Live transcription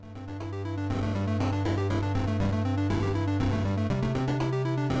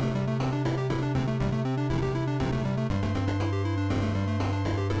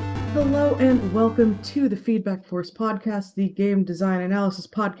Hello and welcome to the Feedback Force podcast, the game design analysis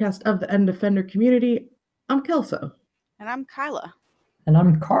podcast of the End Defender community. I'm Kelso. And I'm Kyla. And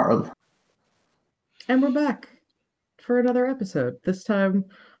I'm Carl. And we're back for another episode. This time,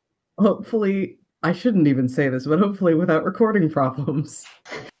 hopefully, I shouldn't even say this, but hopefully without recording problems.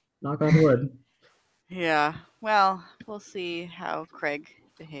 Knock on wood. Yeah, well, we'll see how Craig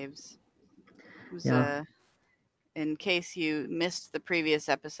behaves. In case you missed the previous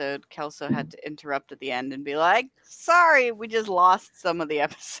episode, Kelso had to interrupt at the end and be like, sorry, we just lost some of the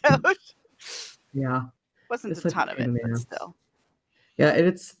episode. Yeah. Wasn't a ton of it, but still. Yeah,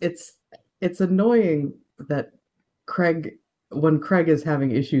 it's annoying that when Craig is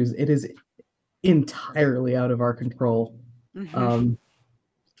having issues, it is entirely out of our control. Mm-hmm.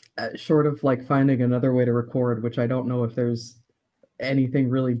 Short of like finding another way to record, which I don't know if there's anything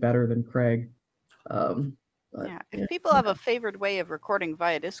really better than Craig. If people have a favored way of recording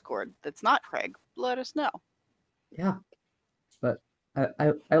via Discord that's not Craig, let us know. Yeah, but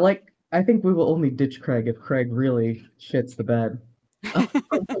I think we will only ditch Craig if Craig really shits the bed.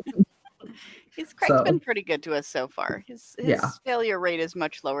 Craig's been pretty good to us so far. His failure rate is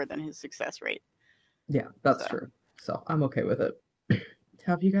much lower than his success rate. Yeah, that's true. So I'm okay with it.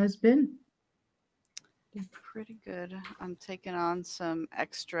 How have you guys been? Pretty good. I'm taking on some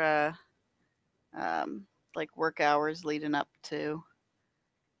extra work hours leading up to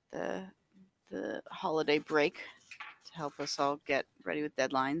the holiday break to help us all get ready with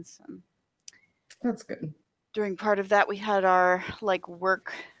deadlines. That's good. During part of that, we had our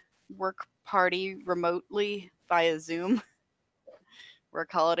work party remotely via Zoom.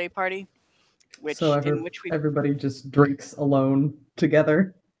 Work holiday party. Everybody just drinks alone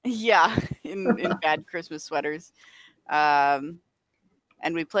together. Yeah, in bad Christmas sweaters.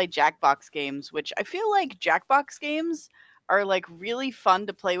 And we play Jackbox games, which I feel like Jackbox games are really fun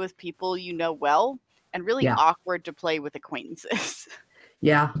to play with people you know well, and really awkward to play with acquaintances.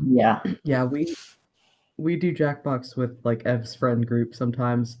 Yeah. We do Jackbox with Ev's friend group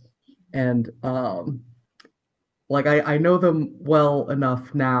sometimes, and I know them well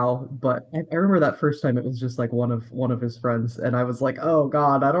enough now, but I remember that first time it was just one of his friends, and I was like, oh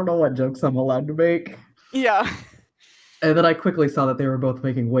god, I don't know what jokes I'm allowed to make. Yeah. And then I quickly saw that they were both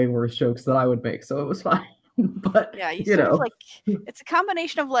making way worse jokes than I would make, so it was fine. But yeah, you sort of it's a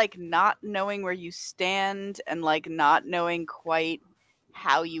combination of not knowing where you stand and not knowing quite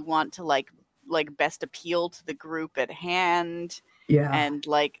how you want to best appeal to the group at hand. Yeah. And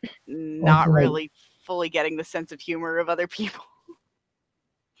not really fully getting the sense of humor of other people.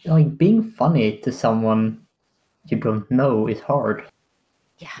 Being funny to someone you don't know is hard.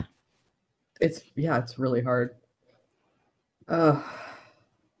 Yeah. It's really hard.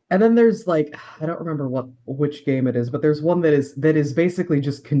 And then there's I don't remember which game it is, but there's one that is basically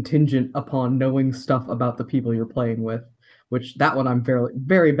just contingent upon knowing stuff about the people you're playing with, which that one I'm very,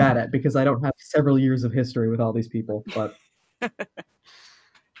 very bad at because I don't have several years of history with all these people. But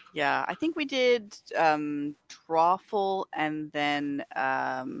yeah, I think we did Drawful and then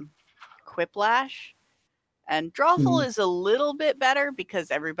Quiplash. And Drawful is a little bit better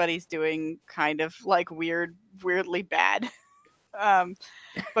because everybody's doing kind of weirdly bad.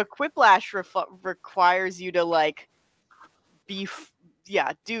 But Quiplash requires you to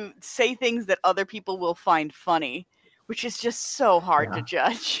say things that other people will find funny, which is just so hard to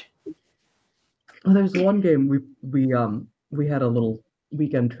judge. Well, there's one game we had a little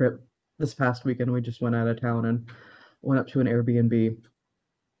weekend trip this past weekend. We just went out of town and went up to an Airbnb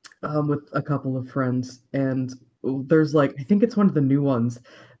with a couple of friends, and there's I think it's one of the new ones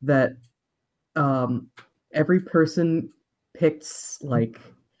that every person picks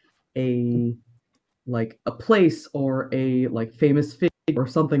a place or a famous figure or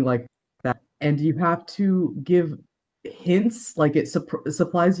something like that, and you have to give hints. It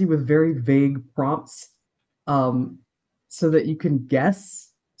supplies you with very vague prompts so that you can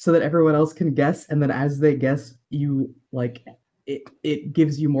guess, so that everyone else can guess, and then as they guess, you it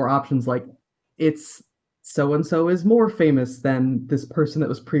gives you more options, it's so and so is more famous than this person that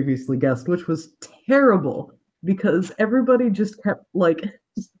was previously guessed, which was terrible because everybody just kept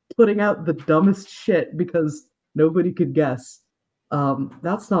putting out the dumbest shit because nobody could guess.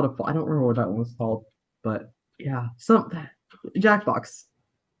 That's not I don't remember what that one was called, but yeah, Jackbox,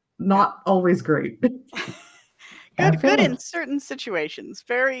 not always great. Good in certain situations,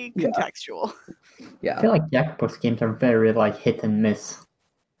 very contextual. Yeah, I feel like Jackbox games are very hit and miss.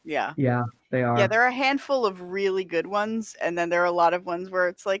 Yeah, they are. Yeah, there are a handful of really good ones, and then there are a lot of ones where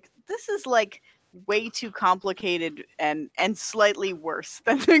it's this is way too complicated and slightly worse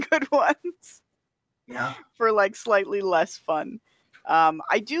than the good ones. Yeah. For slightly less fun.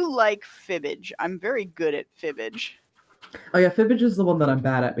 I do like Fibbage. I'm very good at Fibbage. Oh yeah, Fibbage is the one that I'm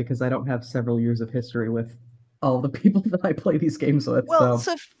bad at because I don't have several years of history with all the people that I play these games with. Well,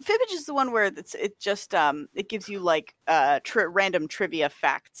 So so Fibbage is the one where it just it gives you like random trivia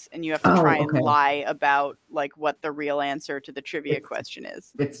facts, and you have to try and okay. lie about like what the real answer to the trivia question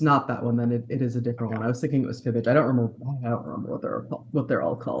is. It's not that one then. It is a different one. I was thinking it was Fibbage. I don't remember what they're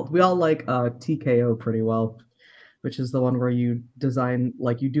all called. We all like TKO pretty well, which is the one where you design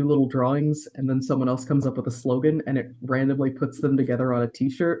like you do little drawings and then someone else comes up with a slogan and it randomly puts them together on a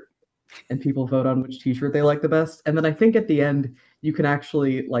t-shirt and people vote on which t-shirt they like the best. And then I think at the end you can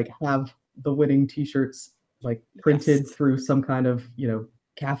actually like have the winning t-shirts like printed Yes. through some kind of,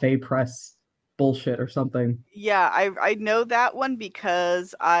 cafe press bullshit or something. Yeah, I know that one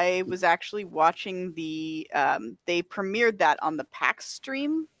because I was actually watching they premiered that on the PAX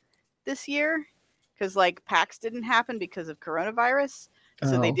stream this year because like PAX didn't happen because of coronavirus.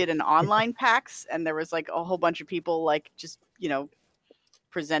 So they Oh. did an online PAX, and there was like a whole bunch of people like just,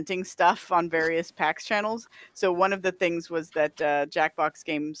 presenting stuff on various PAX channels. So one of the things was that Jackbox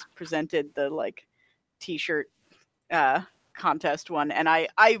Games presented the like t-shirt contest one, and I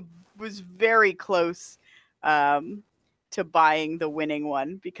was very close to buying the winning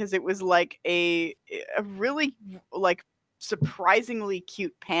one because it was like a really like surprisingly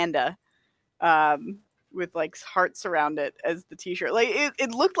cute panda with like hearts around it as the t-shirt. Like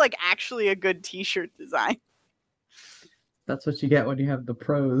it looked like actually a good t-shirt design. That's what you get when you have the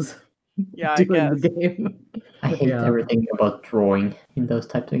pros Yeah, I doing guess. the game. I hate Yeah. everything about drawing in those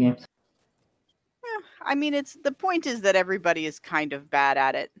types of games. I mean, the point is that everybody is kind of bad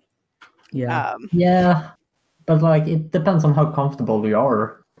at it. Yeah. Yeah, but like it depends on how comfortable you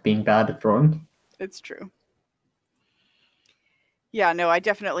are being bad at drawing. It's true. Yeah, no, I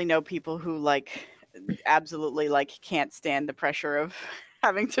definitely know people who like absolutely like can't stand the pressure of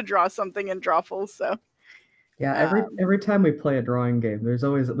having to draw something in Drawful. So Yeah, every time we play a drawing game, there's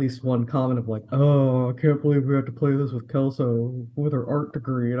always at least one comment of like, "Oh, I can't believe we have to play this with Kelso with her art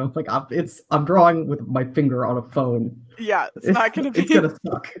degree." And I'm like, I'm drawing with my finger on a phone. Yeah, it's not going to be. It's gonna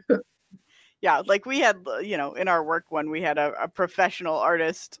suck. Yeah, like we had, in our work one, we had a professional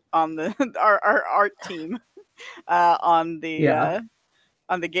artist on the our art team on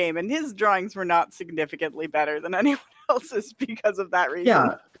the game, and his drawings were not significantly better than anyone else's because of that reason.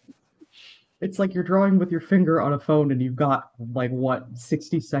 Yeah. It's like you're drawing with your finger on a phone and you've got like what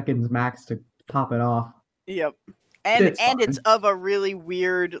 60 seconds max to pop it off. Yep. And it's of a really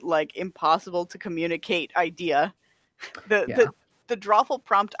weird, like impossible to communicate idea. The Drawful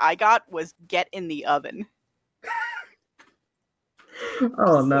prompt I got was "get in the oven."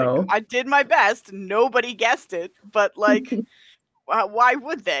 Oh no. Like, I did my best. Nobody guessed it, but like why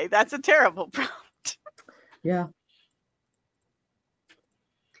would they? That's a terrible prompt. Yeah.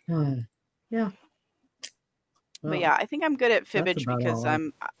 Yeah. But yeah, I think I'm good at Fibbage because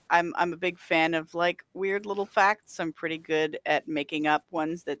I'm a big fan of like weird little facts. I'm pretty good at making up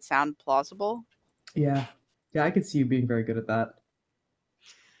ones that sound plausible. Yeah, I could see you being very good at that.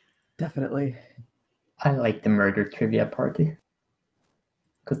 Definitely. I like the murder trivia party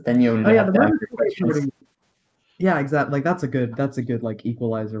because then you only have to answer questions. Yeah, exactly. Like that's a good like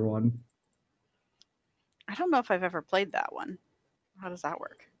equalizer one. I don't know if I've ever played that one. How does that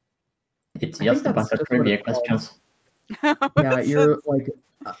work? It's just a bunch of trivia questions. Yeah, you're like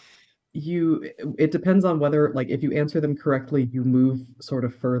it depends on whether like if you answer them correctly, you move sort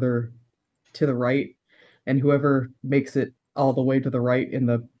of further to the right, and whoever makes it all the way to the right in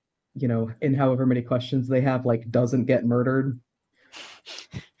the in however many questions they have like doesn't get murdered.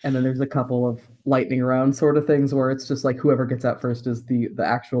 And then there's a couple of lightning round sort of things where it's just like whoever gets out first is the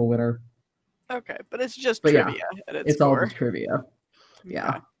actual winner. Okay, but it's just trivia at its core. All just trivia.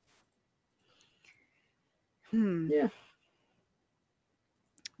 Yeah. Yeah.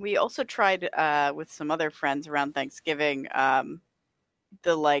 We also tried with some other friends around Thanksgiving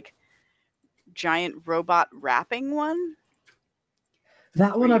the like giant robot rapping one.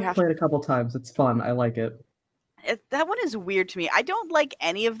 That one I've played a couple times. It's fun. I like it. That one is weird to me. I don't like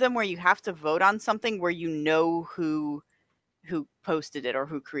any of them where you have to vote on something where you know who posted it or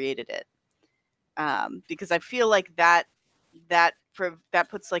who created it. Because I feel like that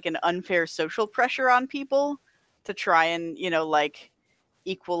puts like an unfair social pressure on people to try and like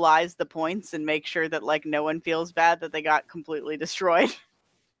equalize the points and make sure that like no one feels bad that they got completely destroyed.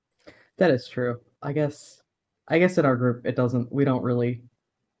 That is true. I guess in our group we don't really,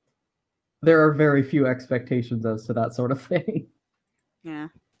 there are very few expectations as to that sort of thing. Yeah.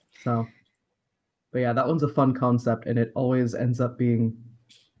 So, but yeah, that one's a fun concept and it always ends up being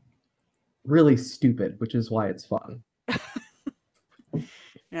really stupid, which is why it's fun.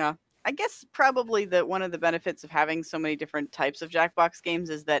 Yeah. I guess probably one of the benefits of having so many different types of Jackbox games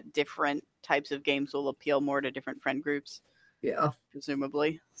is that different types of games will appeal more to different friend groups, Yeah.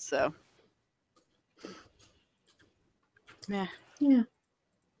 presumably. So, yeah. Yeah.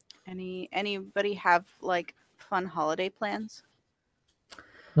 Anybody have like fun holiday plans?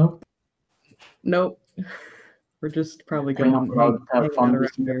 Nope. Nope. We're just probably We're not going allowed to have hanging fun out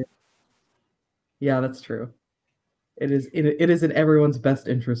this around year. here. Yeah, that's true. It is in everyone's best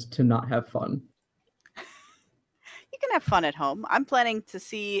interest to not have fun. You can have fun at home. I'm planning to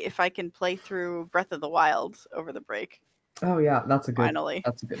see if I can play through Breath of the Wild over the break. Oh yeah, that's a Finally.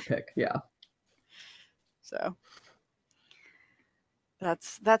 good pick. Yeah. So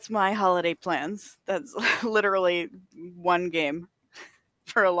that's my holiday plans. That's literally one game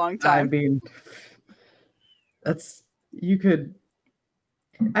for a long I time. mean, that's you could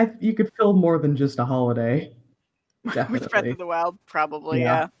fill more than just a holiday. With Breath Definitely. of the Wild, probably,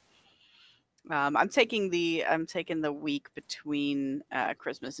 Yeah. I'm taking the week between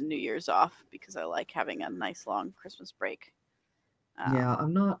Christmas and New Year's off because I like having a nice long Christmas break. Yeah,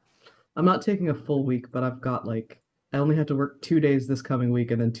 I'm not taking a full week, but I've got like I only have to work 2 days this coming week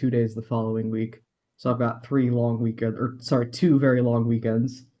and then 2 days the following week. So I've got 2 very long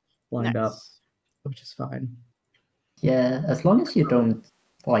weekends lined up, Nice. which is fine. Yeah, as long as you don't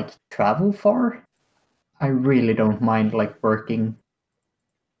like travel far, I really don't mind like working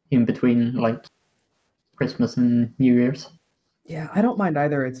in between like Christmas and New Year's. Yeah, I don't mind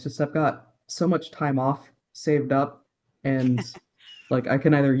either. It's just I've got so much time off saved up and like I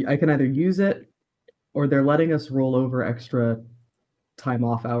can either use it or they're letting us roll over extra time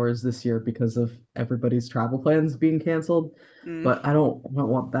off hours this year because of everybody's travel plans being canceled. Mm, But I don't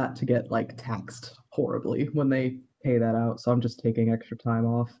want that to get like taxed horribly when they pay that out. So I'm just taking extra time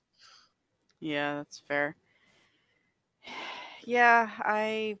off. yeah, that's fair. Yeah,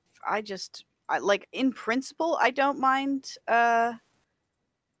 I like in principle I don't mind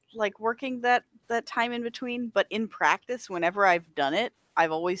like working that time in between, but in practice whenever I've done it,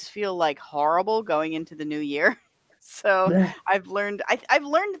 I've always feel like horrible going into the new year. So Yeah. I've learned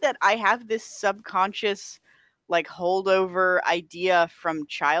that I have this subconscious like holdover idea from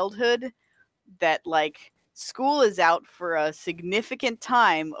childhood that like school is out for a significant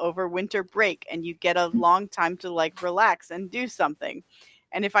time over winter break and you get a long time to like relax and do something.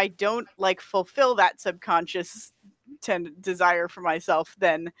 And if I don't like fulfill that subconscious desire for myself,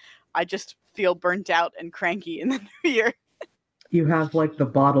 then I just feel burnt out and cranky in the new year. You have like the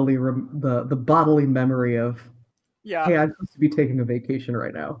bodily memory of, Yeah. hey, I'm supposed to be taking a vacation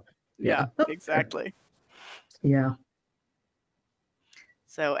right now. Yeah, That's fair. exactly. Yeah.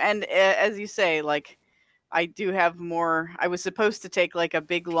 So, and as you say, like I do have more. I was supposed to take like a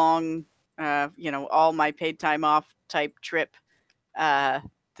big long, all my paid time off type trip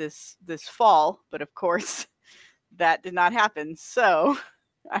this fall, but of course that did not happen. So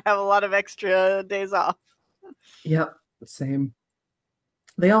I have a lot of extra days off. Yep. Same.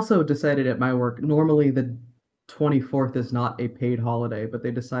 They also decided at my work, normally the 24th is not a paid holiday, but they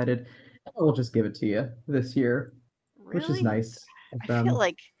decided, "Oh, we'll just give it to you this year," which is Really? nice of I feel them.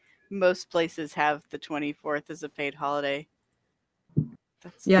 like most places have the 24th as a paid holiday.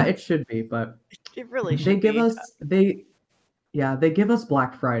 Yeah, it should be, but It really they should give be. us they give us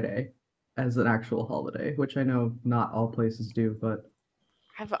Black Friday as an actual holiday, which I know not all places do, but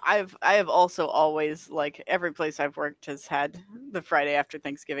I have also always like every place I've worked has had the Friday after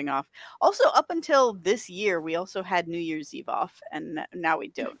Thanksgiving off. Also, up until this year, we also had New Year's Eve off, and now we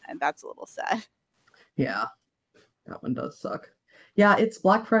don't, and that's a little sad. yeah, that one does suck. Yeah, it's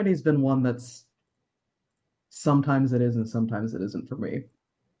Black Friday's been one that's sometimes it is and sometimes it isn't for me.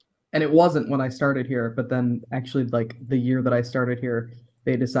 And it wasn't when I started here, but then actually like the year that I started here,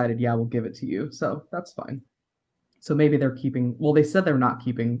 they decided, yeah, we'll give it to you. So that's fine. So maybe they're keeping, well, they said they're not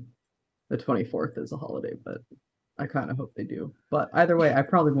keeping the 24th as a holiday, but I kind of hope they do. But either way, I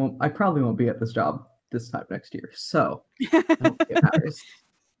probably won't be at this job this time next year. So I don't think it matters.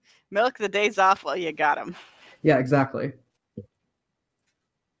 Milk the days off while you got them. Yeah, exactly.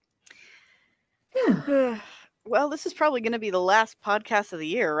 Yeah, Well, this is probably going to be the last podcast of the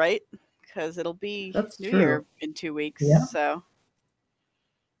year, right? Because it'll be that's New true. Year in 2 weeks. Yeah. So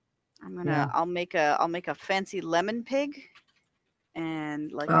Yeah. I'll make a fancy lemon pig,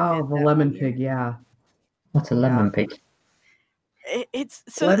 and like I Oh, did the that lemon one year. pig, yeah. What's a lemon pig? It's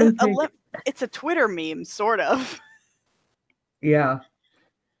so Lemon pig, it's a Twitter meme, sort of. yeah.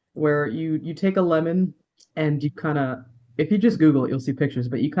 Where you take a lemon and you kind of if you just Google it, you'll see pictures,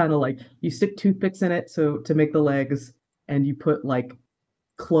 but you kind of like you stick toothpicks in it so to make the legs and you put like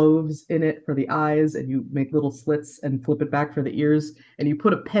cloves in it for the eyes, and you make little slits and flip it back for the ears, and you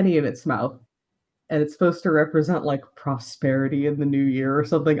put a penny in its mouth, and it's supposed to represent like prosperity in the new year or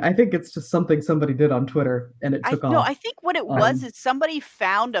something. I think it's just something somebody did on Twitter and it took off. I think what it was is somebody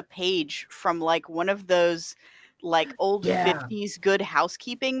found a page from like one of those like old 50s Good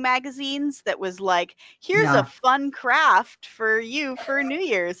Housekeeping magazines that was like, here's a fun craft for you for New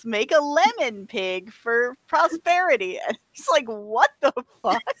Year's. Make a lemon pig for prosperity. And it's like, what the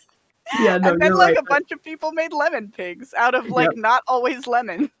fuck? Yeah, no, and then you're like right. a bunch of people made lemon pigs out of like not always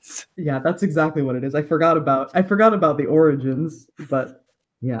lemons. Yeah, that's exactly what it is. I forgot about the origins, but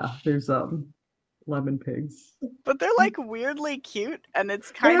yeah, there's lemon pigs. But they're like weirdly cute, and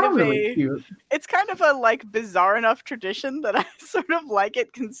it's kind of really cute. It's kind of a like bizarre enough tradition that I sort of like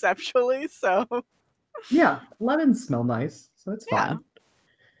it conceptually. So yeah, lemons smell nice, so it's fine.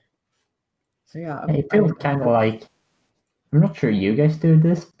 So yeah, it feels kind of like, I'm not sure you guys do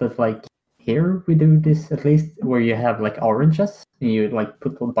this, but like here we do this at least, where you have like oranges and you like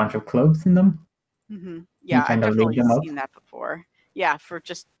put a bunch of cloves in them. Mm-hmm. Yeah, I've definitely seen that before. Yeah, for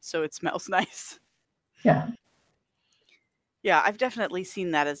just so it smells nice. Yeah. Yeah, I've definitely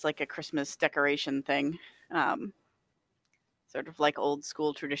seen that as like a Christmas decoration thing. Sort of like old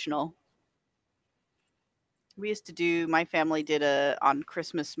school traditional. We used to do, my family did on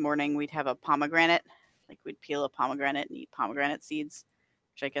Christmas morning, we'd have a pomegranate. Like we'd peel a pomegranate and eat pomegranate seeds,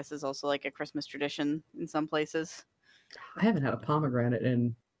 which I guess is also like a Christmas tradition in some places. I haven't had a pomegranate I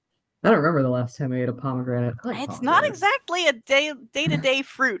don't remember the last time I ate a pomegranate. It's not exactly a day-to-day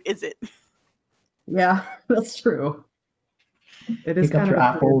fruit, is it? Yeah, that's true. It is kind of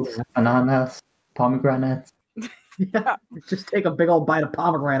apples, bananas, pomegranates. Yeah, just take a big old bite of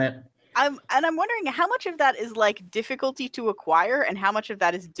pomegranate. I'm wondering how much of that is like difficulty to acquire and how much of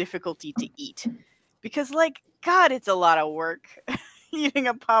that is difficulty to eat. Because like, God, it's a lot of work eating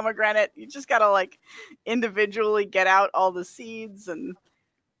a pomegranate. You just gotta like individually get out all the seeds, and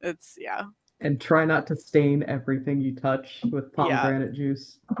it's and try not to stain everything you touch with pomegranate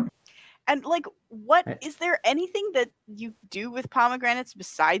juice. And like, is there anything that you do with pomegranates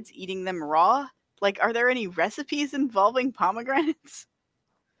besides eating them raw? Like, are there any recipes involving pomegranates?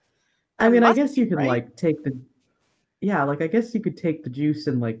 I mean, I guess you could like take the I guess you could take the juice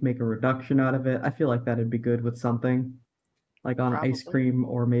and like make a reduction out of it. I feel like that'd be good with something like on ice cream,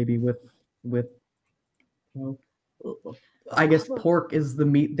 or maybe with I guess pork is the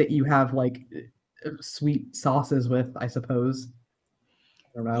meat that you have like sweet sauces with, I suppose.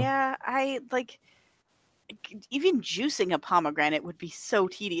 I don't know. Yeah, I like even juicing a pomegranate would be so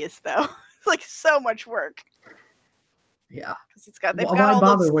tedious though. It's like so much work. Yeah, because they've got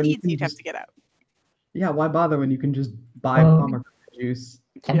all those seeds you'd have to get out. Yeah, why bother when you can just buy pomegranate juice?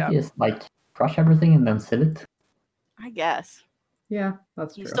 Can't you just like crush everything and then sieve it? I guess. Yeah,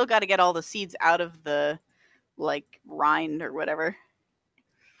 that's true. You still got to get all the seeds out of the like rind or whatever.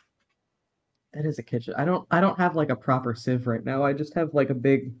 That is a kitchen. I don't have like a proper sieve right now. I just have like a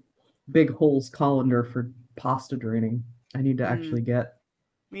big holes colander for pasta draining. I need to actually get.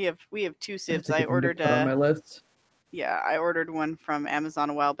 We have two sieves. I ordered on my list. Yeah, I ordered one from Amazon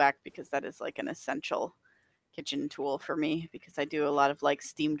a while back because that is like an essential kitchen tool for me, because I do a lot of like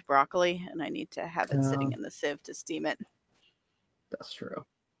steamed broccoli and I need to have it sitting in the sieve to steam it. That's true.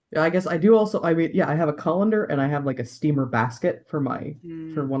 Yeah, I guess I do also. I mean, yeah, I have a colander and I have like a steamer basket for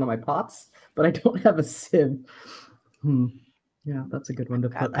one of my pots, but I don't have a sieve. Yeah, that's a good one to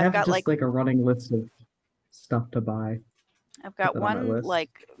put. I have just like a running list of stuff to buy. I've got one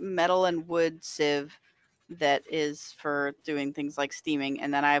like metal and wood sieve that is for doing things like steaming,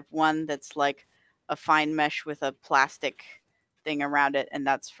 and then I have one that's like a fine mesh with a plastic thing around it, and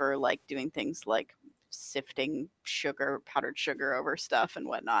that's for like doing things like sifting powdered sugar over stuff and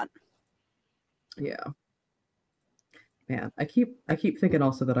whatnot. Yeah. Man, I keep thinking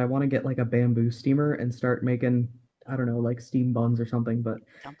also that I want to get like a bamboo steamer and start making, I don't know, like steam buns or something, but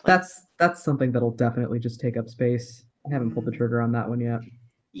that's something that'll definitely just take up space. I haven't pulled the trigger on that one yet.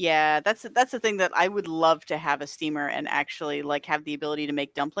 Yeah, that's the thing that I would love to have a steamer and actually like have the ability to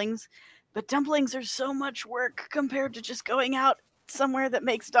make dumplings. But dumplings are so much work compared to just going out somewhere that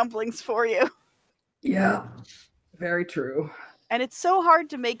makes dumplings for you. Yeah, very true. And it's so hard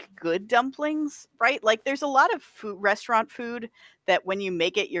to make good dumplings, right? Like there's a lot of restaurant food that when you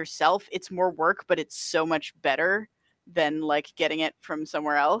make it yourself, it's more work, but it's so much better than like getting it from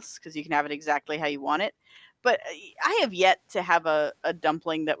somewhere else because you can have it exactly how you want it. But I have yet to have a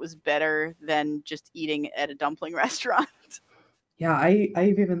dumpling that was better than just eating at a dumpling restaurant. Yeah,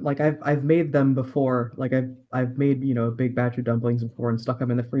 I've even like I've made them before. Like I've made, a big batch of dumplings before and stuck them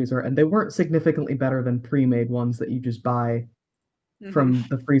in the freezer, and they weren't significantly better than pre-made ones that you just buy from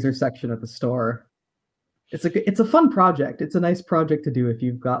the freezer section at the store. It's a fun project. It's a nice project to do if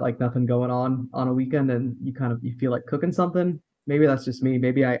you've got like nothing going on a weekend and you feel like cooking something. Maybe that's just me.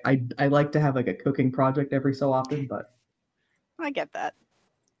 Maybe I like to have like a cooking project every so often, but I get that.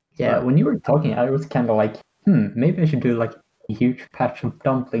 Yeah, But- when you were talking, I was kind of like, maybe I should do like a huge patch of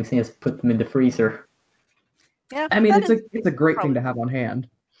dumplings and just put them in the freezer. Yeah, I mean, that is it's a great thing probably- to have on hand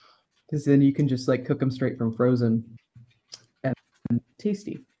because then you can just like cook them straight from frozen and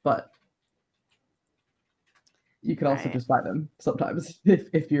tasty. But you can also Right. just buy them sometimes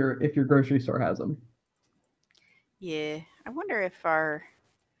if your grocery store has them. Yeah, I wonder if our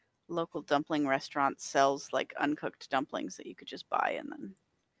local dumpling restaurant sells like uncooked dumplings that you could just buy and then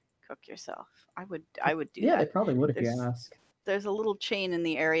cook yourself. I would do Yeah, that. they probably would if you There's- ask. There's a little chain in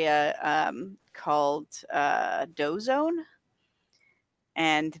the area called Dough Zone,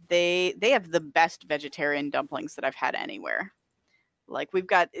 and they have the best vegetarian dumplings that I've had anywhere. Like we've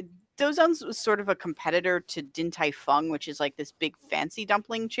got Dough Zone's was sort of a competitor to Din Tai Fung, which is like this big fancy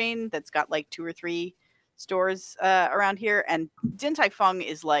dumpling chain that's got like 2 or 3 stores around here, and Din Tai Fung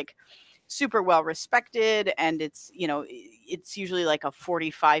is like super well respected, and it's it's usually like a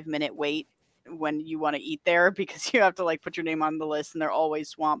 45-minute wait when you want to eat there because you have to like put your name on the list and they're always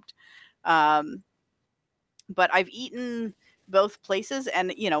swamped. But I've eaten both places,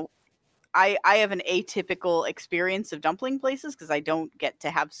 and I have an atypical experience of dumpling places because I don't get to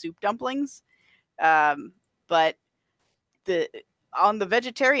have soup dumplings. But on the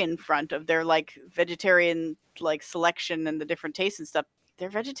vegetarian front of their like vegetarian like selection and the different tastes and stuff, their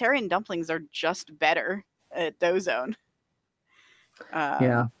vegetarian dumplings are just better at Dough Zone.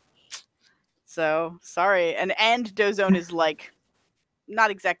 Yeah. So sorry, and Dough Zone is like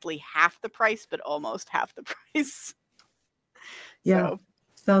not exactly half the price, but almost half the price. Yeah. So,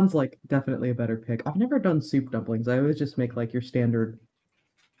 Sounds like definitely a better pick. I've never done soup dumplings. I always just make like your standard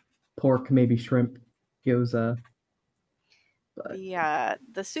pork, maybe shrimp, gyoza. But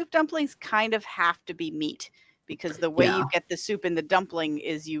the soup dumplings kind of have to be meat because the way you Yeah. get the soup in the dumpling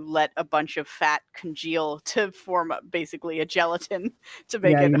is you let a bunch of fat congeal to form basically a gelatin to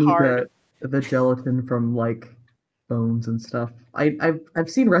make yeah, it you need hard. the gelatin from like bones and stuff. I've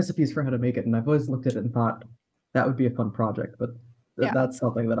seen recipes for how to make it, and I've always looked at it and thought that would be a fun project, but Yeah. that's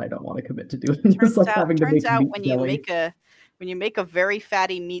something that I don't want to commit to doing. Just like having to Turns make out meat when jelly. you make a very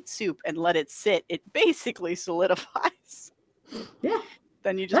fatty meat soup and let it sit, it basically solidifies. Yeah,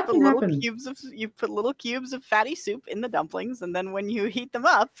 Then you just that put can little happen. cubes of fatty soup in the dumplings, and then when you heat them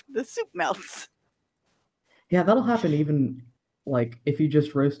up, the soup melts. Yeah, that'll happen even like if you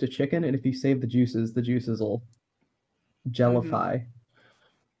just roast a chicken and if you save the juices will jellify.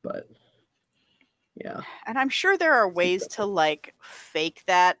 But yeah. And I'm sure there are ways to like fake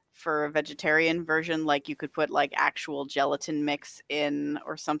that for a vegetarian version, like you could put like actual gelatin mix in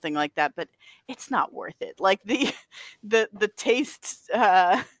or something like that, but it's not worth it. Like the taste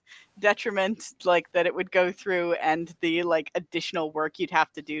detriment like that it would go through and the like additional work you'd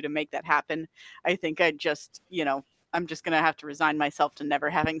have to do to make that happen. I think I'd just, I'm just going to have to resign myself to never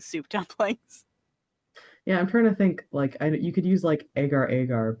having soup dumplings. Yeah, I'm trying to think like you could use like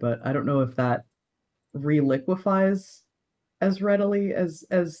agar, but I don't know if that reliquefies as readily as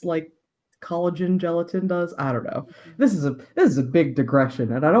like collagen gelatin does. I don't know. This is a big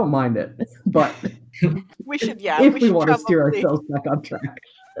digression, and I don't mind it. But We should if we should want to steer probably- ourselves back on track,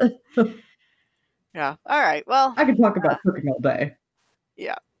 Yeah. All right. Well, I could talk about cooking all day.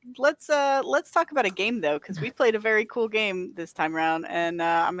 let's talk about a game though, because we played a very cool game this time around, and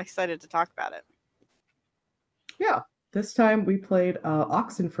I'm excited to talk about it. Yeah, this time we played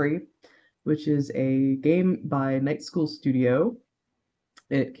Oxenfree, which is a game by Night School Studio.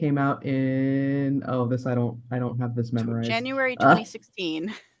 It came out in this I don't have this memorized. January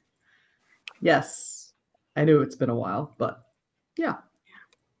 2016. Yes, I knew it's been a while, but yeah.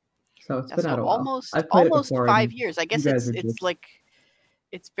 So it's been out a while. Almost I've played it almost before, 5 and years. I guess you guys it's are just- like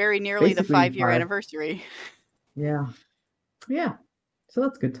it's very nearly the Basically 5-year 5. anniversary. Yeah, yeah. So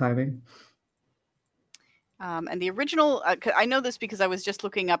that's good timing. And the original, I know this because I was just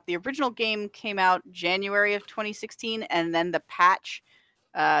looking up. The original game came out January of 2016, and then the patch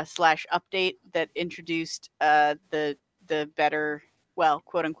 / update that introduced the better, well,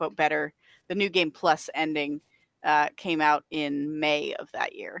 quote unquote better, the new game plus ending came out in May of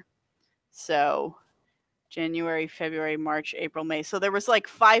that year. So January, February, March, April, May. So there was like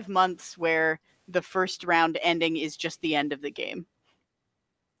 5 months where the first round ending is just the end of the game.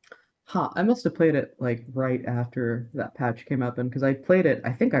 Huh, I must have played it like right after that patch came out then, because I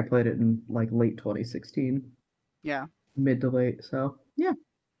think I played it in like late 2016. Yeah. Mid to late, so yeah.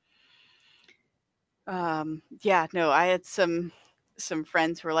 Yeah, no, I had some some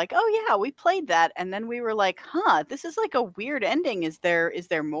friends who were like, "Oh yeah, we played that," and then we were like, "Huh, this is like a weird ending. Is there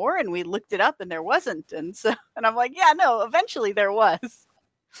more?" And we looked it up, and there wasn't. And I'm like, "Yeah, no, eventually there was."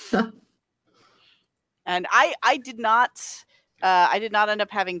 And I did not end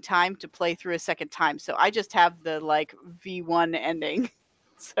up having time to play through a second time, so I just have the like V1 ending.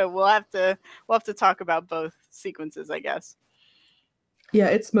 So we'll have to talk about both sequences, I guess. Yeah,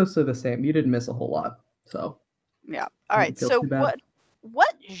 it's mostly the same. You didn't miss a whole lot, so yeah. All right. So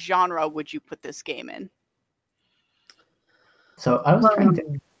what genre would you put this game in? So I was trying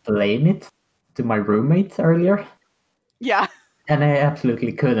to explain it to my roommates earlier. Yeah. And I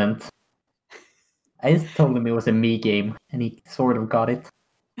absolutely couldn't. I just told him it was a me game, and he sort of got it.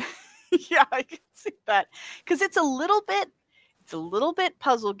 Yeah, I can see that. Because it's a little bit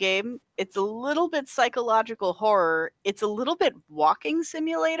puzzle game. It's a little bit psychological horror. It's a little bit walking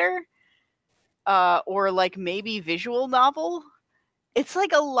simulator. Or like maybe visual novel. It's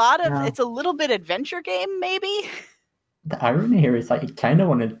like a lot of, it's a little bit adventure game, maybe. The irony here is I kind of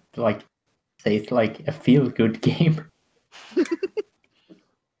want to like say it's like a feel-good game.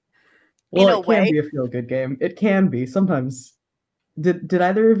 Well, it can be a feel-good game. It can be sometimes. Did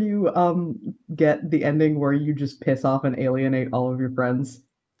either of you get the ending where you just piss off and alienate all of your friends?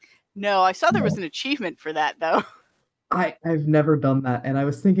 No, I saw there was an achievement for that though. I've never done that, and I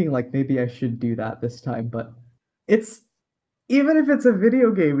was thinking like maybe I should do that this time, but it's even if it's a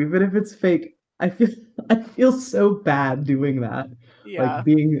video game, even if it's fake, I feel so bad doing that. Yeah. Like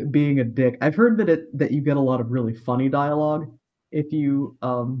being a dick. I've heard that you get a lot of really funny dialogue if you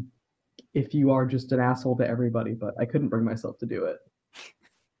are just an asshole to everybody, but I couldn't bring myself to do it.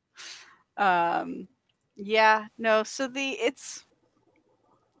 Yeah, no, so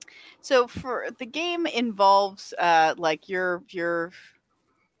for the game involves like you're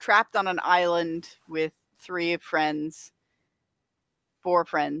trapped on an island with 4 friends,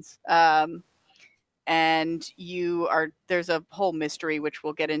 and there's a whole mystery which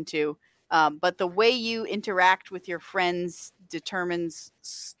we'll get into, but the way you interact with your friends determines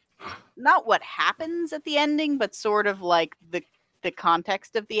not what happens at the ending, but sort of like the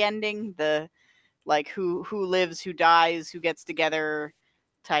context of the ending, the like who lives, who dies, who gets together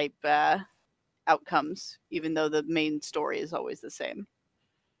type outcomes, even though the main story is always the same.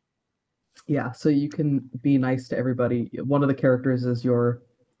 Yeah, so you can be nice to everybody. One of the characters is your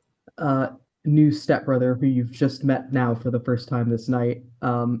new stepbrother who you've just met now for the first time this night.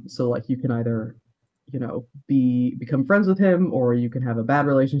 So like you can either, become friends with him, or you can have a bad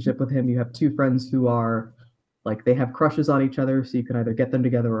relationship with him. You have 2 friends who are like they have crushes on each other, so you can either get them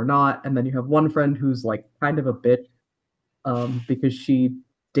together or not. And then you have one friend who's like kind of a bitch, because she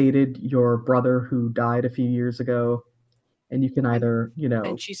dated your brother who died a few years ago, and you can either,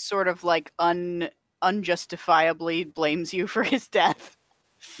 and she's sort of like unjustifiably blames you for his death.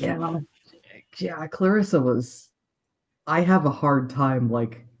 Yeah, Clarissa was. I have a hard time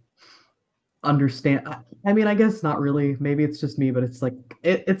like understand. I mean, I guess not really. Maybe it's just me, but it's like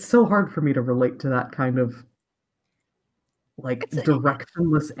it's so hard for me to relate to that kind of like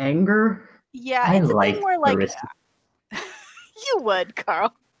directionless anger. Yeah, it's a thing where like you would,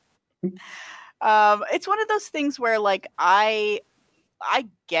 Carl. It's one of those things where like I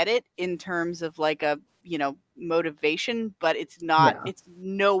get it in terms of like a motivation, but it's not. Yeah. It's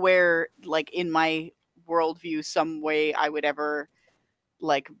nowhere like in my worldview some way I would ever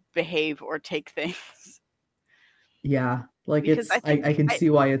like behave or take things. Yeah, like because I can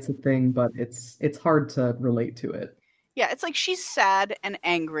see why it's a thing, but it's hard to relate to it. Yeah, it's like she's sad and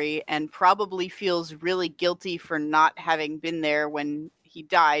angry and probably feels really guilty for not having been there when he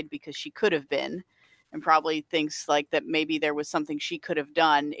died because she could have been, and probably thinks like that maybe there was something she could have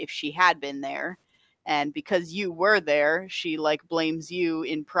done if she had been there. And because you were there, she like blames you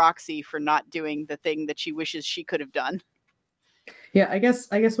in proxy for not doing the thing that she wishes she could have done. Yeah, I guess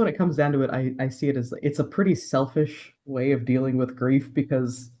when it comes down to it, I see it as it's a pretty selfish way of dealing with grief,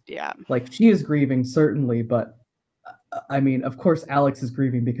 because like she is grieving certainly, but I mean, of course Alex is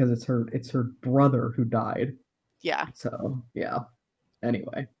grieving because it's her brother who died. Yeah. So, yeah.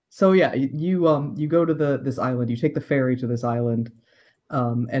 Anyway. So yeah, you go to this island, you take the ferry to this island,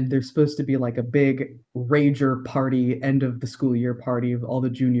 and there's supposed to be like a big rager party, end of the school year party of all the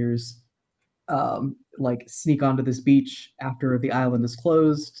juniors, like sneak onto this beach after the island is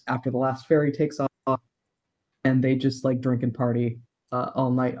closed, after the last ferry takes off, and they just like drink and party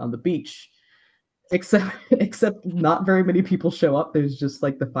all night on the beach. Except not very many people show up. There's just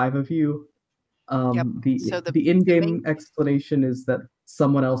like the 5 of you. The in-game explanation is that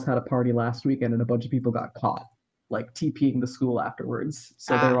someone else had a party last weekend and a bunch of people got caught, like TPing the school afterwards,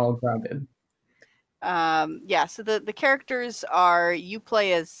 so they're all grounded. Yeah, so the characters are, you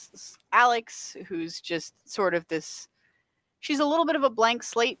play as Alex, who's just sort of this, she's a little bit of a blank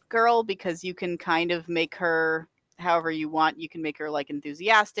slate girl because you can kind of make her however you want. You can make her like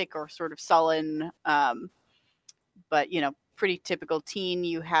enthusiastic or sort of sullen, but pretty typical teen.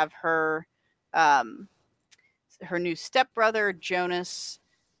 You have her her new stepbrother Jonas,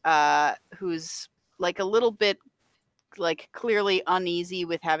 who's like a little bit like clearly uneasy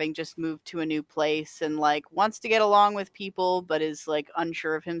with having just moved to a new place and like wants to get along with people but is like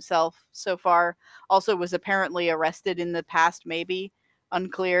unsure of himself so far. Also was apparently arrested in the past, maybe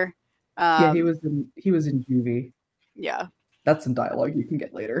unclear. Yeah, he was in juvie. Yeah. That's some dialogue you can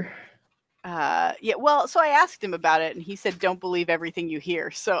get later. Yeah, well, so I asked him about it and he said don't believe everything you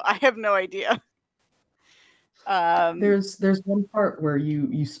hear, so I have no idea. There's one part where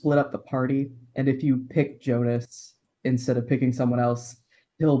you split up the party, and if you pick Jonas instead of picking someone else,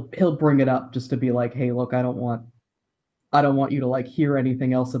 he'll bring it up just to be like, hey, look, I don't want you to like hear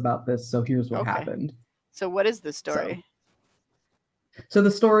anything else about this, so here's what Okay. happened. So what is the story? So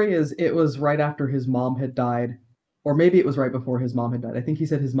the story is, it was right after his mom had died, or maybe it was right before his mom had died. I think he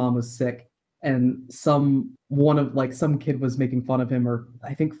said his mom was sick, and some kid was making fun of him, or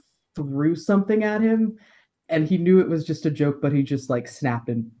I think threw something at him, and he knew it was just a joke, but he just like snapped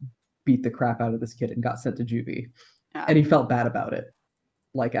and beat the crap out of this kid and got sent to juvie. And he felt bad about it,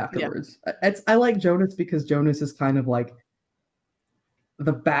 like afterwards. I like Jonas because Jonas is kind of like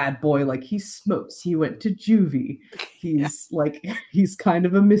the bad boy. Like, he smokes, he went to juvie, he's like, he's kind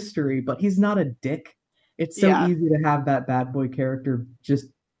of a mystery, but he's not a dick. It's so easy to have that bad boy character just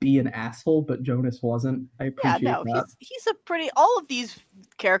be an asshole, but Jonas wasn't. I appreciate that. He's a pretty, all of these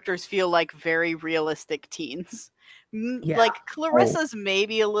characters feel like very realistic teens. Yeah. Like Clarissa's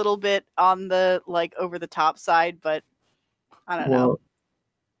maybe a little bit on the like over the top side, but I don't know.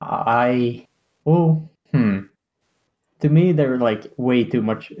 To me, they're like way too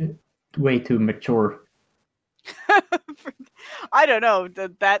mature. I don't know,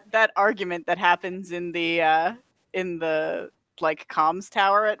 that argument that happens in the like comms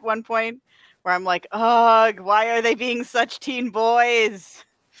tower at one point, where I'm like, ugh, why are they being such teen boys?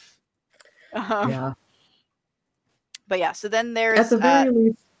 Yeah. But yeah, so then there's at the very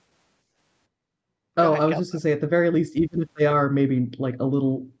least. Go ahead, I was just gonna say, at the very least, even if they are maybe like a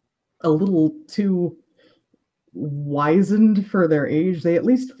little too wizened for their age, they at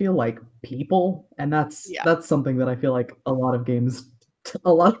least feel like people, and that's something that I feel like a lot of games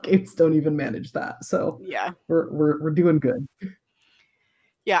don't even manage that. So yeah, we're doing good.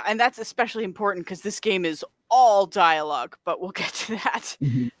 Yeah, and that's especially important because this game is all dialogue, but we'll get to that.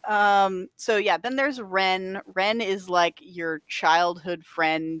 Mm-hmm. So yeah, then there's Ren. Ren is like your childhood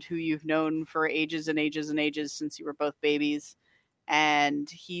friend who you've known for ages and ages and ages since you were both babies. And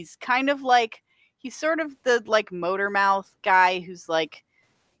he's kind of like, he's sort of the like motor mouth guy who's like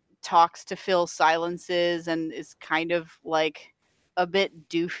talks to fill silences and is kind of like a bit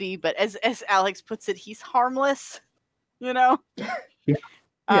doofy, but as Alex puts it, he's harmless, you know?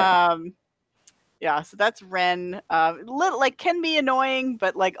 Yeah, so that's Ren. Like can be annoying,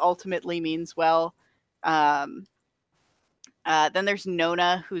 but like ultimately means well. Then there's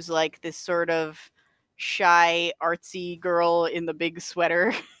Nona, who's like this sort of shy, artsy girl in the big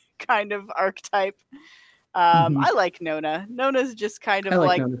sweater kind of archetype. I like Nona. Nona's just kind of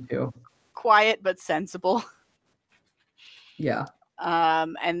like Nona too. Quiet but sensible. Yeah.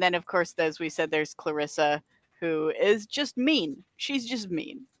 And then of course, as we said, there's Clarissa, who is just mean. She's just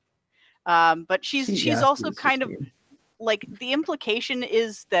mean. But she's also kind of like, the implication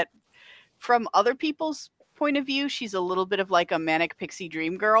is that from other people's point of view, she's a little bit of like a manic pixie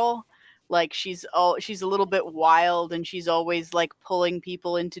dream girl. Like she's a little bit wild, and she's always like pulling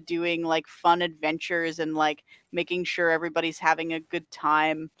people into doing like fun adventures and like making sure everybody's having a good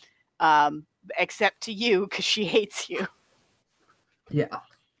time, except to you, because she hates you. Yeah.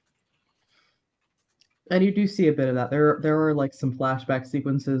 And you do see a bit of that. There are like some flashback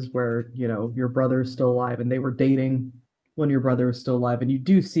sequences where, your brother is still alive and they were dating when your brother was still alive, and you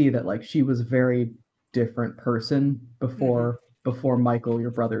do see that like she was a very different person before Michael,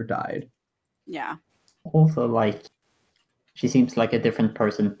 your brother, died. Yeah. Also, like, she seems like a different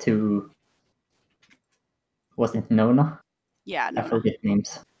person to, was it Nona? Yeah, Nona. I forget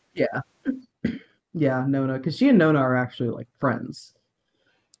names. Yeah. Yeah, Nona, because she and Nona are actually like friends.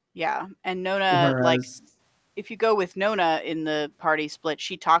 Yeah, and Nona, like, if you go with Nona in the party split,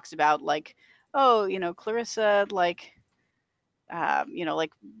 she talks about like, oh, Clarissa, like,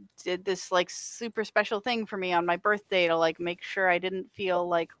 like did this like super special thing for me on my birthday to like make sure I didn't feel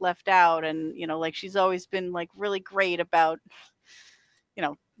like left out, and like she's always been like really great about,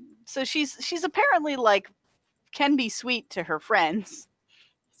 So she's apparently like can be sweet to her friends.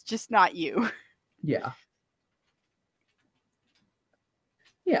 It's just not you. Yeah.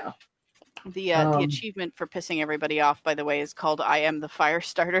 Yeah. The achievement for pissing everybody off, by the way, is called I Am the Fire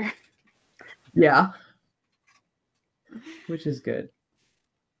Starter. Yeah. Which is good.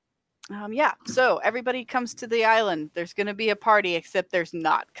 Yeah, so everybody comes to the island. There's going to be a party, except there's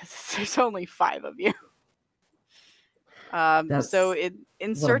not, because there's only 5 of you. So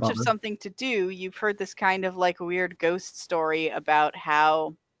in search of something to do, you've heard this kind of like weird ghost story about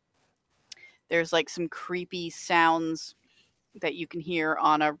how there's like some creepy sounds that you can hear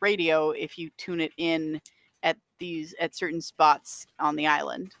on a radio if you tune it in at certain spots on the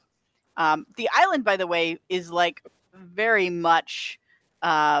island. The island, by the way, is like very much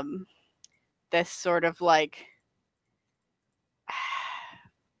this sort of like,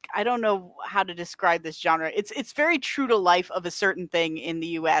 I don't know how to describe this genre. It's very true to life of a certain thing in the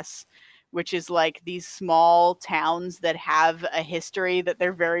US, which is like these small towns that have a history that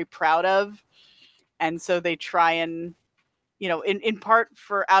they're very proud of. And so they try and, you know, in part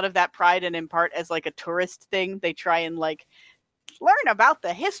for out of that pride and in part as like a tourist thing, they try and like learn about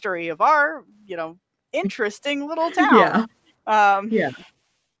the history of our, you know, interesting little town. Yeah. Yeah.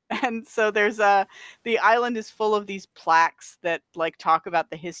 And so there's the island is full of these plaques that like talk about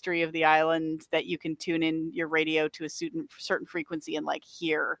the history of the island that you can tune in your radio to a certain frequency and like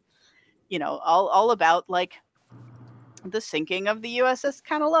hear, you know, all about like the sinking of the USS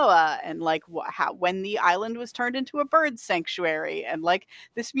Kanaloa and like how when the island was turned into a bird sanctuary and like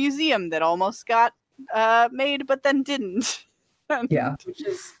this museum that almost got made but then didn't. Yeah, which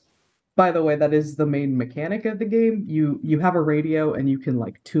is, by the way, that is the main mechanic of the game. You have a radio and you can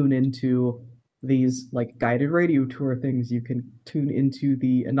like tune into these like guided radio tour things. You can tune into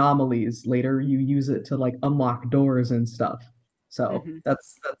the anomalies. Later you use it to like unlock doors and stuff. So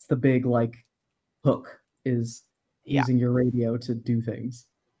that's the big like hook is using your radio to do things.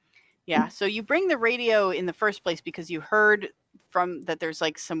 Yeah, so you bring the radio in the first place because you heard from that there's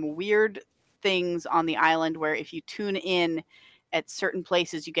like some weird things on the island where if you tune in at certain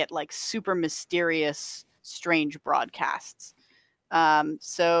places, you get like super mysterious, strange broadcasts.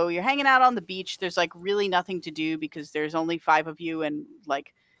 So you're hanging out on the beach. There's like really nothing to do because there's only 5 of you and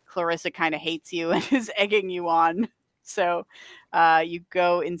like Clarissa kind of hates you and is egging you on. So you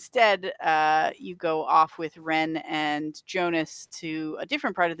go instead, you go off with Ren and Jonas to a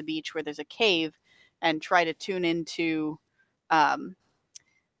different part of the beach where there's a cave and try to tune into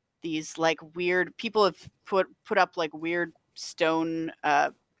these like weird people have put up like weird stone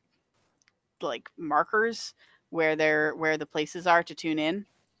like markers where the places are to tune in.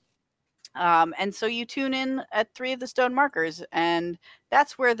 And so you tune in at 3 of the stone markers and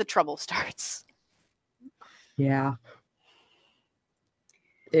that's where the trouble starts. Yeah.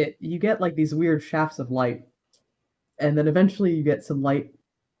 You get like these weird shafts of light and then eventually you get some light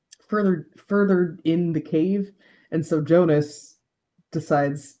further in the cave, and so Jonas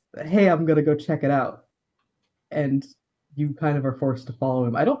decides, hey, I'm gonna go check it out, and you kind of are forced to follow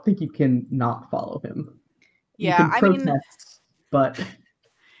him. I don't think you can not follow him. Yeah, you can protest, but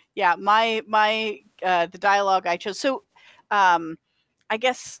yeah, my the dialogue I chose. So I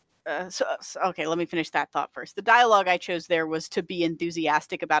guess okay, let me finish that thought first. The dialogue I chose there was to be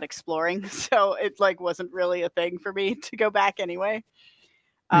enthusiastic about exploring, so it like wasn't really a thing for me to go back anyway.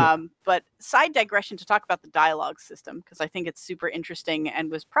 But side digression to talk about the dialogue system, because I think it's super interesting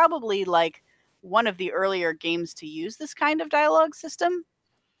and was probably like one of the earlier games to use this kind of dialogue system,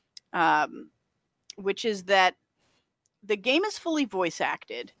 which is that the game is fully voice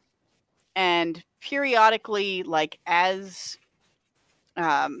acted, and periodically, like as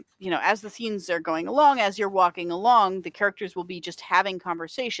as the scenes are going along, as you're walking along, the characters will be just having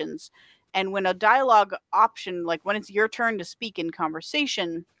conversations. And when a dialogue option, like when it's your turn to speak in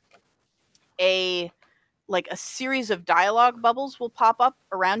conversation, a series of dialogue bubbles will pop up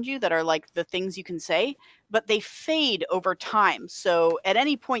around you that are like the things you can say, but they fade over time. So at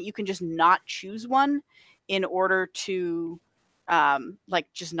any point you can just not choose one in order to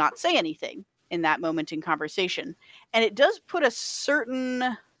just not say anything in that moment in conversation. And it does put a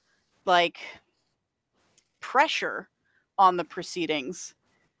certain like pressure on the proceedings,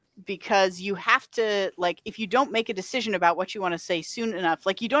 because you have to, like, if you don't make a decision about what you want to say soon enough,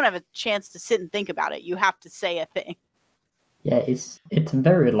 like you don't have a chance to sit and think about it. You have to say a thing. Yeah, it's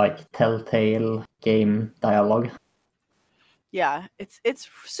very like Telltale game dialogue. Yeah, it's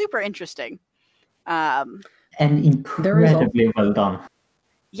super interesting. And incredibly well done.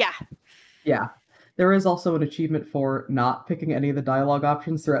 Yeah. Yeah. There is also an achievement for not picking any of the dialogue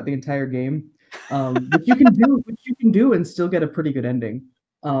options throughout the entire game, which you can do and still get a pretty good ending.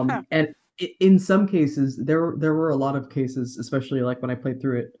 And in some cases, there were a lot of cases, especially like when I played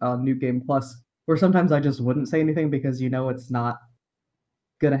through it on New Game Plus, where sometimes I just wouldn't say anything because it's not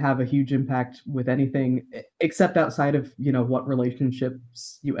gonna have a huge impact with anything except outside of what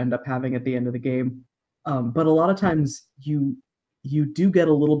relationships you end up having at the end of the game. But a lot of times you do get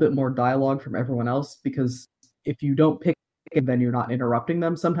a little bit more dialogue from everyone else because if you don't pick it, then you're not interrupting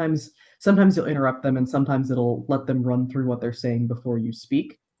them. Sometimes you'll interrupt them, and sometimes it'll let them run through what they're saying before you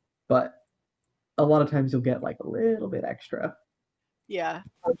speak. But a lot of times you'll get like a little bit extra. Yeah.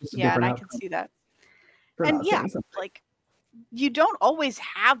 Just a Yeah, and different I outcome can see that. for And not yeah, saying something. like you don't always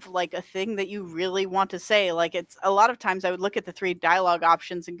have like a thing that you really want to say. Like it's a lot of times I would look at the 3 dialogue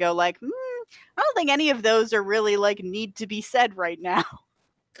options and go like, I don't think any of those are really like need to be said right now.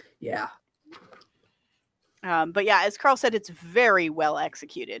 Yeah. But yeah, as Carl said, it's very well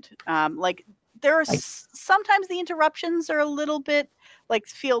executed. Like there are sometimes the interruptions are a little bit like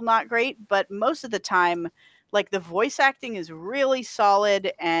feel not great, but most of the time, like the voice acting is really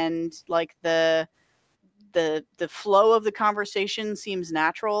solid, and like the flow of the conversation seems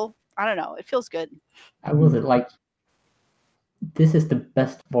natural. I don't know, it feels good. I was it like this is the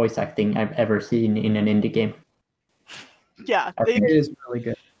best voice acting I've ever seen in an indie game. Yeah, It is really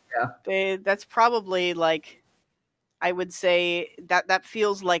good. Yeah. That's probably like I would say that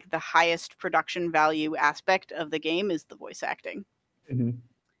feels like the highest production value aspect of the game is the voice acting. Mm-hmm.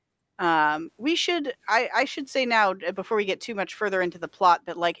 I should say now before we get too much further into the plot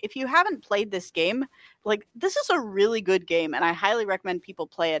that like if you haven't played this game, like this is a really good game and I highly recommend people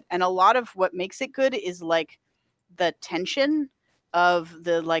play it. And a lot of what makes it good is like the tension of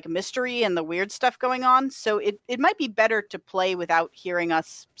the like mystery and the weird stuff going on. So it might be better to play without hearing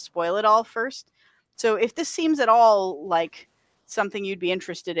us spoil it all first. So if this seems at all like something you'd be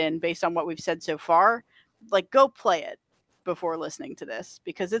interested in based on what we've said so far, like go play it before listening to this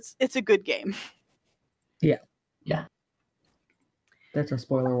because it's a good game. Yeah. Yeah. That's a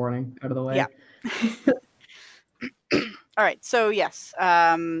spoiler warning out of the way. Yeah. All right. So yes.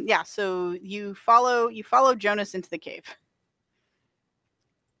 So you follow Jonas into the cave.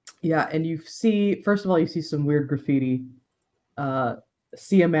 Yeah, and first of all, you see some weird graffiti.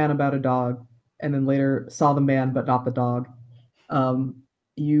 See a man about a dog, and then later saw the man but not the dog.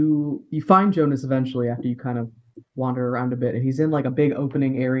 You find Jonas eventually after you kind of wander around a bit, and he's in like a big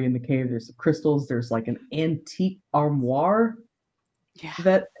opening area in the cave. There's some crystals. There's like an antique armoire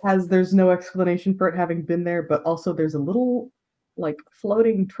that there's no explanation for it having been there, but also there's a little like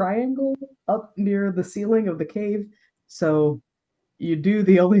floating triangle up near the ceiling of the cave. So you do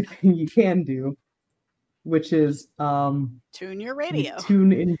the only thing you can do, which is tune your radio.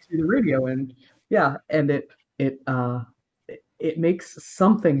 Tune into the radio, and it makes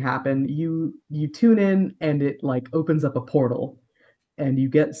something happen. You tune in, and it like opens up a portal, and you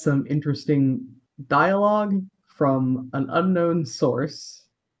get some interesting dialogue from an unknown source.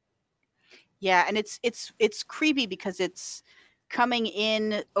 Yeah, and it's creepy because it's coming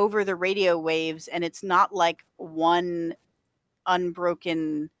in over the radio waves, and it's not like one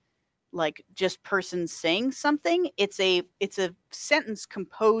unbroken like just person saying something. It's a sentence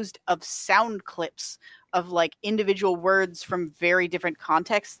composed of sound clips of like individual words from very different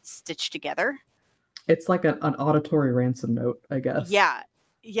contexts stitched together. It's like an auditory ransom note, I guess. Yeah,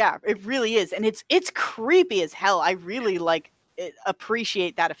 it really is, and it's creepy as hell. I really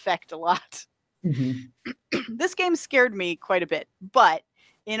appreciate that effect a lot. Mm-hmm. This game scared me quite a bit, but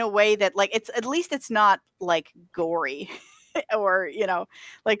in a way that like at least it's not like gory. Or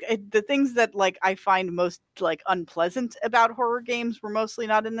like the things that like I find most like unpleasant about horror games were mostly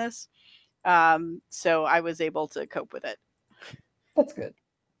not in this, so I was able to cope with it. That's good.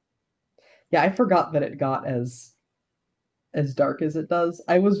 Yeah, I forgot that it got as dark as it does.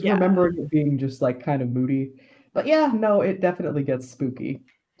 I was remembering it being just like kind of moody, but yeah, no, it definitely gets spooky.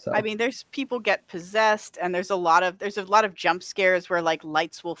 So I mean, there's people get possessed, and there's a lot of jump scares where like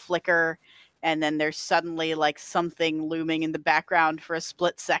lights will flicker and then there's suddenly like something looming in the background for a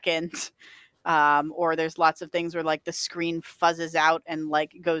split second. Or there's lots of things where like the screen fuzzes out and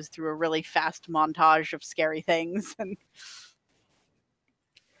like goes through a really fast montage of scary things.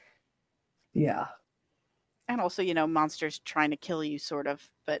 Yeah. And also, monsters trying to kill you sort of,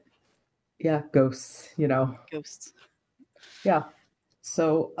 but yeah, ghosts, Ghosts. Yeah.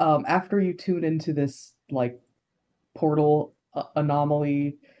 So after you tune into this like portal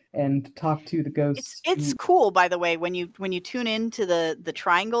anomaly and talk to the ghosts. It's cool, by the way, when you tune into the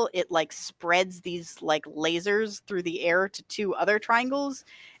triangle, it like spreads these like lasers through the air to 2 other triangles,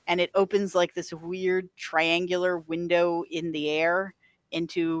 and it opens like this weird triangular window in the air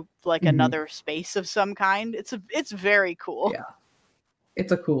into like another space of some kind. It's very cool. Yeah.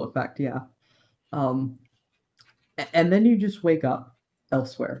 It's a cool effect, yeah. Um, and then you just wake up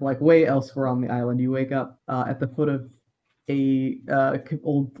elsewhere, like way elsewhere on the island. You wake up at the foot of a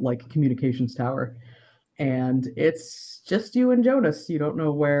old like communications tower, and it's just you and Jonas. You don't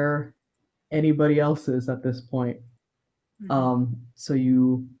know where anybody else is at this point. So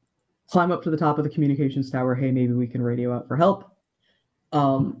you climb up to the top of the communications tower. Hey, maybe we can radio out for help.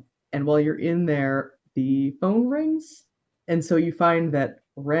 And while you're in there, the phone rings, and so you find that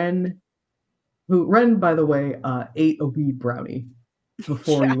Ren, by the way, ate a weed brownie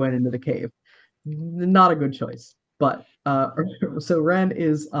before Yeah. you went into the cave. Not a good choice, but so Ren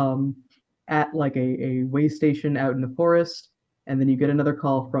is at like a way station out in the forest, and then you get another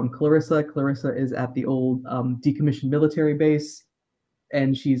call from Clarissa. Clarissa is at the old decommissioned military base,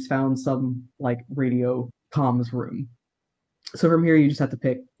 and she's found some like radio comms room. So from here, you just have to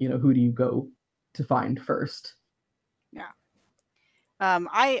pick, who do you go to find first? Yeah.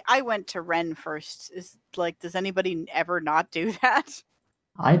 I went to Ren first. Does anybody ever not do that?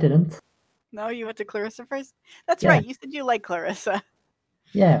 I didn't. No, you went to Clarissa first? That's Yeah. right. You said you like Clarissa.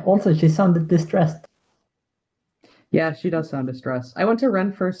 Yeah, also she sounded distressed. Yeah, she does sound distressed. I went to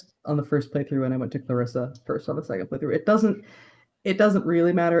Ren first on the first playthrough, and I went to Clarissa first on the second playthrough. It doesn't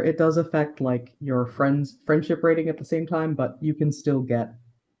really matter. It does affect like your friendship rating at the same time, but you could still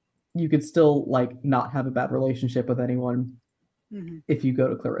like not have a bad relationship with anyone if you go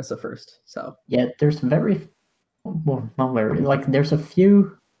to Clarissa first. So yeah, there's not very, like there's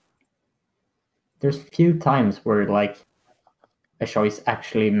few times where like a choice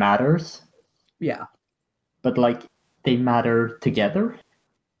actually matters. Yeah. But like they matter together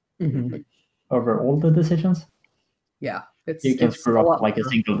over all the decisions. Yeah. You can screw up like a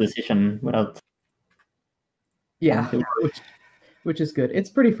single decision without. Yeah, which is good. It's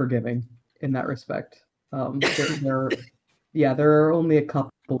pretty forgiving in that respect. There are only a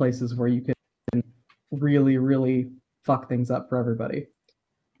couple places where you can really, really fuck things up for everybody.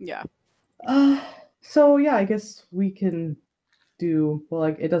 Yeah. So yeah, I guess we can do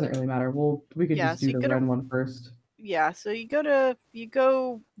like it doesn't really matter. We could just do the Ren one first. Yeah, so you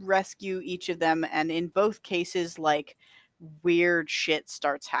go rescue each of them, and in both cases, like weird shit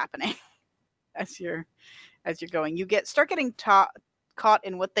starts happening as you're going. You start getting caught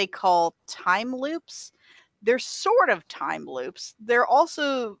in what they call time loops. They're sort of time loops. They're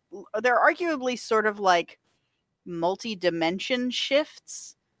arguably sort of like multi-dimension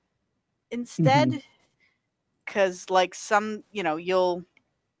shifts instead, because like some, you'll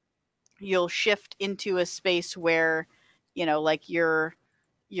shift into a space where, like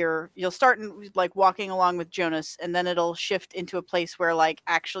you'll start like walking along with Jonas, and then it'll shift into a place where like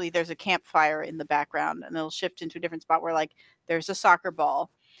actually there's a campfire in the background, and it'll shift into a different spot where like there's a soccer ball,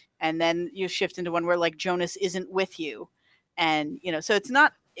 and then you shift into one where like Jonas isn't with you, and so it's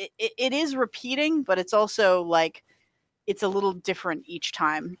not it is repeating, but it's also like it's a little different each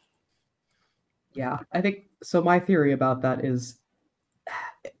time. Yeah, I think so. My theory about that is,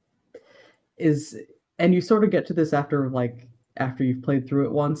 and you sort of get to this after you've played through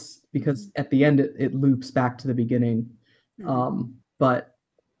it once, because at the end it loops back to the beginning. But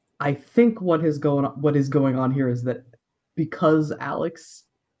I think what is going on here is that because Alex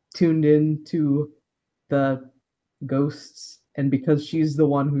tuned in to the ghosts, and because she's the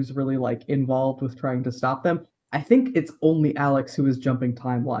one who's really like involved with trying to stop them, I think it's only Alex who is jumping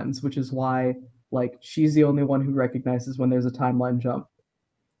timelines, which is why like she's the only one who recognizes when there's a timeline jump.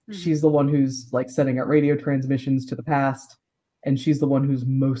 She's the one who's like sending out radio transmissions to the past, and she's the one who's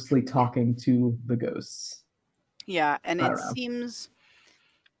mostly talking to the ghosts. Yeah, and it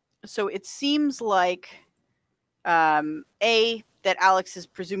seems like that Alex has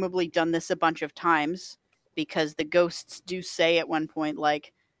presumably done this a bunch of times, because the ghosts do say at one point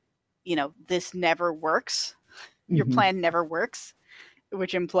like, this never works. Your plan never works,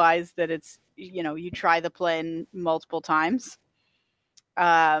 which implies that it's, you try the plan multiple times.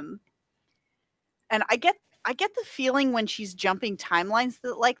 And I get the feeling when she's jumping timelines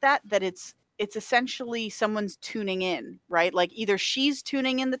like that it's essentially someone's tuning in, right? Like either she's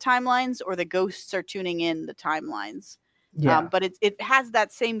tuning in the timelines or the ghosts are tuning in the timelines. Yeah. But it has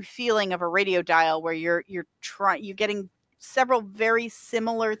that same feeling of a radio dial where you're getting several very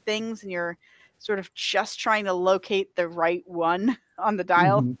similar things, and you're sort of just trying to locate the right one on the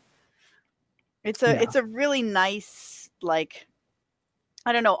dial. It's a really nice, like,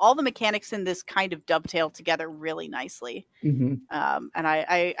 I don't know, all the mechanics in this kind of dovetail together really nicely. And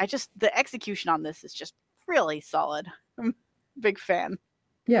I just, the execution on this is just really solid. I'm a big fan.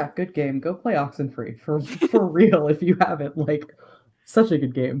 Yeah, good game. Go play Oxenfree for real if you haven't. Like, such a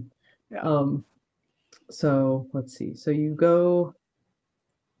good game. Yeah. So let's see. So you go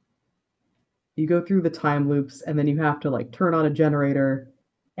you go through the time loops, and then you have to like turn on a generator.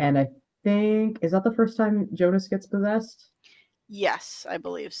 And I think is that the first time Jonas gets possessed? Yes, I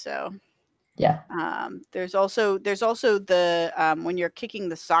believe so. Yeah. There's also the when you're kicking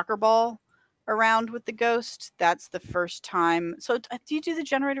the soccer ball around with the ghost, that's the first time. So do you do the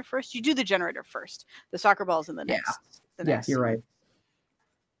generator first? You do the generator first. The soccer ball's in the Yeah. next. The Yeah, next you're right.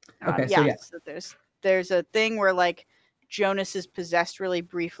 scene. Okay, so yeah. So there's a thing where like Jonas is possessed really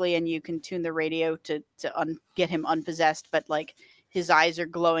briefly, and you can tune the radio to get him unpossessed, but like his eyes are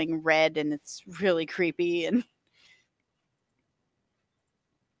glowing red, and it's really creepy. And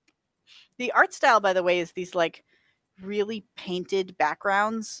the art style, by the way, is these like really painted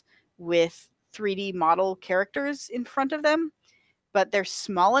backgrounds with 3D model characters in front of them, but they're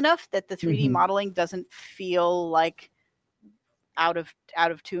small enough that the 3D Mhm. modeling doesn't feel like out of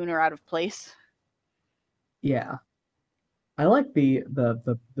tune or out of place. Yeah. I like the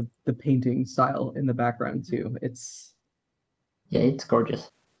painting style in the background too. Yeah, it's gorgeous.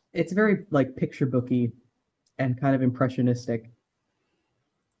 It's very like picture booky and kind of impressionistic.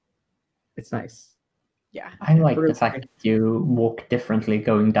 It's nice. Yeah. I like the Really fact great. that you walk differently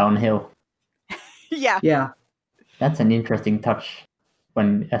going downhill. Yeah. Yeah. That's an interesting touch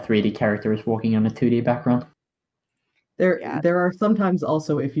when a 3D character is walking on a 2D background. Yeah. There are sometimes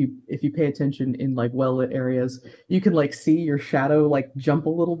also if you pay attention in like well-lit areas, you can like see your shadow like jump a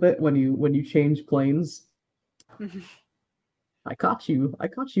little bit when you change planes. I caught you,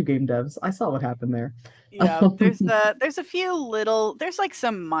 game devs. I saw what happened there. Yeah, there's a few little, there's like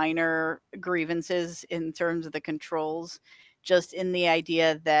some minor grievances in terms of the controls, just in the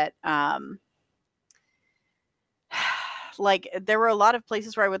idea that like there were a lot of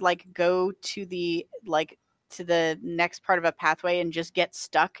places where I would like go to the next part of a pathway and just get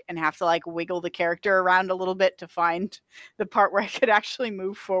stuck and have to like wiggle the character around a little bit to find the part where I could actually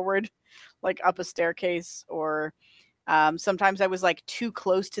move forward, like up a staircase. Or sometimes I was like too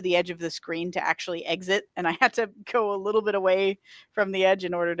close to the edge of the screen to actually exit, and I had to go a little bit away from the edge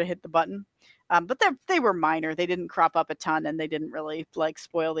in order to hit the button. But they were minor. They didn't crop up a ton, and they didn't really like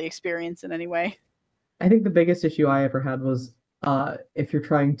spoil the experience in any way. I think the biggest issue I ever had was if you're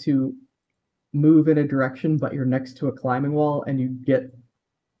trying to move in a direction but you're next to a climbing wall and you get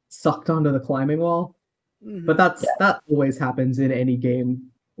sucked onto the climbing wall. But that always happens in any game,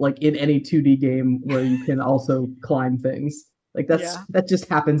 like in any 2D game where you can also climb things. Like that just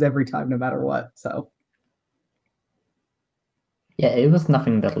happens every time, no matter what. So yeah, it was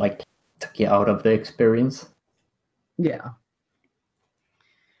nothing that like took you out of the experience. Yeah.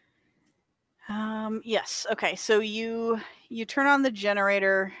 Yes. Okay. So you turn on the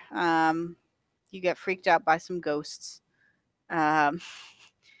generator. You get freaked out by some ghosts. And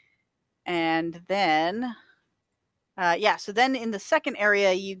then so then in the second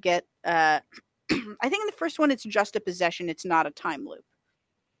area you get I think in the first one it's just a possession, it's not a time loop.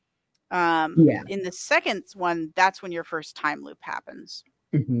 In the second one, that's when your first time loop happens.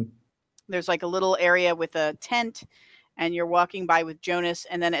 Mm-hmm. There's like a little area with a tent, and you're walking by with Jonas,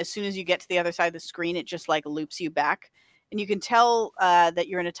 and then as soon as you get to the other side of the screen, it just like loops you back. And you can tell that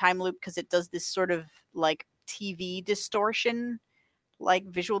you're in a time loop because it does this sort of like TV distortion, like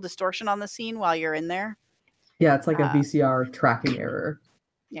visual distortion on the scene while you're in there. Yeah, it's like a VCR tracking error.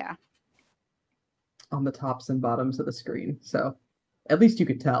 Yeah. On the tops and bottoms of the screen. So at least you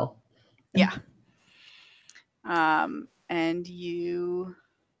could tell. Yeah. And you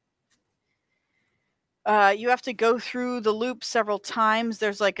have to go through the loop several times.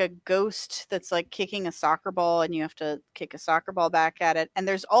 There's like a ghost that's like kicking a soccer ball, and you have to kick a soccer ball back at it. And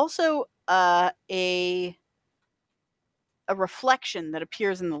there's also a reflection that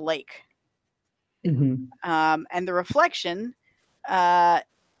appears in the lake. Mm-hmm. And the reflection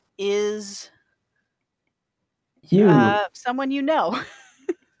is someone you know.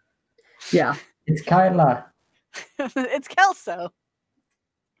 Yeah, it's Kyla. It's Kelso.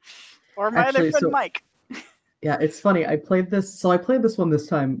 Or my other friend Mike. Yeah, it's funny. I played this one this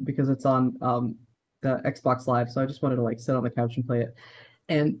time because it's on the Xbox Live, so I just wanted to like sit on the couch and play it.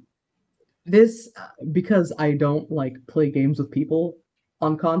 And this, because I don't like play games with people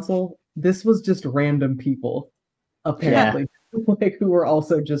on console, this was just random people, apparently, like who were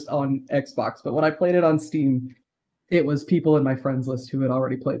also just on Xbox. But when I played it on Steam, it was people in my friends list who had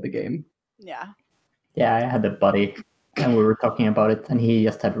already played the game. Yeah. Yeah, I had a buddy, and we were talking about it, and he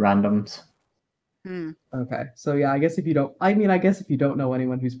just had randoms. Okay, so yeah, I guess if you don't know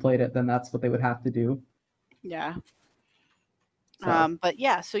anyone who's played it, then that's what they would have to do. Yeah. So. But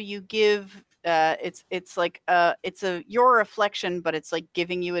yeah, so you give it's like it's your reflection, but it's like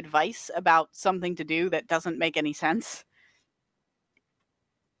giving you advice about something to do that doesn't make any sense.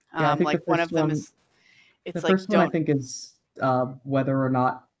 Yeah, I think Like the one of first them one, is, the it's like first one I don't, think is whether or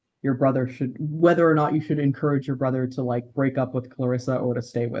not whether or not you should encourage your brother to like break up with Clarissa or to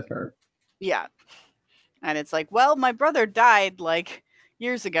stay with her. yeah. And it's like, well, my brother died like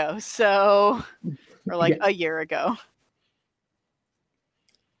years ago, so, or like Yeah, a year ago.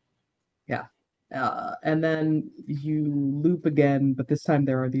 yeah. And then you loop again, but this time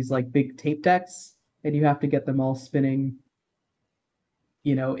there are these like big tape decks, and you have to get them all spinning,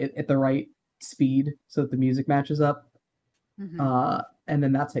 at the right speed so that the music matches up. Mm-hmm. And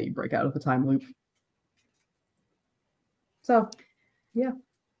then that's how you break out of the time loop. So, yeah.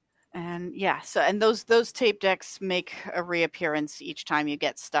 And yeah, so and those tape decks make a reappearance each time you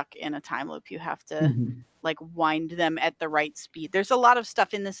get stuck in a time loop. You have to Mhm. like wind them at the right speed. There's a lot of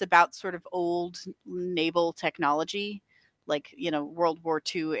stuff in this about sort of old naval technology, like World War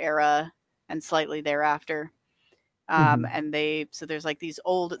II era and slightly thereafter. Mhm. And so there's like these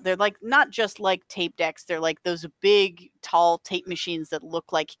they're like not just like tape decks, they're like those big tall tape machines that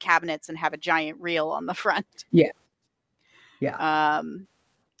look like cabinets and have a giant reel on the front. Yeah. Yeah.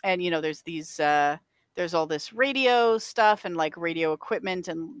 And there's all this radio stuff and like radio equipment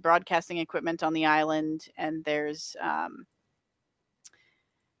and broadcasting equipment on the island, and there's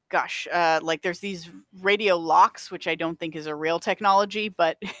like there's these radio locks, which I don't think is a real technology,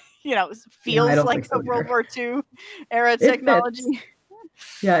 but Yeah, I feels don't like think so a World either. War II era It technology. fits.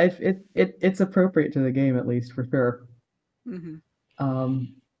 Yeah, it's appropriate to the game at least for sure. Mm-hmm.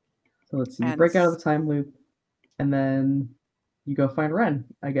 Um, so let's see. You And break out of the time loop, and then you go find Ren,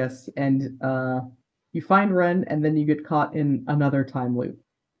 I guess, and you find Ren, and then you get caught in another time loop,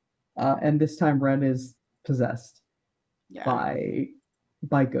 and this time Ren is possessed yeah,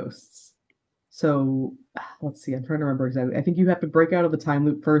 by ghosts. So let's see. I'm trying to remember exactly. I think you have to break out of the time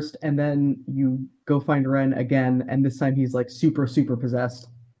loop first, and then you go find Ren again, and this time he's like super super possessed,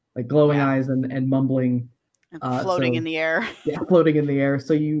 like glowing Yeah. eyes and mumbling. and floating So in the air. yeah, floating in the air.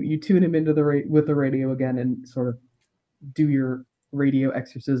 So you tune him into with the radio again and sort of do your radio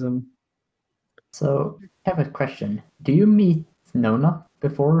exorcism. So, I have a question. Do you meet Nona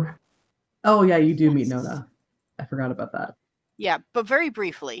before? Oh yeah, you do meet Yes. Nona. I forgot about that. Yeah, but very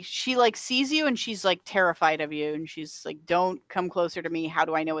briefly. She like sees you and she's like terrified of you, and she's like, "Don't come closer to me. How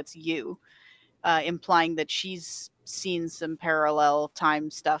do I know it's you?" Implying that she's seen some parallel time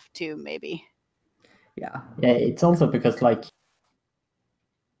stuff too, maybe. Yeah. Yeah, it's also because like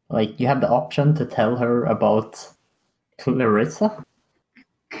you have the option to tell her about Clarissa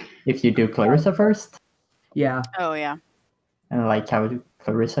if you do Clarissa first, Yeah. Oh yeah. and like how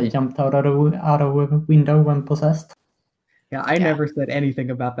Clarissa jumped out of a window when possessed. Yeah, I Yeah. never said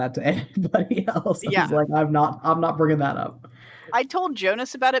anything about that to anybody else. I Yeah. was like, I'm not bringing that up. I told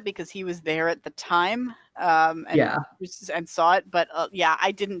Jonas about it because he was there at the time, and Yeah. and saw it. But yeah,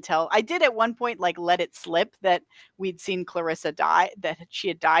 I didn't tell. I did at one point like let it slip that we'd seen Clarissa die, that she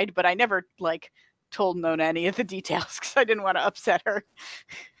had died, but I never like told Nona any of the details because I didn't want to upset her.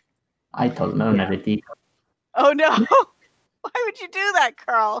 I told Nona Yeah. the details. Oh no! Why would you do that,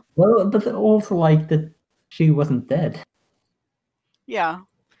 Carl? Well, but also like that she wasn't dead. Yeah,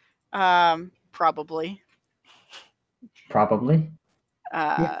 probably. Probably.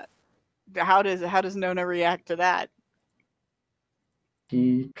 Yeah. How does Nona react to that?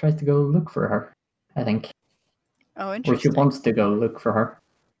 She tries to go look for her, I think. Oh, Or she interesting. wants to go look for her.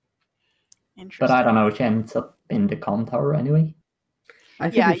 Interesting. But I don't know, she ends up in the com tower anyway. I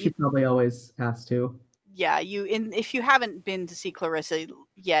figure she probably always has to. Yeah, if you haven't been to see Clarissa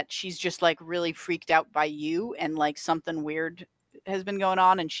yet, she's just like really freaked out by you, and like something weird has been going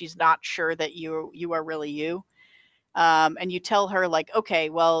on, and she's not sure that you are really you. And you tell her like, okay,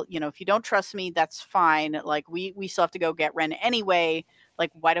 well, if you don't trust me, that's fine. Like we still have to go get Ren anyway.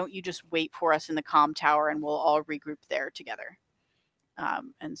 Like, why don't you just wait for us in the comm tower and we'll all regroup there together.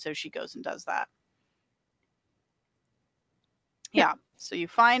 And so she goes and does that. Yeah. So you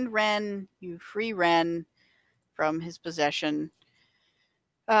find Ren, you free Ren from his possession.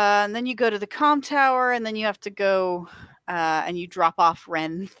 And then you go to the comm tower, and then you have to go and you drop off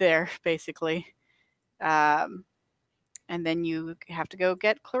Ren there, basically. And then you have to go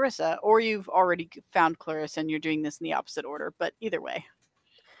get Clarissa, or you've already found Clarissa and you're doing this in the opposite order, but either way.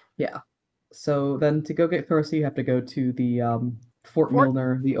 Yeah. So then to go get Clarissa, you have to go to the Fort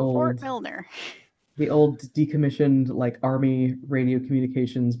Milner, Fort Milner. The old decommissioned like Army radio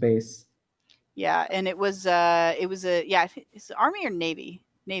communications base. Yeah, and it's Army or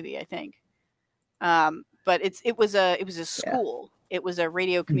Navy, I think. But it was a school. Yeah. It was a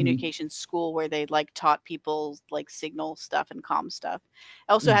radio communications school where they like taught people like signal stuff and comm stuff.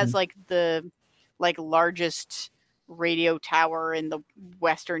 It also has like the like largest radio tower in the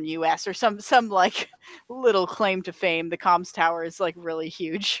western US or some like little claim to fame. The comms tower is like really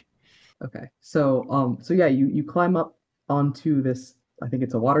huge. Okay. So yeah, you climb up onto this, I think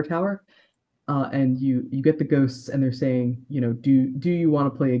it's a water tower, and you get the ghosts and they're saying, do you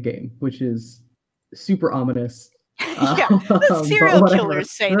want to play a game, which is super ominous. Yeah, the serial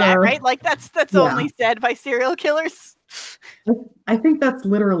killers say that, right? Like that's only said by serial killers. I think that's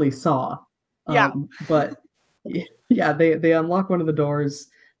literally Saw. Yeah. But yeah, they unlock one of the doors,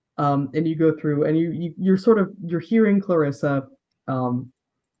 and you go through, and you're hearing Clarissa, and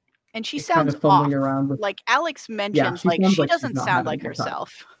she sounds kind of fumbling off. around with, like Alex mentioned, she doesn't sound like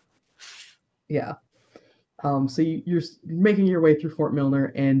herself. Yeah. So you're making your way through Fort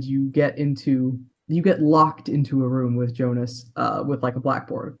Milner, and you get locked into a room with Jonas, with like a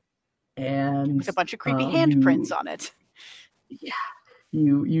blackboard, and with a bunch of creepy handprints on it. Yeah.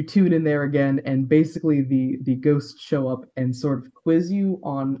 You tune in there again, and basically the ghosts show up and sort of quiz you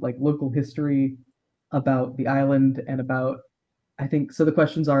on like local history about the island and about, I think, so the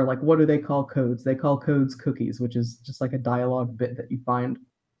questions are like, what do they call codes? They call codes cookies, which is just like a dialogue bit that you find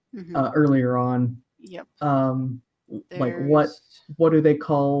earlier on. Yep. Like what do they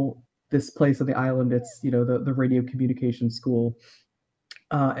call this place on the island? It's, the radio communication school.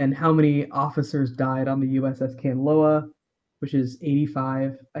 And how many officers died on the USS Kanloa, which is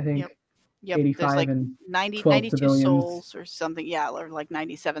 85, I think. Yep. 85 There's like and 92 civilians. souls or something. Yeah, or like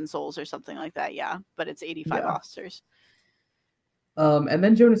 97 souls or something like that. Yeah, but it's 85 officers. And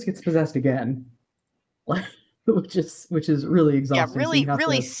then Jonas gets possessed again, which is really exhausting. Yeah,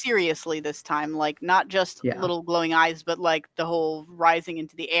 really seriously this time. Like not just little glowing eyes, but like the whole rising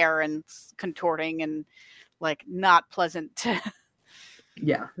into the air and contorting and like not pleasant.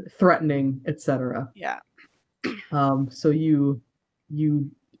 Yeah, threatening, etc. Yeah. So you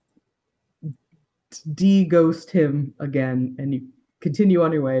de-ghost him again, and you continue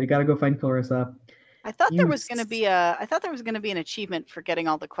on your way. You got to go find Clarissa. I thought there was going to be an achievement for getting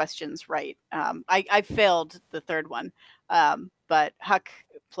all the questions right. I failed the third one, but Huck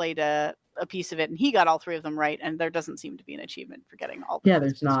played a piece of it, and he got all three of them right. And there doesn't seem to be an achievement for getting all the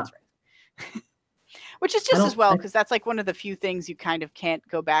there's not. Right. Which is just as well, because that's like one of the few things you kind of can't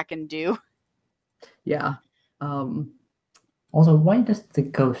go back and do. Yeah. Also, why does the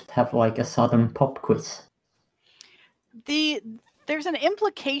ghost have like a sudden pop quiz? There's an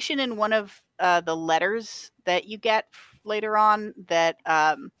implication in one of the letters that you get later on that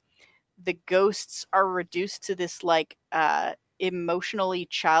the ghosts are reduced to this like emotionally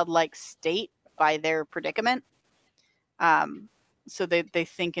childlike state by their predicament. So they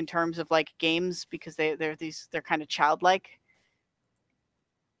think in terms of like games because they're kind of childlike.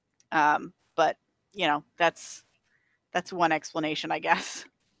 But that's one explanation, I guess.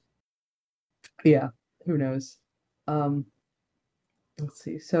 Yeah, who knows? Let's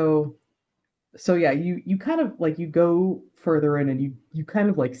see. So yeah, you kind of like, you go further in, and you kind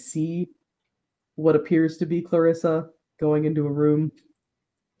of like see what appears to be Clarissa going into a room,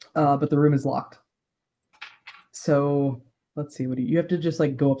 but the room is locked. So let's see, you have to just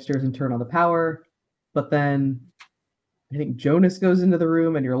like go upstairs and turn on the power, but then I think Jonas goes into the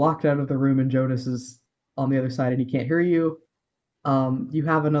room, and you're locked out of the room, and Jonas is on the other side, and he can't hear you. You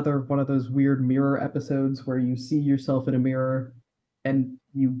have another one of those weird mirror episodes where you see yourself in a mirror, and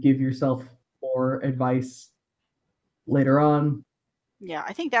you give yourself more advice later on. Yeah,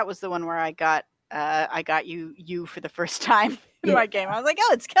 I think that was the one where I got you for the first time in my game. I was like,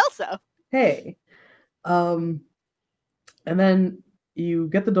 oh, it's Kelso. Hey. And then you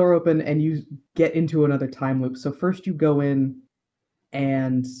get the door open, and you get into another time loop. So first you go in,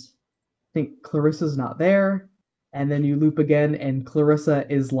 and I think Clarissa's not there, and then you loop again, and Clarissa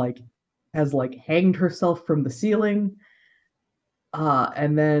has hanged herself from the ceiling.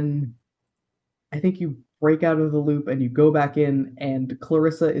 And then I think you break out of the loop, and you go back in, and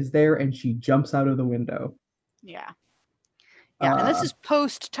Clarissa is there, and she jumps out of the window. Yeah. Yeah, and this is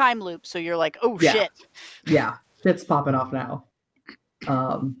post time loop, so you're like, oh shit. Yeah, shit's popping off now.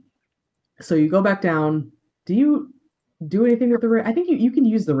 So you go back down. Do you do anything with the radio? I think you can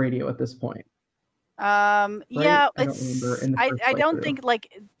use the radio at this point. Right? Yeah, I don't remember in the first I don't think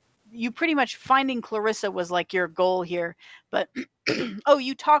like you pretty much finding Clarissa was like your goal here, but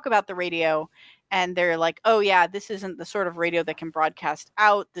you talk about the radio, and they're like, oh yeah, this isn't the sort of radio that can broadcast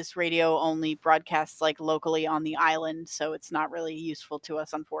out. This radio only broadcasts like locally on the island, so it's not really useful to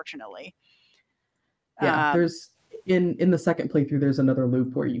us, unfortunately. Yeah, there's in the second playthrough, there's another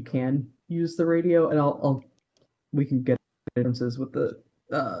loop where you can use the radio, and we can get differences with the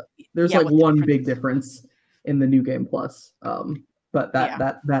there's like one big difference in the new game plus, but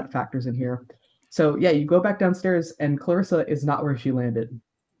that factors in here. So yeah, you go back downstairs, and Clarissa is not where she landed.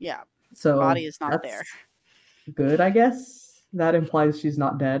 Yeah, So body is not that's there. good, I guess. That implies she's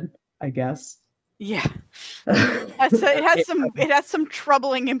not dead, I guess. Yeah, it has some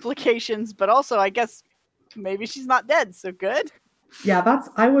troubling implications, but also I guess maybe she's not dead. So good. Yeah,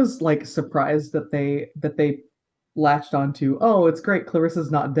 I was like surprised that they latched onto, oh, it's great,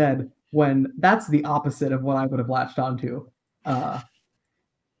 Clarissa's not dead, when that's the opposite of what I would have latched onto.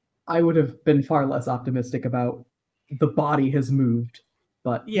 I would have been far less optimistic about the body has moved,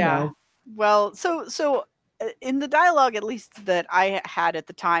 but yeah. Well, so in the dialogue, at least that I had at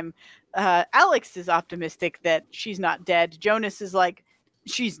the time, Alex is optimistic that she's not dead. Jonas is like,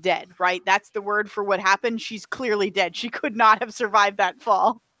 she's dead, right? That's the word for what happened. She's clearly dead. She could not have survived that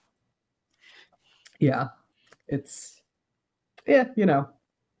fall. Yeah,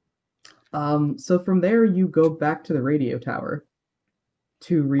 so from there you go back to the radio tower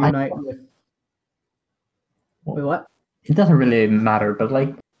to reunite with. Wait, what? It doesn't really matter, but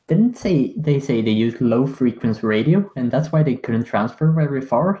like, didn't they say they used low frequency radio, and that's why they couldn't transfer very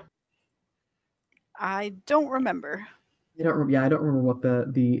far? I don't remember. I don't remember what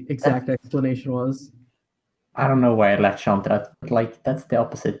the exact explanation was. I don't know why I latched onto that, but like, that's the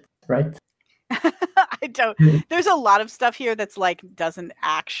opposite, right? I don't. There's a lot of stuff here that's like that's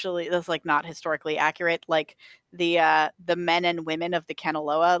like not historically accurate. Like the men and women of the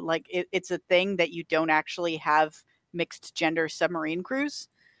Kanaloa, like it's a thing that you don't actually have mixed gender submarine crews.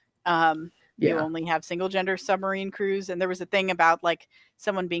 You only have single gender submarine crews, and there was a thing about like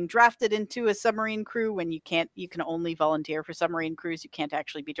someone being drafted into a submarine crew when you can only volunteer for submarine crews. You can't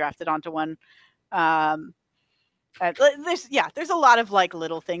actually be drafted onto one. There's a lot of like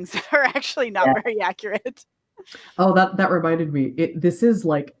little things that are actually not very accurate. Oh, that reminded me. This is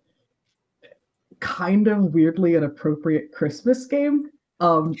like kind of weirdly an appropriate Christmas game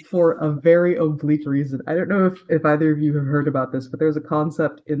for a very oblique reason. I don't know if either of you have heard about this, but there's a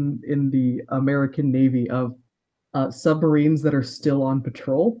concept in the American Navy of submarines that are still on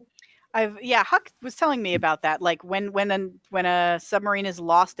patrol. Huck was telling me about that. Like when a submarine is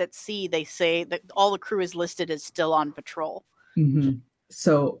lost at sea, they say that all the crew is listed as still on patrol. Mm-hmm.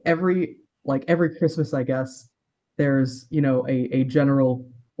 So every Christmas, I guess, there's a general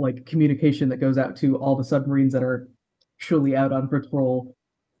like communication that goes out to all the submarines that are truly out on patrol,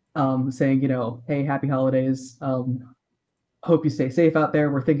 saying, hey, happy holidays. Hope you stay safe out there.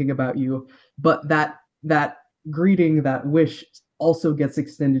 We're thinking about you. But that greeting, that wish, also gets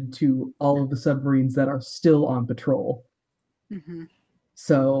extended to all of the submarines that are still on patrol. Mm-hmm.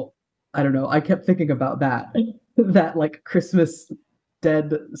 So I don't know. I kept thinking about that like Christmas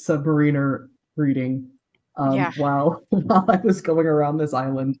dead submariner greeting while I was going around this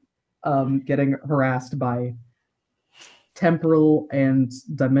island, getting harassed by temporal and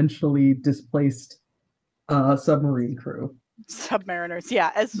dimensionally displaced submarine crew. Submariners,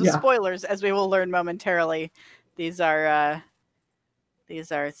 spoilers, as we will learn momentarily. These are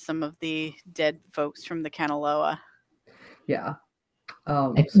some of the dead folks from the Kanaloa. Yeah.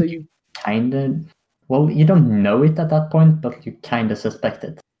 So you kind of, you don't know it at that point, but you kind of suspect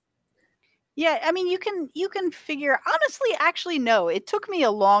it. Yeah, I mean, you can figure. Honestly, actually, no. It took me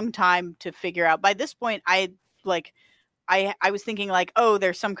a long time to figure out. By this point, I was thinking like, oh,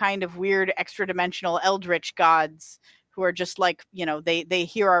 there's some kind of weird extra-dimensional eldritch gods who are just like, they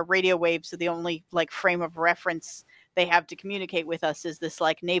hear our radio waves, so the only like frame of reference they have to communicate with us is this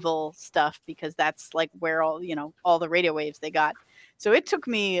like naval stuff, because that's like where all the radio waves they got. So it took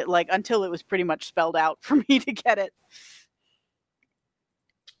me like until it was pretty much spelled out for me to get it.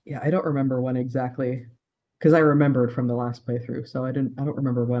 Yeah, I don't remember when exactly, because I remembered from the last playthrough, so I don't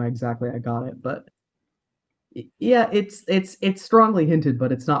remember when exactly I got it, but yeah, it's strongly hinted,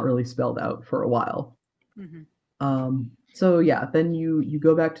 but it's not really spelled out for a while. Mm-hmm. So yeah, then you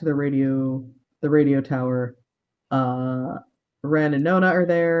go back to the radio tower. Ren and Nona are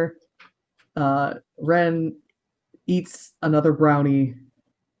there. Ren eats another brownie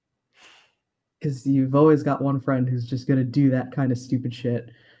because you've always got one friend who's just gonna do that kind of stupid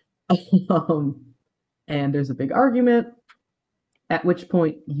shit. And there's a big argument, at which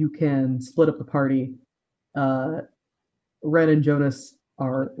point you can split up the party. Ren and Jonas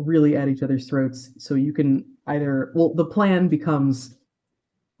are really at each other's throats, so you can either, the plan becomes,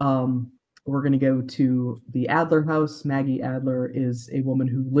 we're going to go to the Adler house. Maggie Adler is a woman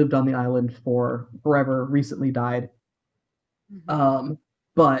who lived on the island for forever, recently died. Mm-hmm.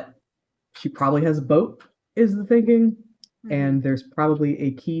 But she probably has a boat, is the thinking. Mm-hmm. And there's probably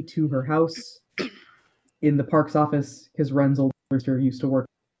a key to her house in the park's office, because Ren's older sister used to work.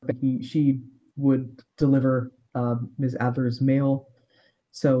 She would deliver Ms. Adler's mail.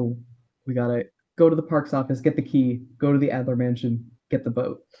 So we gotta go to the parks office, get the key, go to the Adler Mansion, get the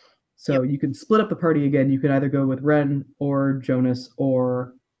boat. So you can split up the party again. You can either go with Ren or Jonas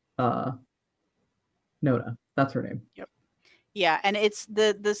or Nona. That's her name. Yep. Yeah, and it's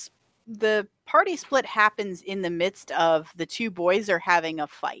the party split happens in the midst of the two boys are having a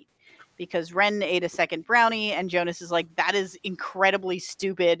fight because Ren ate a second brownie and Jonas is like, that is incredibly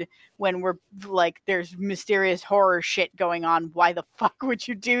stupid when we're like, there's mysterious horror shit going on. Why the fuck would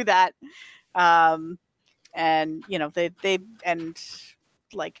you do that? And you know, they and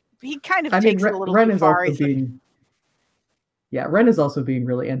like he kind of takes it a little Ren too is far. also being Ren is also being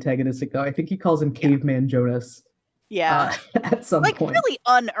really antagonistic though. I think he calls him Caveman Jonas. Yeah. At some like point. Really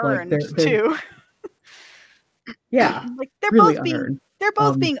unearned too. Yeah. Like they're really both being unearned. They're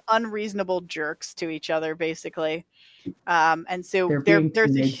both being unreasonable jerks to each other, basically. And so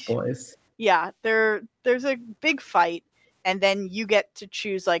there's a boys. Yeah, there's a big fight, and then you get to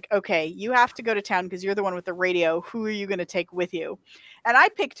choose like, okay, you have to go to town because you're the one with the radio. Who are you going to take with you? And I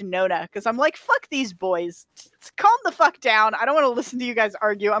picked Nona because I'm like, fuck these boys. Calm the fuck down. I don't want to listen to you guys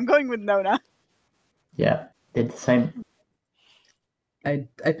argue. I'm going with Nona. Yeah, did the same. I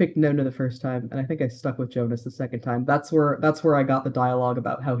picked Nona the first time, and I think I stuck with Jonas the second time. That's where I got the dialogue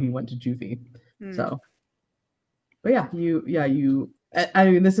about how he went to juvie. So, but yeah, you. I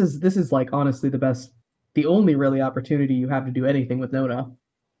mean, this is like honestly the only really opportunity you have to do anything with Nona.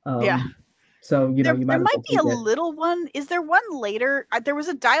 Yeah. So you know, you might. There might be a little one. Is there one later? There was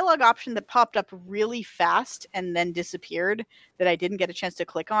a dialogue option that popped up really fast and then disappeared that I didn't get a chance to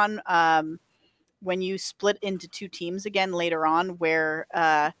click on. When you split into two teams again later on, where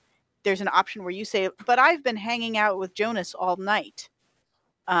there's an option where you say, but I've been hanging out with Jonas all night.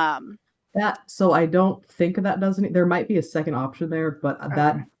 So I don't think that doesn't. There might be a second option there, but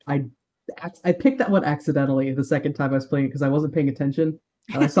that I picked that one accidentally the second time I was playing it because I wasn't paying attention.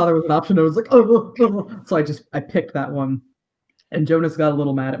 And I saw there was an option. And I was like, oh. So I picked that one. And Jonas got a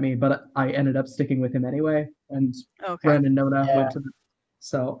little mad at me, but I ended up sticking with him anyway. And Ren and Nona went to the...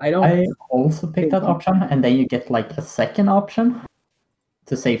 So I also picked that option, and then you get like a second option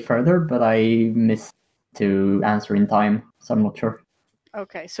to say further, but I missed to answer in time, so I'm not sure.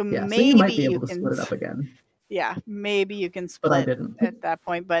 Okay, so maybe so you might be able to split it up again. Yeah, maybe you can split but I didn't. at that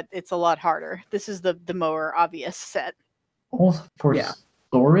point, but it's a lot harder. This is the more obvious set. Also, for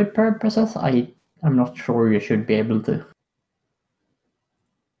story purposes, I'm not sure you should be able to.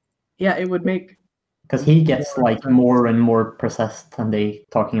 Yeah, it would make... Because he gets like more and more possessed, and they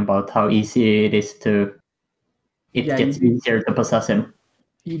talking about how easy it is to... It gets easier to possess him.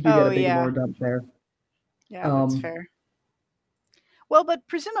 You do get a big lore dump there. Yeah, that's fair. Well, but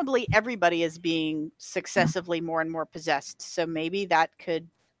presumably everybody is being successively more and more possessed, so maybe that could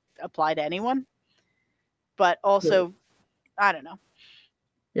apply to anyone. But also, I don't know.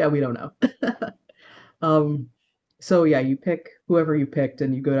 Yeah, we don't know. So yeah, you pick whoever you picked,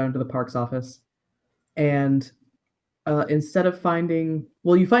 and you go down to the parks office. And instead of finding...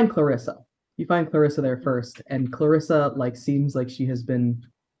 Well, you find Clarissa. You find Clarissa there first, and Clarissa seems like she has been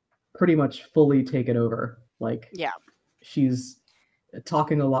pretty much fully taken over. She's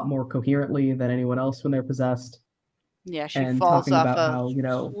talking a lot more coherently than anyone else when they're possessed. Yeah, she falls off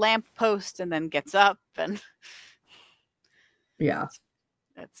a lamppost and then gets up, and yeah,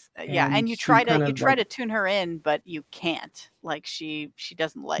 that's and you try to tune her in, but you can't. She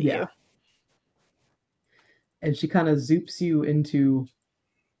doesn't let you. And she kind of zoops you into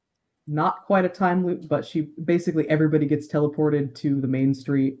not quite a time loop, but basically everybody gets teleported to the main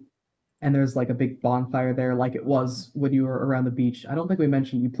street, and there's a big bonfire there, like it was when you were around the beach. I don't think we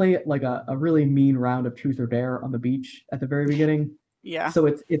mentioned you play it like a really mean round of Truth or Dare on the beach at the very beginning. Yeah. So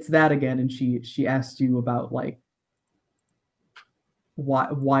it's that again, and she asked you about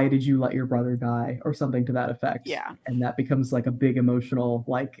why did you let your brother die or something to that effect. Yeah. And that becomes a big emotional,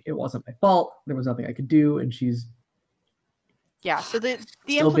 it wasn't my fault, there was nothing I could do, and she's so the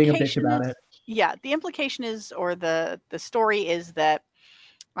still being a bitch about it. Yeah, the implication is, or the story is that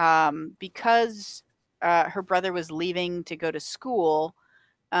because her brother was leaving to go to school,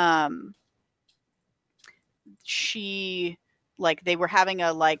 she they were having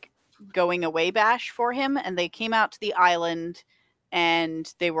a going away bash for him, and they came out to the island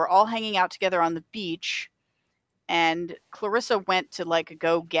and they were all hanging out together on the beach, and Clarissa went to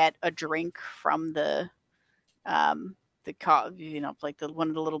go get a drink from the one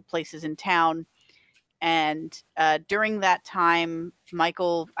of the little places in town. And during that time,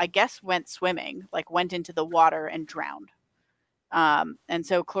 Michael, I guess, went swimming, went into the water and drowned. And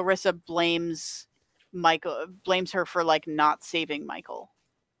so Clarissa blames her for not saving Michael.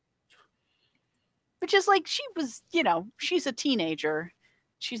 Which is she was, she's a teenager.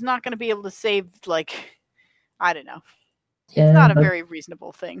 she's not going to be able to save, like, I don't know. Yeah, It's not a but very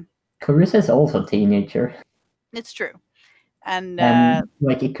reasonable thing. Clarissa is also a teenager. It's true. And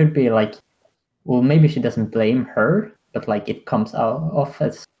like it could be like, well, maybe she doesn't blame her, but like it comes out off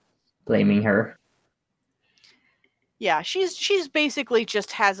as blaming her. yeah, she's basically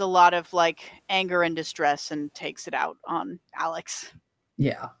just has a lot of like anger and distress and takes it out on Alex.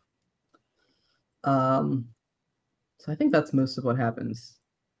 Yeah. So I think that's most of what happens.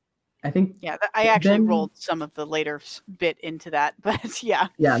 I think. Yeah, I actually then, rolled some of the later bit into that, but yeah.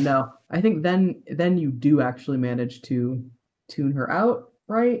 Yeah, no. I think then you do actually manage to tune her out,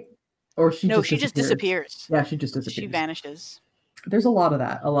 right? Or she just disappears. Yeah, she just disappears. She vanishes. There's a lot of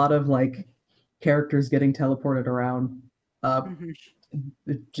that. A lot of like characters getting teleported around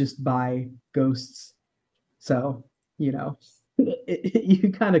just by ghosts. So, you know,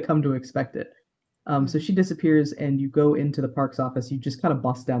 you kind of come to expect it. So she disappears and you go into the park's office. You just kind of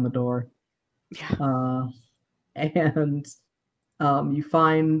bust down the door. Yeah. And you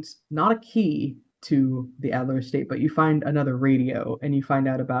find not a key to the Adler estate, but you find another radio and you find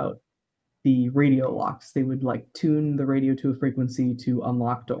out about the radio locks. They would like tune the radio to a frequency to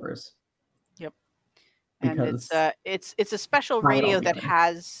unlock doors. Yep. Because and it's a special radio that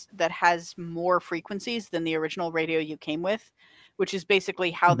has more frequencies than the original radio you came with, which is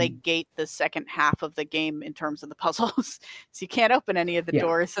basically how they gate the second half of the game in terms of the puzzles. So you can't open any of the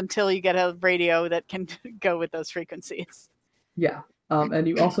doors until you get a radio that can go with those frequencies. Yeah. And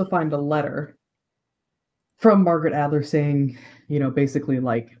you also find a letter from Margaret Adler saying, basically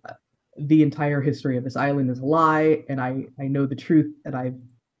like the entire history of this island is a lie, and I know the truth, and I've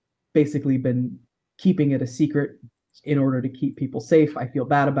basically been keeping it a secret in order to keep people safe. I feel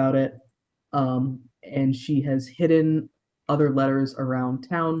bad about it. And she has hidden other letters around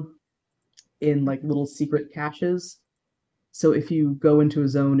town in like little secret caches. So if you go into a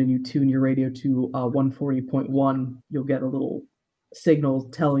zone and you tune your radio to 140.1, you'll get a little signal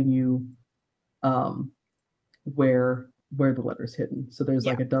telling you where the letter's hidden. So there's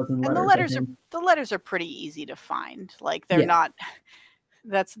like a dozen letters. And the letters are pretty easy to find. Like they're not.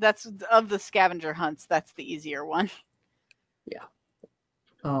 That's of the scavenger hunts. That's the easier one. Yeah.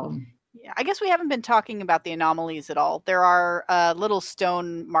 Yeah, I guess we haven't been talking about the anomalies at all. There are little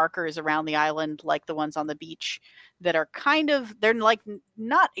stone markers around the island, like the ones on the beach, that are they're like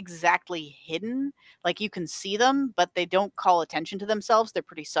not exactly hidden. Like you can see them, but they don't call attention to themselves. They're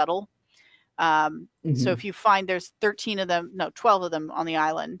pretty subtle. So if you find there's 12 of them on the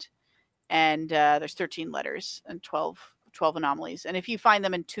island, and there's 13 letters and 12 anomalies. And if you find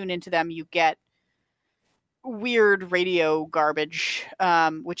them and tune into them, you get weird radio garbage,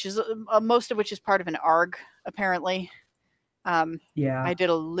 which is most of which is part of an ARG, apparently. I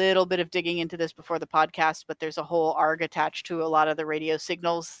did a little bit of digging into this before the podcast, but there's a whole ARG attached to a lot of the radio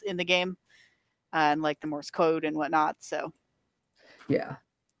signals in the game, and like the Morse code and whatnot. So yeah,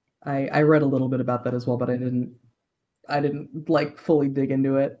 I read a little bit about that as well, but I didn't like fully dig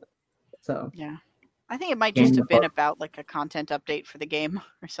into it. So yeah, I think it might just have been about like a content update for the game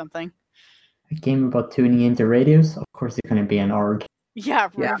or something. A game about tuning into radios, of course it's going to be an ARG. Yeah.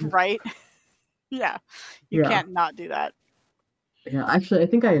 Right. Yeah, you can't not do that. Yeah, actually, I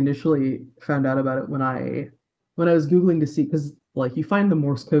think I initially found out about it when I was Googling to see, because like you find the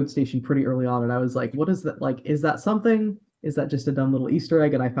Morse code station pretty early on, and I was like, what is that? Like, is that something? Is that just a dumb little Easter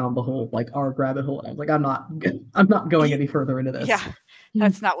egg? And I found the whole like ARG rabbit hole, and I was like, I'm not going any further into this. Yeah,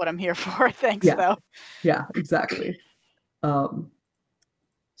 that's not what I'm here for. Thanks, though. Yeah, exactly.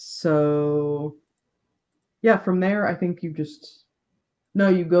 So yeah, from there, I think you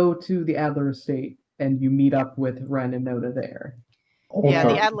go to the Adler estate and you meet up with Ren and Nona there. Yeah,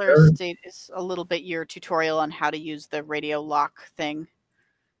 the Adler estate is a little bit your tutorial on how to use the radio lock thing.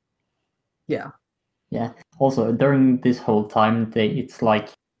 Yeah. Yeah. Also, during this whole time, it's like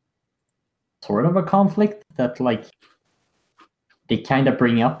sort of a conflict that like they kind of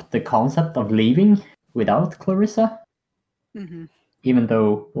bring up the concept of leaving without Clarissa. Even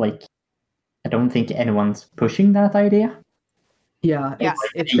though, like, I don't think anyone's pushing that idea. Yeah,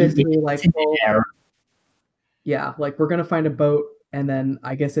 it's basically like, yeah, like we're gonna find a boat, and then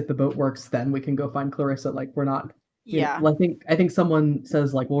I guess if the boat works, then we can go find Clarissa. Like we're not. Yeah. I think someone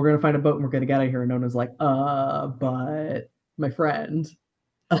says like, well, we're gonna find a boat and we're gonna get out of here, and Nona's like, but my friend.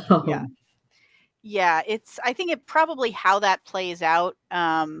 Yeah. I think it probably how that plays out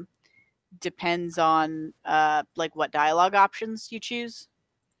depends on like what dialogue options you choose.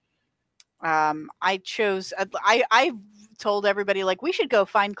 I told everybody like we should go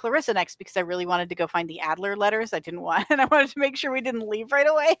find Clarissa next because I really wanted to go find the Adler letters. I wanted to make sure we didn't leave right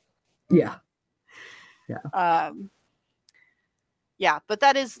away. Yeah. Yeah, but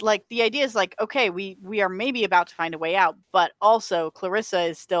that is like the idea is like, okay, we are maybe about to find a way out, but also Clarissa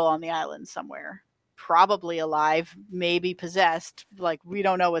is still on the island somewhere, probably alive, maybe possessed. Like we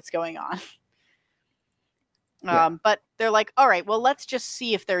don't know what's going on. Yeah. But they're like, all right, well, let's just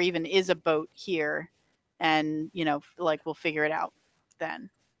see if there even is a boat here, and like we'll figure it out then.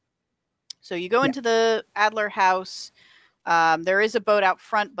 So you go into the Adler house. There is a boat out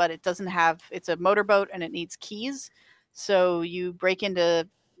front, but it doesn't have. It's a motorboat and it needs keys. So you break into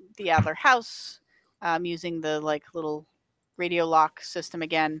the Adler house using the like little radio lock system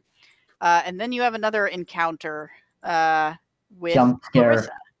again, and then you have another encounter with Jump scare.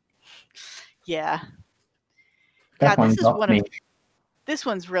 Clarissa. Yeah. That God, one this is got one me. of. This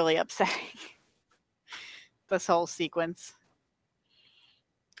one's really upsetting. This whole sequence.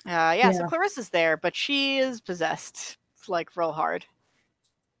 So Clarissa's there, but she is possessed, like real hard.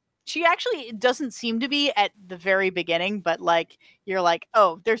 She actually doesn't seem to be at the very beginning, but like you're like,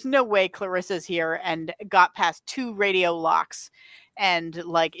 oh, there's no way Clarissa's here and got past 2 radio locks and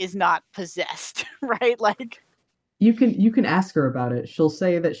like is not possessed, right? Like You can ask her about it. She'll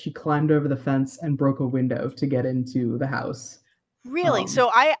say that she climbed over the fence and broke a window to get into the house. really.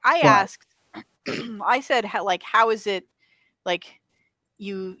 So I asked, I said, how is it like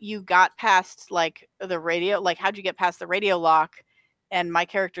you got past like the radio, like how'd you get past the radio lock? And my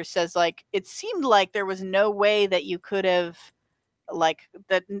character says like it seemed like there was no way that you could have like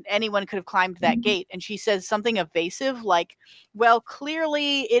that anyone could have climbed that gate. And she says something evasive like, well,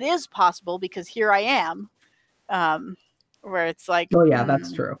 clearly it is possible because here I am. Where it's like, Oh yeah,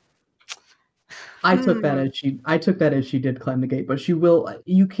 that's true. I took that as she did climb the gate, but she will.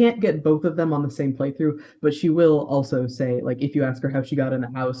 You can't get both of them on the same playthrough, but she will also say like if you ask her how she got in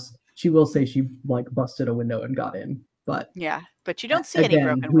the house, she will say she like busted a window and got in. But yeah, but you don't see any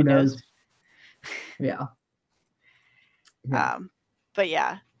broken who windows. knows? Yeah. But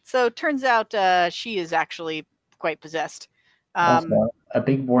yeah, so it turns out she is actually quite possessed. Also, a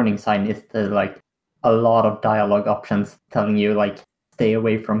big warning sign is the like a lot of dialogue options telling you like stay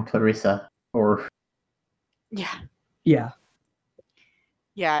away from Clarissa or yeah.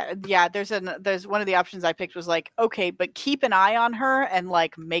 There's one of the options I picked was like, okay, but keep an eye on her and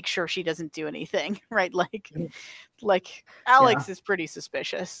like make sure she doesn't do anything, right? Like Alex is pretty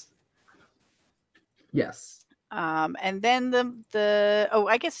suspicious. Yes. And then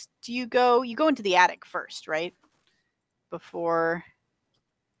I guess you go into the attic first, right? Before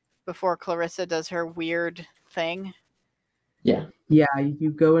Clarissa does her weird thing. Yeah,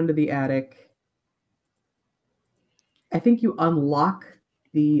 you go into the attic. I think you unlock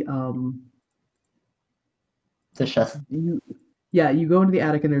the chest. You go into the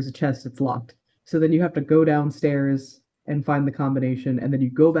attic and there's a chest. It's locked. So then you have to go downstairs and find the combination, and then you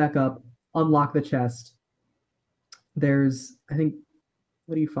go back up, unlock the chest. There's, I think,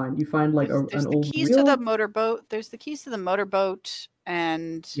 what do you find? You find like there's an the old keys wheel? to the motorboat. There's the keys to the motorboat,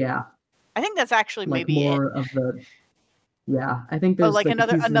 and I think that's actually like maybe more it. of the. Yeah, I think there's like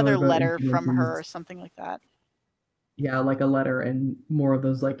another letter from informations. her or something like that. Yeah, like a letter and more of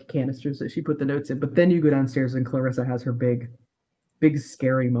those like canisters that she put the notes in. But then you go downstairs and Clarissa has her big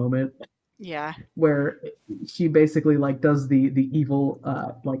scary moment. Yeah. Where she basically like does the evil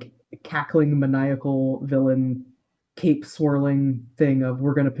like cackling maniacal villain cape swirling thing of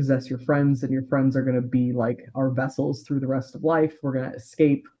we're going to possess your friends and your friends are going to be like our vessels through the rest of life. We're going to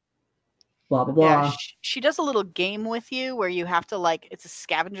escape. Blah blah blah. Yeah, she does a little game with you where you have to like it's a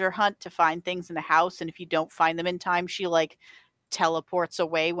scavenger hunt to find things in the house, and if you don't find them in time, she like teleports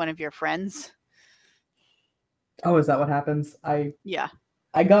away one of your friends. Oh, is that what happens? I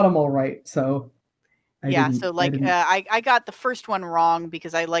got them all right, so I got the first one wrong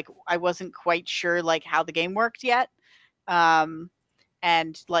because I wasn't quite sure like how the game worked yet. And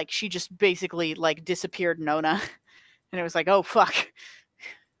like she just basically like disappeared Nona, and it was like, oh fuck.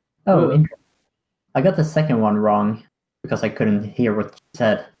 Oh, I got the second one wrong because I couldn't hear what she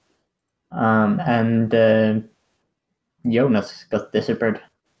said. And Jonas got disappeared.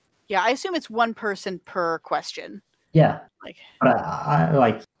 Yeah, I assume it's one person per question. Yeah, but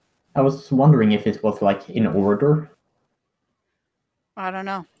I was wondering if it was like in order. I don't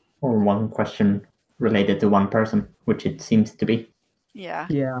know. Or one question related to one person, which it seems to be. Yeah.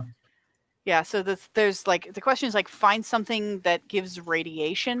 Yeah, so there's like the question is like find something that gives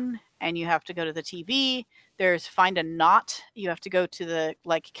radiation and you have to go to the TV. There's find a knot. You have to go to the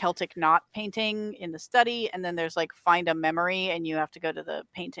like Celtic knot painting in the study, and then there's like find a memory and you have to go to the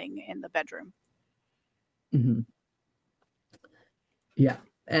painting in the bedroom. Mm-hmm. Yeah.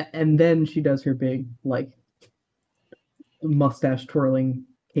 And then she does her big like mustache twirling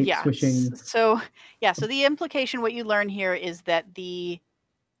cape Yeah. swishing. So the implication, what you learn here is that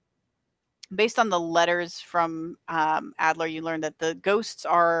based on the letters from Adler, you learn that the ghosts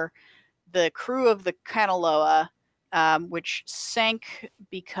are the crew of the Kanaloa, which sank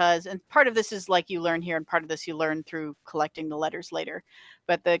because, and part of this is like you learn here, and part of this you learn through collecting the letters later.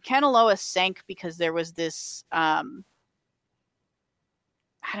 But the Kanaloa sank because there was this, I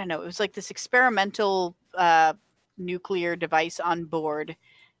don't know, it was like this experimental nuclear device on board.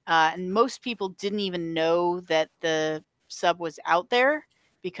 And most people didn't even know that the sub was out there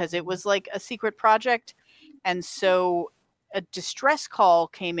because it was like a secret project. And so a distress call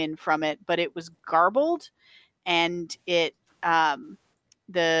came in from it, but it was garbled, and it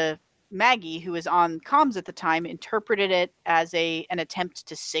the Maggie, who was on comms at the time, interpreted it as an attempt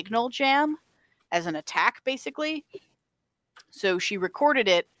to signal jam, as an attack, basically. So she recorded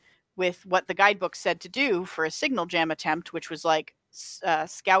it with what the guidebook said to do for a signal jam attempt, which was like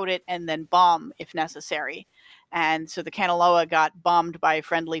scout it and then bomb if necessary. And so the Kanaloa got bombed by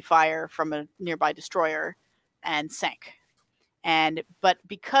friendly fire from a nearby destroyer and sank. But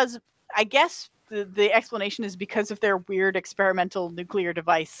because, I guess the explanation is because of their weird experimental nuclear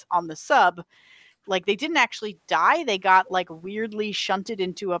device on the sub, like they didn't actually die. They got like weirdly shunted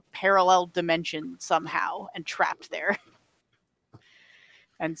into a parallel dimension somehow and trapped there.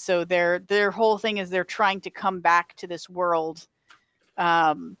 And so their whole thing is they're trying to come back to this world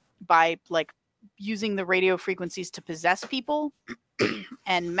by like using the radio frequencies to possess people.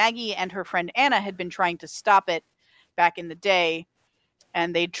 And Maggie and her friend Anna had been trying to stop it back in the day,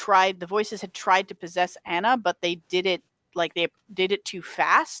 and the voices had tried to possess Anna, but they did it too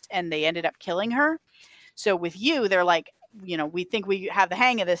fast, and they ended up killing her. So with you, they're like, we think we have the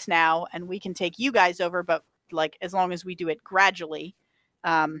hang of this now, and we can take you guys over, but like as long as we do it gradually.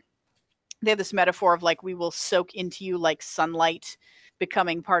 They have this metaphor of like, we will soak into you like sunlight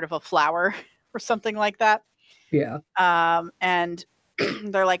becoming part of a flower or something like that. Yeah. And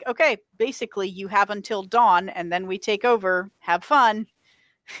they're like, okay, basically you have until dawn, and then we take over. Have fun.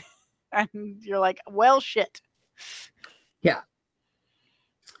 And you're like, well, shit. Yeah.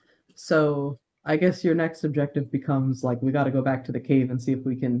 So I guess your next objective becomes like, we got to go back to the cave and see if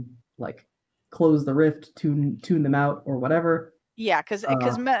we can like close the rift, tune them out or whatever. Yeah,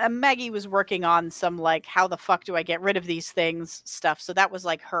 because Maggie was working on some like, how the fuck do I get rid of these things stuff. So that was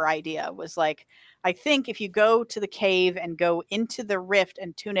like her idea, was like, I think if you go to the cave and go into the rift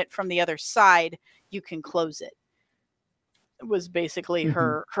and tune it from the other side, you can close it. It was basically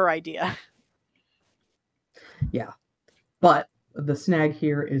her idea. Yeah. But the snag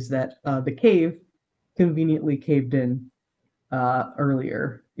here is that the cave conveniently caved in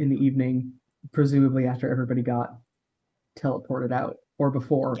earlier in the evening, presumably after everybody got teleported out, or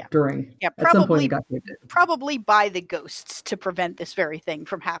before, during. Yeah, at some point it got caved in. Probably by the ghosts to prevent this very thing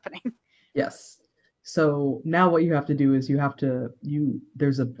from happening. Yes. So now what you have to do is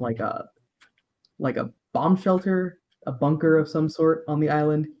there's a bomb shelter, a bunker of some sort on the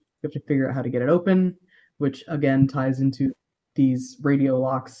island. You have to figure out how to get it open, which again ties into these radio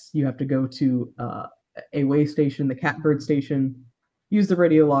locks. You have to go to a way station, the Catbird station, use the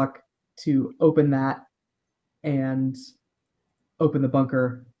radio lock to open that and open the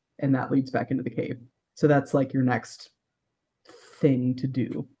bunker, and that leads back into the cave. So that's like your next thing to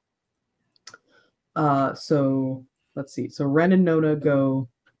do. So let's see. So Ren and Nona go.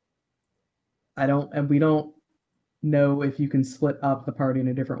 We don't know if you can split up the party in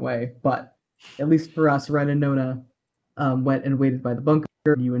a different way, but at least for us, Ren and Nona went and waited by the bunker.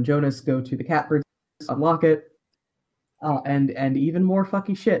 You and Jonas go to the Catbird, unlock it, and even more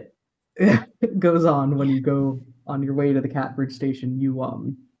fucky shit goes on when you go on your way to the Catbird station.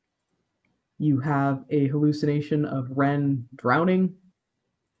 You have a hallucination of Ren drowning,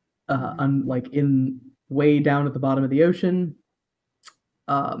 like in way down at the bottom of the ocean.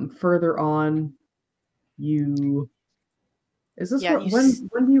 Further on, when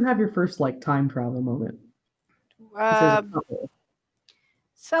do you have your first like time travel moment?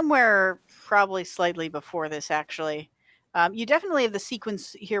 Somewhere probably slightly before this, actually. You definitely have the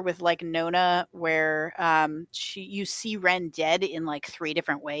sequence here with like Nona where you see Ren dead in like 3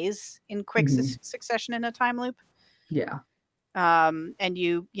 different ways in quick succession in a time loop. Yeah. And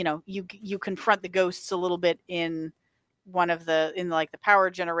you confront the ghosts a little bit in the power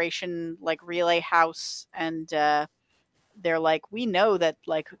generation like relay house, and they're like, we know that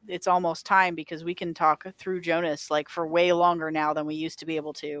like it's almost time because we can talk through Jonas like for way longer now than we used to be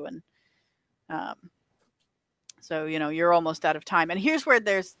able to, and so you're almost out of time. And here's where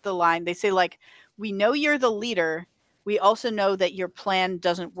there's the line. They say like, we know you're the leader, we also know that your plan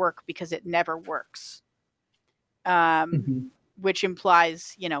doesn't work because it never works. which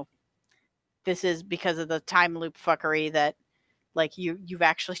implies, this is because of the time loop fuckery that like you've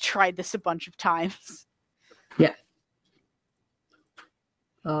actually tried this a bunch of times. Yeah.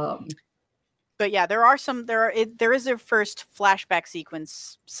 But yeah, there is a first flashback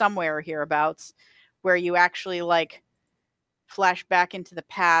sequence somewhere hereabouts where you actually like flash back into the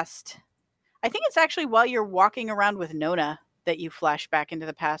past. I think it's actually while you're walking around with Nona that you flash back into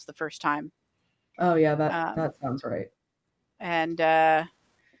the past the first time. Oh yeah, that sounds right. And so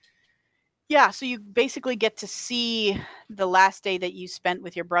you basically get to see the last day that you spent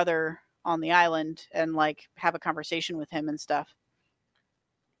with your brother on the island and like have a conversation with him and stuff.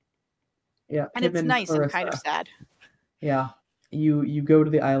 Yeah, and it's nice Clarissa. and kind of sad. Yeah, you go to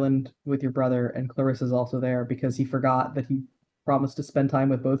the island with your brother, and Clarissa's also there because he forgot that he promised to spend time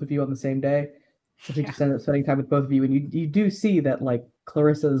with both of you on the same day. So he just ended up spending time with both of you, and you do see that like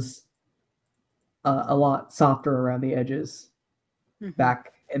Clarissa's a lot softer around the edges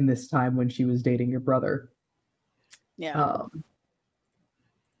back in this time when she was dating your brother. Yeah.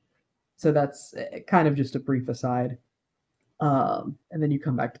 So that's kind of just a brief aside. And then you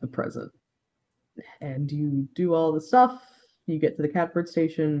come back to the present. And you do all the stuff. You get to the catbird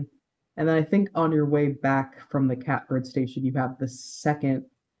station. And then I think on your way back from the catbird station, you have the second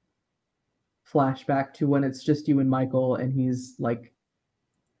flashback to when it's just you and Michael, and he's like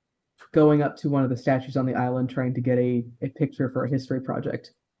going up to one of the statues on the island trying to get a picture for a history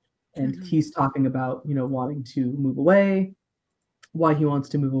project. And he's talking about, wanting to move away, why he wants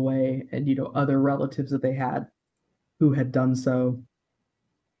to move away, and, other relatives that they had who had done so.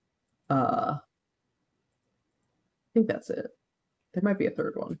 I think that's it. There might be a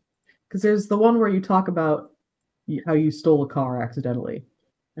third one. Because there's the one where you talk about how you stole a car accidentally.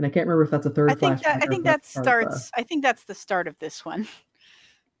 And I can't remember if that's a third flashback. I think that starts. I think that's the start of this one.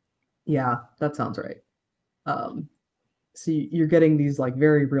 Yeah, that sounds right. So you're getting these like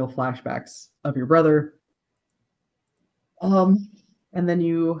very real flashbacks of your brother. And then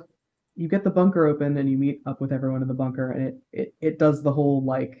you get the bunker open and you meet up with everyone in the bunker, and it does the whole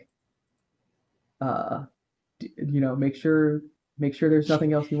like make sure there's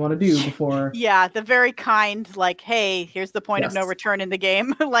nothing else you want to do before. Yeah, the very kind, like, hey, here's the point of no return in the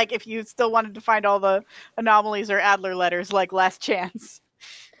game. Like, if you still wanted to find all the anomalies or Adler letters, like, last chance.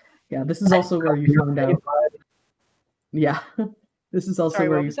 Yeah, this is also where you find out. Yeah, this is also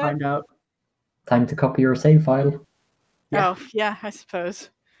where you find out. Time to copy your save file. Yeah. Oh, yeah, I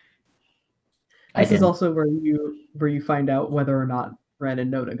suppose. This is also where you find out whether or not Ren and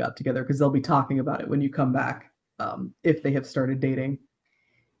Nona got together, because they'll be talking about it when you come back. If they have started dating.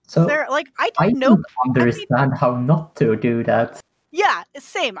 So they're like, I don't understand how not to do that. Yeah,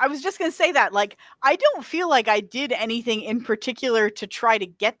 same. I was just going to say that. Like, I don't feel like I did anything in particular to try to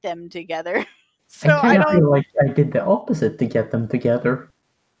get them together. So I don't feel like I did the opposite to get them together.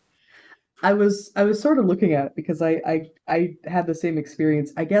 I was sort of looking at it because I had the same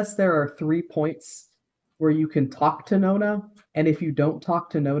experience. I guess there are 3 points where you can talk to Nona, and if you don't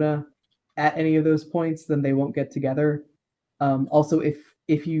talk to Nona at any of those points, then they won't get together. Also,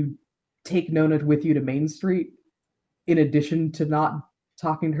 if you take Nona with you to Main Street, in addition to not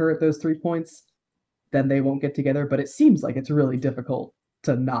talking to her at those 3 points, then they won't get together. But it seems like it's really difficult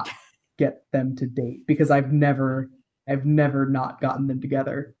to not get them to date, because I've never not gotten them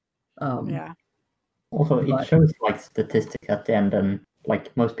together. Yeah. Also, it shows like statistics at the end, and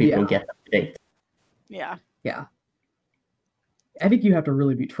like most people get them to date. Yeah. Yeah. I think you have to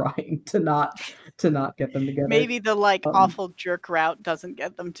really be trying to not get them together. Maybe the awful jerk route doesn't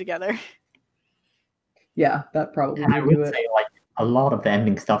get them together. Yeah, that probably would do it. Say like a lot of the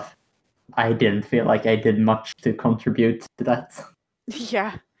ending stuff, I didn't feel like I did much to contribute to that.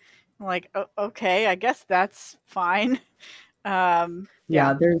 Yeah, like okay, I guess that's fine.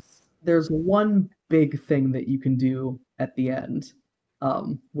 Yeah, there's one big thing that you can do at the end.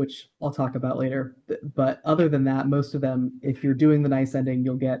 Which I'll talk about later. But other than that, most of them, if you're doing the nice ending,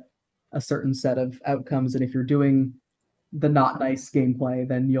 you'll get a certain set of outcomes. And if you're doing the not nice gameplay,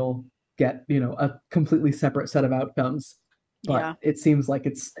 then you'll get, a completely separate set of outcomes. But it seems like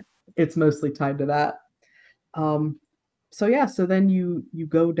it's mostly tied to that. So then you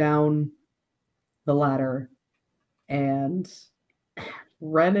go down the ladder, and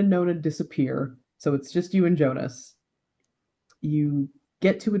Ren and Nona disappear. So it's just you and Jonas. You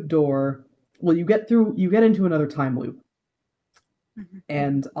get to a door. Well, you get into another time loop.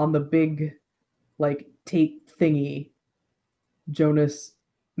 And on the big, tape thingy, Jonas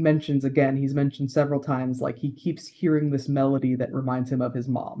mentions again, he's mentioned several times, he keeps hearing this melody that reminds him of his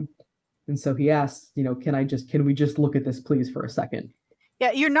mom. And so he asks, can we just look at this please for a second?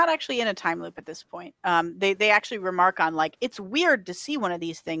 Yeah, you're not actually in a time loop at this point. They actually remark on, like, it's weird to see one of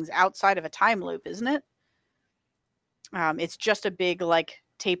these things outside of a time loop, isn't it? It's just a big, like,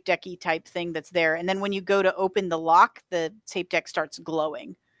 tape decky type thing that's there. And then when you go to open the lock, the tape deck starts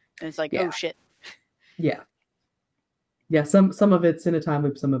glowing. And it's like, Yeah. oh, shit. Yeah. Yeah, some of it's in a time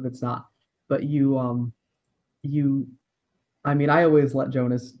loop, some of it's not. But I mean, I always let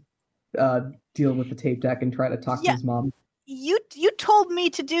Jonas deal with the tape deck and try to talk to his mom. You told me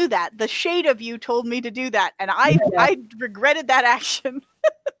to do that. The shade of you told me to do that, and I regretted that action.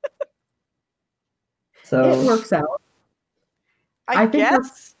 So it works out. I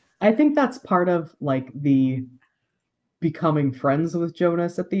guess. I think that's part of, like, the becoming friends with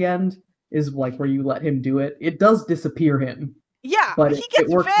Jonas at the end, is like where you let him do it. It does disappear him. Yeah, but he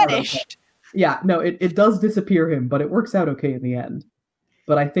gets vanished. Okay. Yeah, no, it does disappear him, but it works out okay in the end.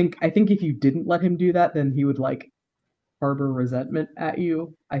 But I think if you didn't let him do that, then he would, like, harbor resentment at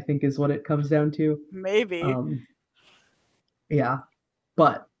you, I think is what it comes down to. Maybe. Yeah.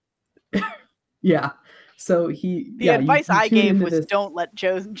 But yeah. So the advice I gave was don't let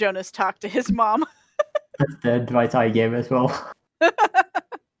Jonas talk to his mom. That's the advice I gave as well.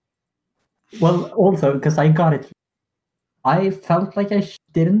 Well, also, because I got it, I felt like I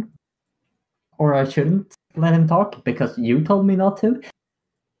didn't, or I shouldn't let him talk, because you told me not to.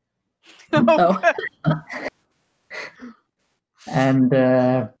 And,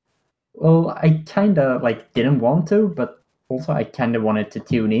 well, I kind of, like, didn't want to, but also I kind of wanted to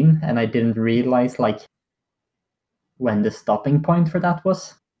tune in, and I didn't realize, like, when the stopping point for that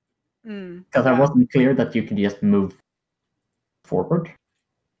was. Because I wasn't clear that you could just move forward.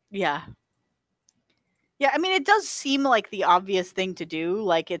 Yeah. Yeah, I mean, it does seem like the obvious thing to do.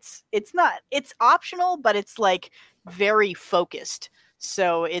 Like, it's optional, but it's, like, very focused.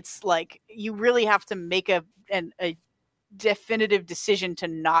 So it's like you really have to make a definitive decision to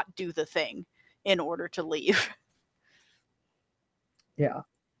not do the thing in order to leave. Yeah.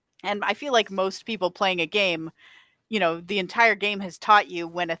 And I feel like most people playing a game, you know, the entire game has taught you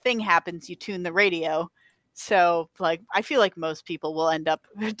when a thing happens, you tune the radio. So, like, I feel like most people will end up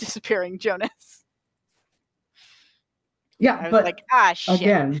disappearing Jonas. Yeah, but like, shit.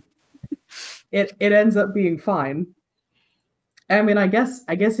 Again, it ends up being fine. I mean, I guess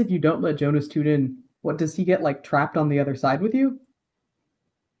if you don't let Jonas tune in, what does he get, like, trapped on the other side with you?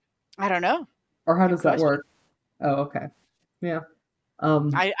 I don't know. Or how does that work? Oh, okay. Yeah.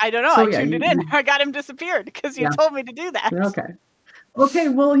 I don't know. So, I tuned it in. I got him disappeared because you told me to do that. Okay,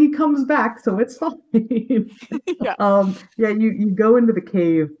 well, he comes back, so it's fine. You go into the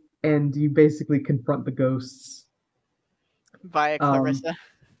cave and you basically confront the ghosts. Via Clarissa.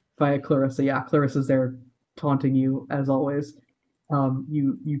 Yeah. Clarissa's there taunting you, as always.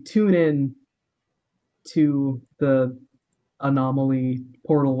 You tune in to the anomaly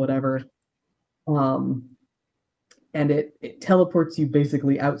portal, whatever. And it teleports you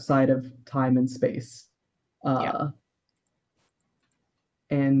basically outside of time and space. And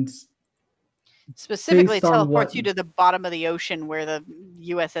specifically teleports you to the bottom of the ocean where the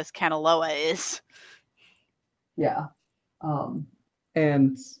USS Kanaloa is. Yeah.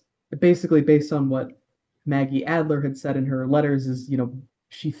 And basically based on what Maggie Adler had said in her letters is, you know,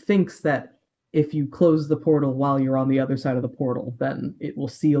 she thinks that if you close the portal while you're on the other side of the portal, then it will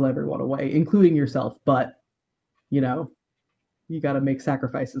seal everyone away, including yourself. But, you know, you got to make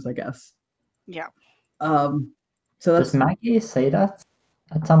sacrifices, I guess. Yeah. So that's... Does Maggie say that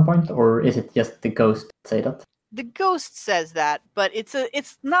at some point, or is it just the ghost that say that? The ghost says that, but it's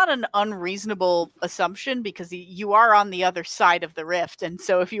not an unreasonable assumption because you are on the other side of the rift, and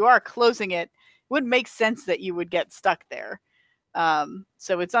so if you are closing it, it would make sense that you would get stuck there.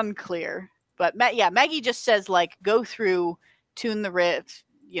 So it's unclear. But Maggie just says, like, go through, tune the rift,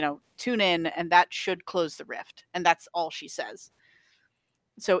 you know, tune in, and that should close the rift. And that's all she says.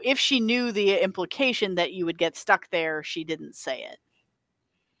 So if she knew the implication that you would get stuck there, she didn't say it.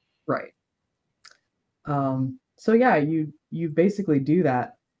 Right. So yeah, you basically do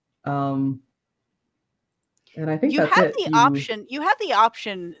that. And I think you have the option. You have the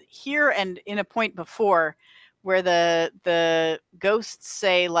option here and in a point before where the ghosts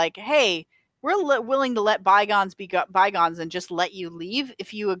say, like, hey, we're willing to let bygones be bygones and just let you leave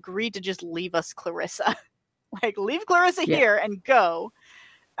if you agree to just leave us Clarissa. Like, leave Clarissa here and go.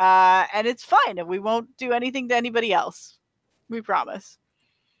 And it's fine. And we won't do anything to anybody else. We promise.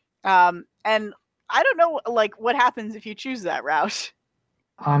 And I don't know, like, what happens if you choose that route.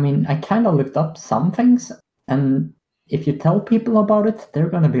 I mean, I kind of looked up some things, and if you tell people about it, they're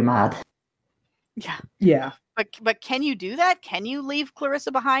going to be mad. Yeah. But can you do that? Can you leave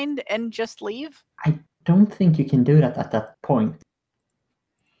Clarissa behind and just leave? I don't think you can do that at that point.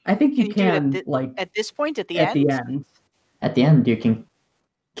 I think you Can do it like at this point at the at end? the end. At the end, you can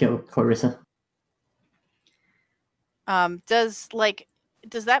kill Clarissa. Does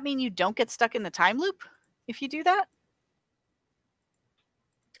that mean you don't get stuck in the time loop if you do that?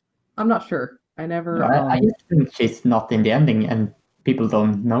 I'm not sure. I never. No, I just think she's not in the ending, and people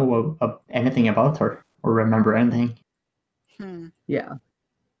don't know anything about her or remember anything. Yeah.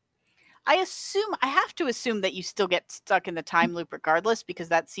 I have to assume that you still get stuck in the time loop regardless, because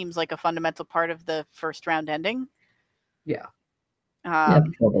that seems like a fundamental part of the first round ending. Yeah. Yeah,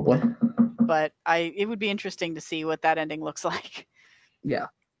 probably. But it would be interesting to see what that ending looks like. Yeah.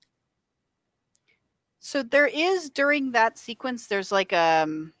 So there is, during that sequence, there's like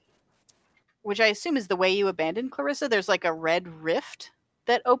which I assume is the way you abandon Clarissa, there's like a red rift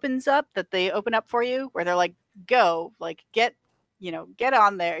that opens up, that they open up for you, where they're like, go, like, get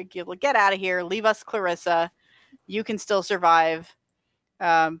on there, get out of here, leave us Clarissa. You can still survive,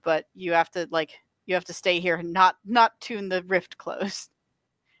 but you have to stay here and not tune the rift closed,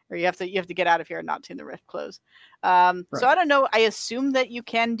 or you have to get out of here and not tune the rift closed. Right. So I don't know. I assume that you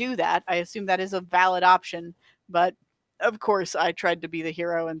can do that. I assume that is a valid option, but of course I tried to be the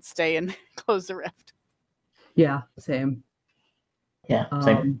hero and stay and close the rift. Yeah, same. Yeah,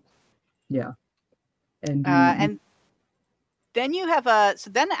 same. Yeah. And then you have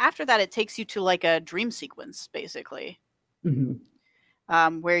so then after that it takes you to like a dream sequence, basically.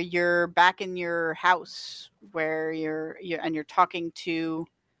 Where you're back in your house, where you're talking to,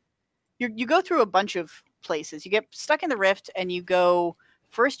 you go through a bunch of places. You get stuck in the rift, and you go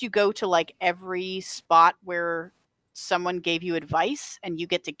to like every spot where someone gave you advice, and you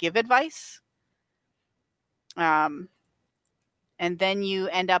get to give advice. And then you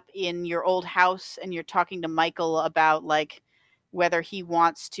end up in your old house, and you're talking to Michael about like whether he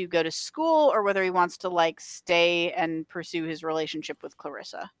wants to go to school or whether he wants to like stay and pursue his relationship with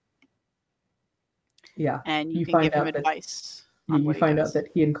Clarissa. Yeah. And you can give him advice. You find out that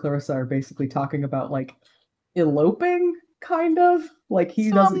he and Clarissa are basically talking about like eloping, kind of. Like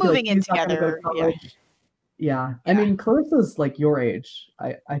he doesn't moving in together. Yeah. I mean, Clarissa's like your age.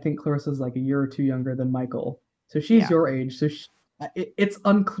 I think Clarissa's like a year or two younger than Michael. So she's your age. So it's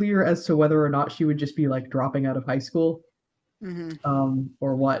unclear as to whether or not she would just be like dropping out of high school.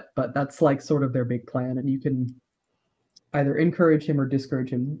 Or what, but that's like sort of their big plan, and you can either encourage him or discourage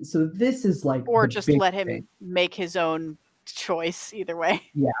him. So this is like, or just let him make his own choice, either way.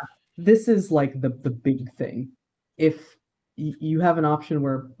 Yeah, this is like the big thing. If you have an option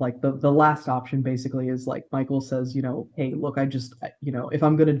where like the last option basically is like Michael says, hey, look, I just, if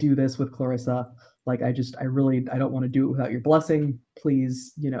I'm gonna do this with Clarissa, like I don't want to do it without your blessing.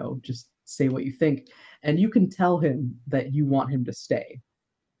 Please, just say what you think. And you can tell him that you want him to stay.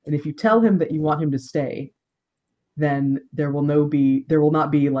 And if you tell him that you want him to stay, then there will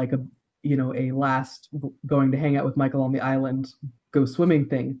not be like a last going to hang out with Michael on the island, go swimming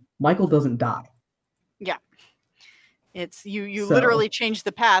thing. Michael doesn't die. Yeah. It's you literally change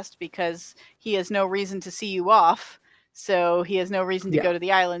the past, because he has no reason to see you off. So he has no reason to go to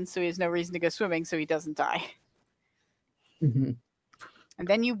the island. So he has no reason to go swimming. So he doesn't die. Mm-hmm. And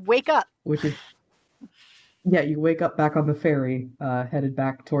then you wake up. Which is, you wake up back on the ferry, headed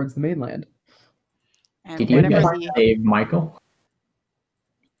back towards the mainland. And did you save Michael?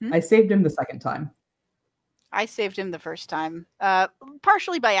 I saved him the second time. I saved him the first time,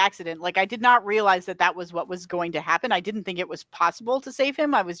 partially by accident. Like, I did not realize that was what was going to happen. I didn't think it was possible to save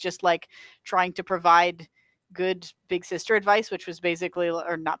him. I was just like trying to provide good big sister advice, which was basically,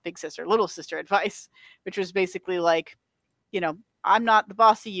 or not big sister, little sister advice, which was basically like, I'm not the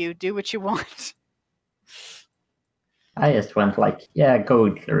boss of you. Do what you want. I just went like, yeah, go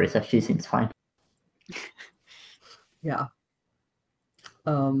with Clarissa. She seems fine. Yeah.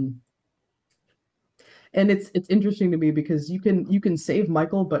 And it's interesting to me because you can save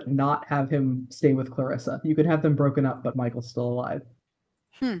Michael but not have him stay with Clarissa. You can have them broken up, but Michael's still alive,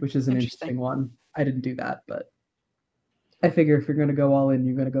 which is an interesting one. I didn't do that, but I figure if you're going to go all in,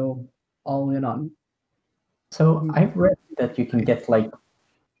 you're going to go all in on. So I've read that you can get like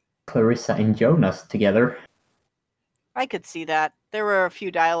Clarissa and Jonas together. I could see that. There were a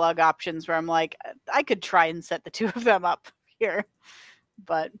few dialogue options where I'm like, I could try and set the two of them up here,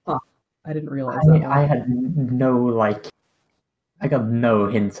 but I didn't realize that. I had I got no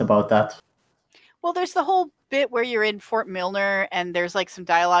hints about that. Well, there's the whole bit where you're in Fort Milner, and there's like some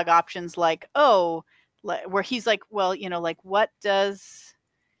dialogue options like, where he's like, well, like what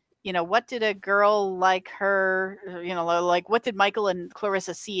did a girl like her, like what did Michael and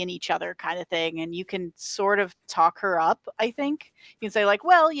Clarissa see in each other, kind of thing. And you can sort of talk her up, I think. You can say like,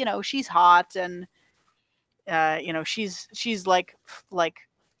 well, she's hot, and she's like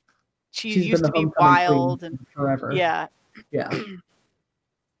she She's used been to the be homecoming queen wild and forever. yeah.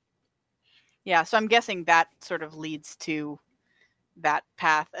 Yeah. So I'm guessing that sort of leads to that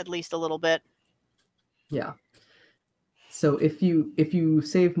path at least a little bit. Yeah. So if you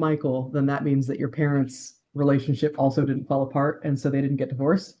save Michael, then that means that your parents' relationship also didn't fall apart, and so they didn't get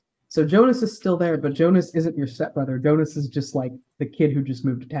divorced. So Jonas is still there, but Jonas isn't your stepbrother. Jonas is just like the kid who just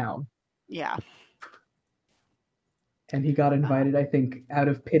moved to town. Yeah. And he got invited, I think, out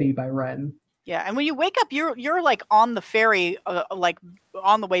of pity by Ren. Yeah, and when you wake up, you're like on the ferry, like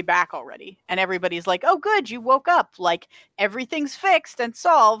on the way back already, and everybody's like, "Oh, good, you woke up. Like everything's fixed and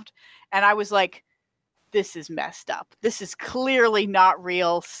solved." And I was like, "This is messed up. This is clearly not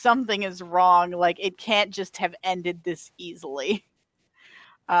real. Something is wrong. Like it can't just have ended this easily."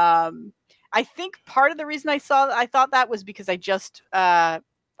 I think part of the reason I thought that was because I just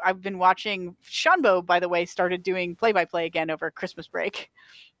I've been watching Shunbo, by the way, started doing play-by-play again over Christmas break.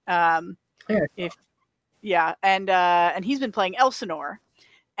 And he's been playing Elsinore,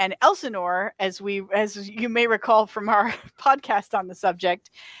 and Elsinore, as you may recall from our podcast on the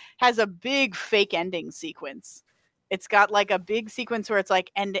subject, has a big fake ending sequence. It's got like a big sequence where it's like,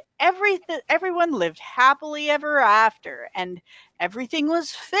 and everyone lived happily ever after, and everything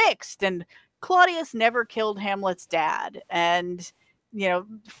was fixed, and Claudius never killed Hamlet's dad, and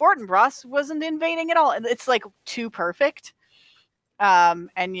Fortinbras wasn't invading at all, and it's like too perfect.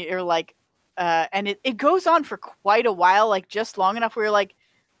 And you're like, and it goes on for quite a while, like just long enough where you're like,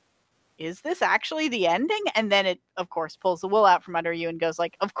 is this actually the ending? And then it, of course, pulls the wool out from under you and goes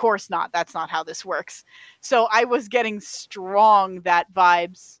like, of course not. That's not how this works. So I was getting strong that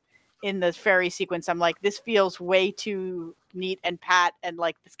vibes in the ferry sequence. I'm like, this feels way too neat and pat, and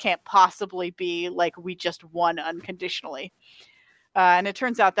like this can't possibly be like we just won unconditionally. And it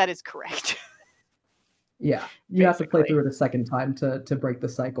turns out that is correct. Yeah, you have to play through it a second time to break the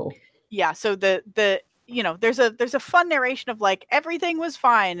cycle. Yeah, so the there's a fun narration of like everything was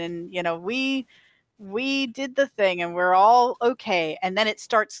fine, and we did the thing and we're all okay, and then it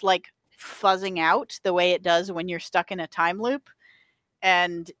starts like fuzzing out the way it does when you're stuck in a time loop,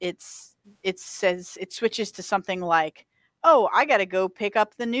 and it switches to something like, oh, I gotta go pick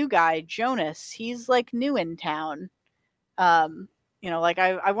up the new guy, Jonas. He's like new in town. Like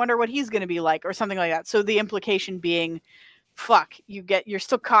I wonder what he's going to be like, or something like that. So the implication being, fuck, you're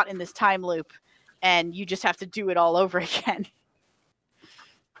still caught in this time loop, and you just have to do it all over again.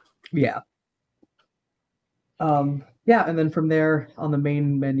 Yeah. Yeah, and then from there on the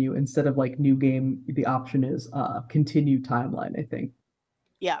main menu, instead of like new game, the option is continue timeline, I think.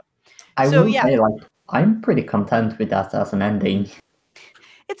 Yeah. I will say, like, I'm pretty content with that as an ending.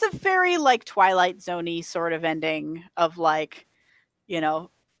 It's a very like Twilight Zone-y sort of ending of like,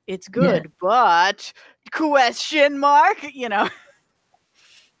 it's good, but question mark,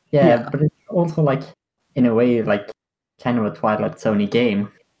 Yeah, but it's also like, in a way, like kind of a Twilight Zone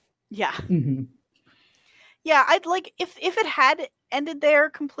game. Yeah. Mm-hmm. Yeah, I'd like if it had ended there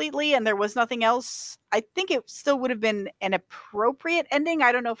completely and there was nothing else, I think it still would have been an appropriate ending.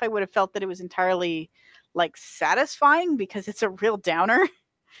 I don't know if I would have felt that it was entirely like satisfying, because it's a real downer.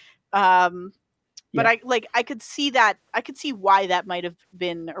 But I could see that. I could see why that might have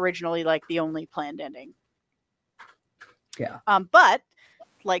been originally like the only planned ending. Yeah. But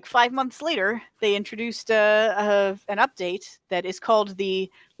like 5 months later, they introduced an update that is called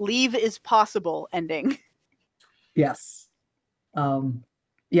the "Leave is Possible" ending. Yes.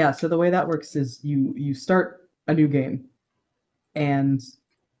 Yeah. So the way that works is you start a new game, and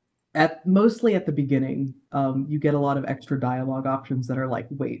mostly at the beginning, you get a lot of extra dialogue options that are like,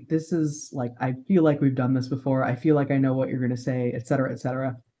 wait, this is like, I feel like we've done this before. I feel like I know what you're going to say, et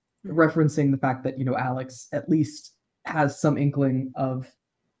cetera, referencing the fact that, Alex at least has some inkling of,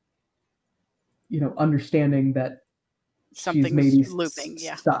 understanding that she's maybe looping,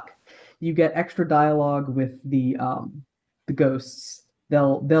 stuck. You get extra dialogue with the ghosts.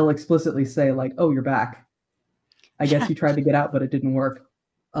 They'll explicitly say like, oh, you're back. I guess you tried to get out, but it didn't work.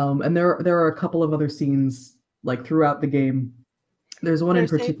 And there are a couple of other scenes like throughout the game. There's one in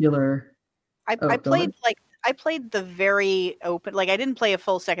particular. I played the very open, like I didn't play a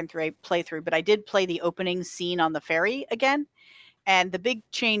full second playthrough, but I did play the opening scene on the ferry again. And the big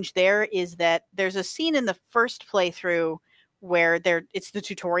change there is that there's a scene in the first playthrough where it's the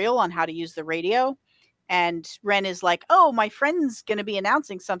tutorial on how to use the radio. And Ren is like, oh, my friend's going to be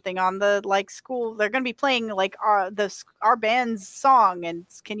announcing something on the like school. They're going to be playing like our band's song. And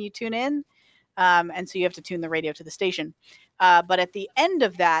can you tune in? And so you have to tune the radio to the station. But at the end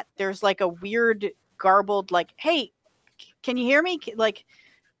of that, there's like a weird garbled, like, hey, can you hear me? Like,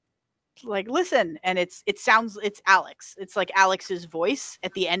 like, listen, and it's Alex. It's like Alex's voice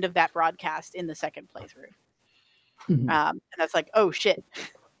at the end of that broadcast in the second playthrough. And that's like, oh shit.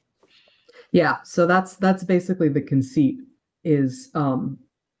 Yeah, so that's basically the conceit. Is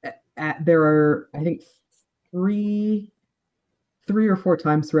there are, I think, three or four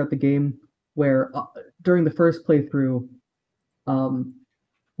times throughout the game where during the first playthrough,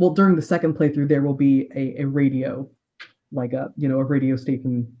 during the second playthrough, there will be a radio, like a radio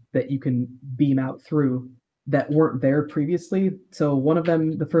station that you can beam out through that weren't there previously. So one of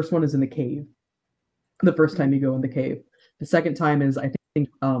them, the first one is in the cave. The first time you go in the cave. The second time is, I think,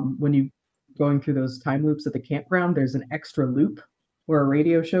 when you going through those time loops at the campground, there's an extra loop where a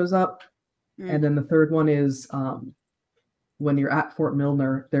radio shows up. And then the third one is when you're at Fort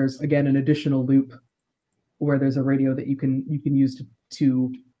Milner, there's again an additional loop where there's a radio that you can use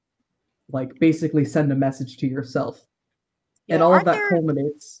to like basically send a message to yourself. Yeah, and all of that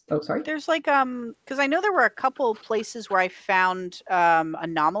culminates. Oh, sorry. There's like because I know there were a couple places where I found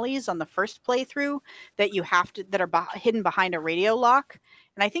anomalies on the first playthrough that are hidden behind a radio lock,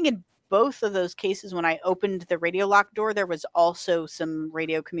 and I think in both of those cases, when I opened the radio lock door, there was also some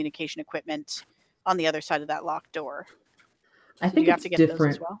radio communication equipment on the other side of that locked door. I think it's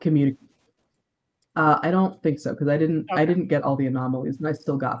different communication. I don't think so, because I didn't get all the anomalies, and I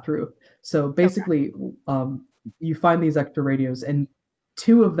still got through. So basically, you find these extra radios, and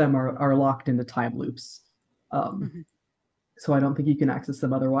two of them are locked into time loops. So I don't think you can access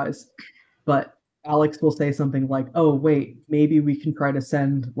them otherwise. But Alex will say something like, "Oh, wait, maybe we can try to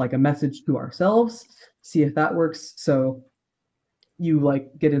send like a message to ourselves, see if that works." So you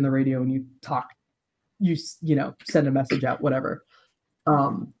like get in the radio and you talk, you send a message out, whatever.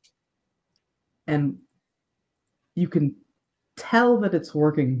 And you can tell that it's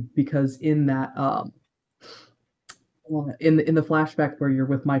working because in that in the flashback where you're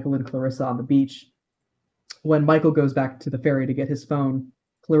with Michael and Clarissa on the beach, when Michael goes back to the ferry to get his phone,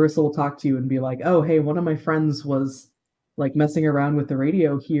 Clarissa will talk to you and be like, "Oh, hey, one of my friends was like messing around with the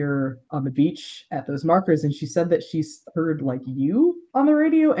radio here on the beach at those markers, and she said that she's heard like you on the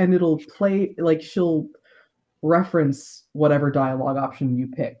radio, and it'll play like she'll reference whatever dialogue option you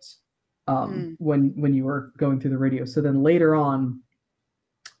picked when you were going through the radio." So then later on,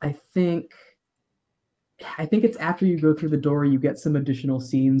 I think it's after you go through the door, you get some additional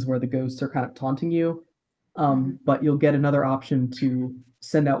scenes where the ghosts are kind of taunting you, but you'll get another option to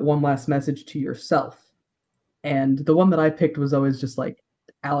send out one last message to yourself. And the one that I picked was always just like,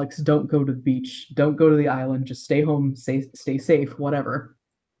 "Alex, don't go to the beach, don't go to the island, just stay home, stay safe, whatever."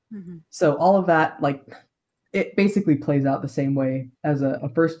 So all of that, like, it basically plays out the same way as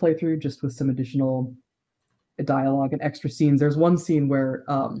a first playthrough, just with some additional dialogue and extra scenes. There's one scene where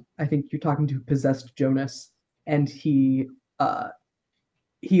I think you're talking to possessed Jonas, and he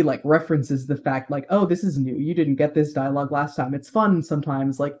like references the fact like, "Oh, this is new. You didn't get this dialogue last time. It's fun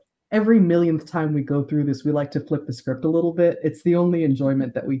sometimes. Like every millionth time we go through this, we like to flip the script a little bit. It's the only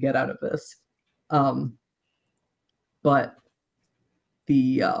enjoyment that we get out of this." But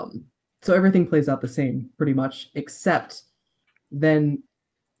the so everything plays out the same pretty much, except then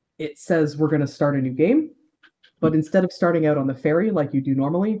it says we're going to start a new game. But instead of starting out on the ferry like you do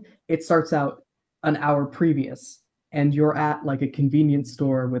normally, it starts out an hour previous. And you're at like a convenience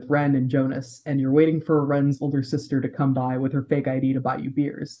store with Ren and Jonas, and you're waiting for Ren's older sister to come by with her fake ID to buy you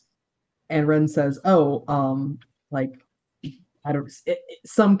beers. And Ren says, "Oh, like, I don't,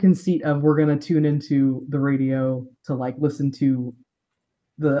 some conceit of we're going to tune into the radio to like listen to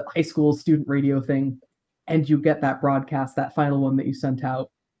the high school student radio thing." And you get that broadcast, that final one that you sent out,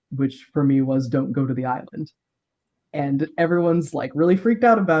 which for me was "Don't go to the island." And everyone's like really freaked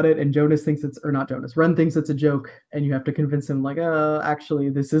out about it, and Ren thinks it's a joke, and you have to convince him like, "Actually,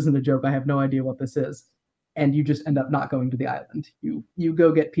 this isn't a joke. I have no idea what this is." And you just end up not going to the island. You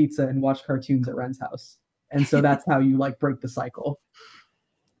go get pizza and watch cartoons at Ren's house. And so that's how you like break the cycle.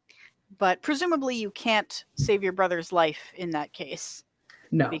 But presumably you can't save your brother's life in that case.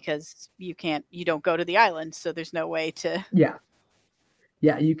 No. Because you don't go to the island, so there's no way to. Yeah,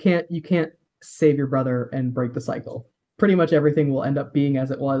 you can't save your brother and break the cycle. Pretty much everything will end up being as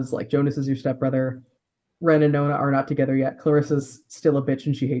it was. Like, Jonas is your stepbrother. Ren and Nona are not together yet. Clarissa's still a bitch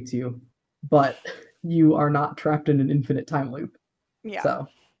and she hates you. But you are not trapped in an infinite time loop. Yeah. So.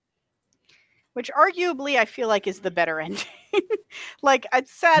 Which arguably I feel like is the better ending. Like,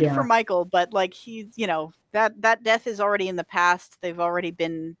 it's sad for Michael, but like he, that death is already in the past. They've already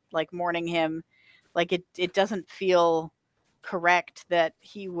been like mourning him. Like it doesn't feel correct that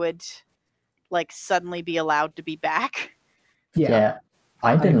he would like suddenly be allowed to be back. Yeah.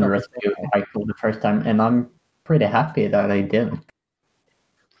 I didn't rescue Michael the first time, and I'm pretty happy that I didn't.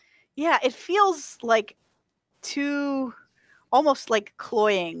 Yeah, it feels like too almost like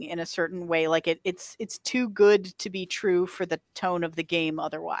cloying in a certain way. Like it's too good to be true for the tone of the game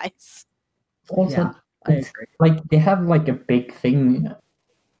otherwise. Also, Yeah, I it's agree. like they have like a big thing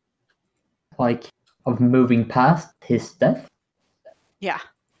like of moving past his death, Yeah.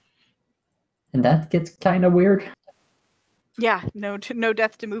 and that gets kind of weird. Yeah, no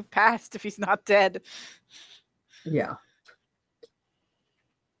death to move past if he's not dead. Yeah.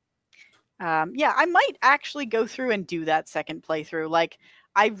 Yeah, I might actually go through and do that second playthrough. Like,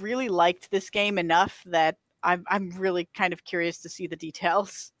 I really liked this game enough that I'm really kind of curious to see the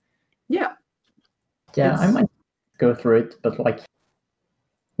details. Yeah. Yeah, I It's- might go through it, but like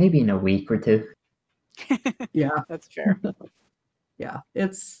maybe in a week or two. Yeah. That's fair. Yeah.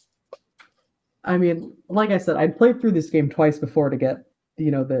 I mean, like I said, I played through this game twice before to get,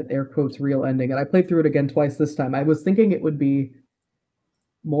 the air quotes real ending, and I played through it again twice this time. I was thinking it would be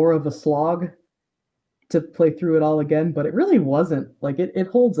more of a slog to play through it all again, but it really wasn't. Like it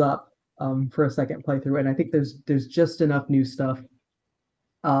holds up for a second playthrough, and I think there's just enough new stuff,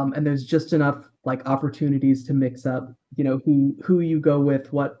 and there's just enough like opportunities to mix up, who you go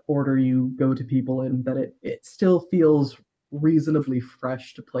with, what order you go to people in, that it still feels reasonably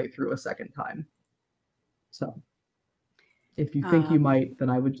fresh to play through a second time. So if you think you might, then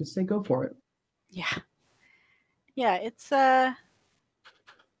I would just say go for it. Yeah. Yeah, it's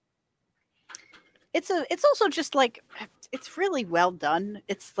also just like it's really well done.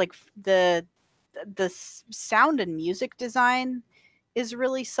 It's like the sound and music design is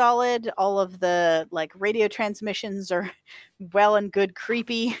really solid. All of the like radio transmissions are well and good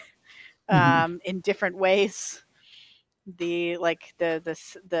creepy in different ways. The like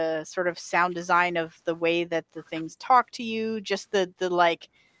the sort of sound design of the way that the things talk to you, just the like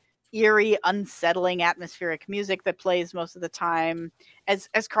eerie, unsettling atmospheric music that plays most of the time. As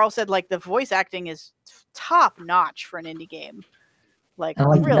Carl said, like the voice acting is top notch for an indie game. Like, And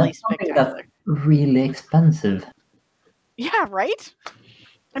like really that's something spectacular. that's really expensive. Yeah, right?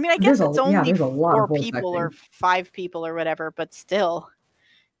 I mean, I guess it's only there's a lot 4 of voice people or acting. 5 people or whatever, but still.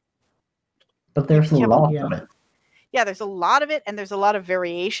 But there's a You have lot Yeah. of it. Yeah, there's a lot of it, and there's a lot of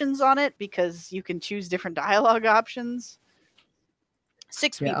variations on it because you can choose different dialogue options.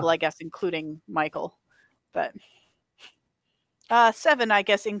 6 Yeah. people, I guess, including Michael, but 7, I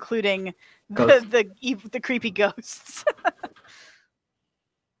guess, including the creepy ghosts.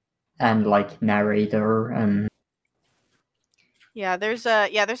 And like narrator and Yeah, there's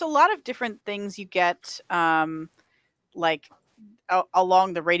a lot of different things you get, like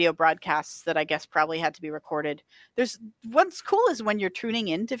along the radio broadcasts that I guess probably had to be recorded. There's what's cool is when you're tuning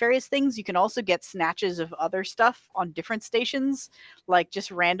into various things, you can also get snatches of other stuff on different stations, like just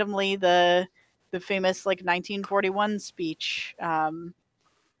randomly the famous like 1941 speech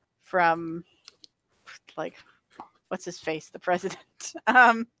from like what's his face, the president.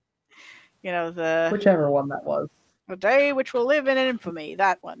 The Whichever one that was. a day which will live in infamy,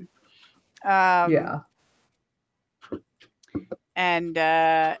 that one. Yeah. And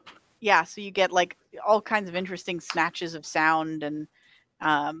so you get like all kinds of interesting snatches of sound, and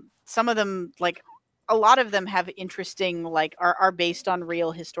some of them, like a lot of them have interesting, like are based on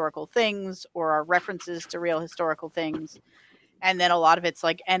real historical things or are references to real historical things, and then a lot of it's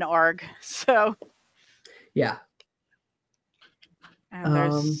like NARG. So Yeah. and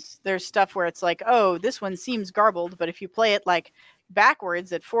there's stuff where it's like, oh, this one seems garbled, but if you play it like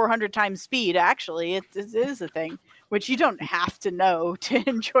backwards at 400 times speed, actually it is a thing, which you don't have to know to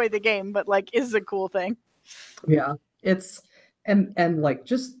enjoy the game, but like is a cool thing. Yeah. It's and like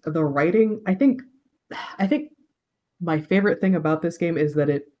just the writing, I think my favorite thing about this game is that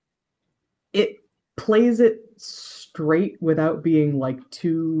it plays it straight without being like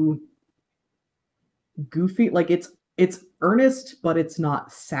too goofy. Like it's earnest, but it's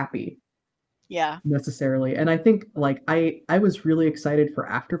not sappy. Yeah. Necessarily. And I think like I was really excited for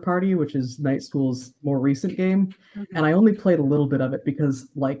After Party, which is Night School's more recent game, and I only played a little bit of it because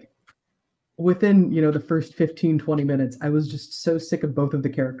like within, the first 15-20 minutes, I was just so sick of both of the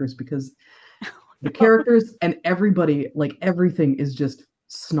characters because the characters and everybody, like everything is just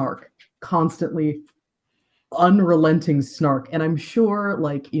snark, constantly unrelenting snark. And I'm sure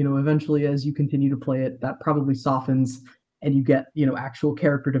like, eventually as you continue to play it, that probably softens and you get, actual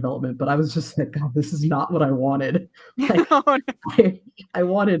character development. But I was just like, God, this is not what I wanted. Like, I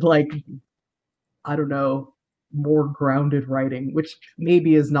wanted like, I don't know, more grounded writing, which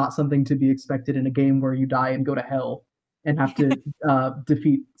maybe is not something to be expected in a game where you die and go to hell and have to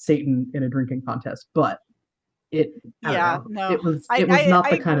defeat Satan in a drinking contest. But it was not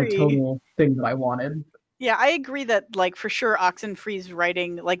the kind of tonal thing that I wanted. Yeah, I agree that, like, for sure, Oxenfree's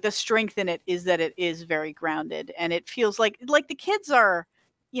writing, like, the strength in it is that it is very grounded, and it feels like the kids are,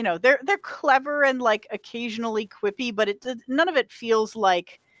 they're clever and like occasionally quippy, but none of it feels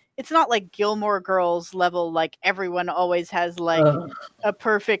like it's not like Gilmore Girls level. Like everyone always has like a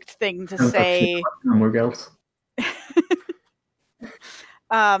perfect thing to say. More girls.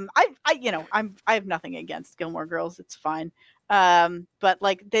 I have nothing against Gilmore Girls. It's fine. But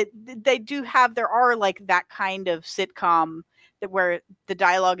like they do have, there are like that kind of sitcom that where the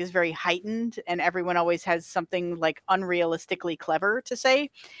dialogue is very heightened and everyone always has something like unrealistically clever to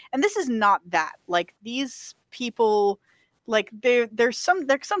say. And this is not that. Like these people, like they're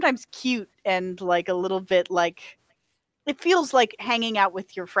sometimes cute and like a little bit like, it feels like hanging out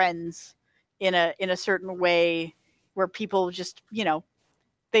with your friends in a certain way where people just,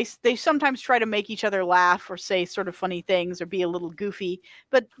 they sometimes try to make each other laugh or say sort of funny things or be a little goofy,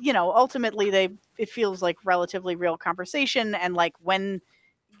 but ultimately it feels like relatively real conversation. And like when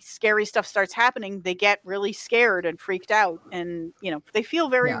scary stuff starts happening, they get really scared and freaked out, and they feel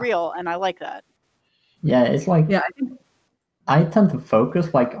very real, and I like that. Yeah, it's like I tend to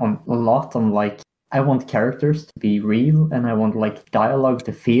focus like on a lot on like I want characters to be real, and I want like dialogue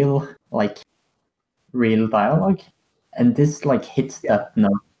to feel like real dialogue. And this like hits that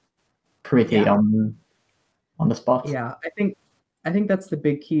note pretty on the spot. Yeah, I think that's the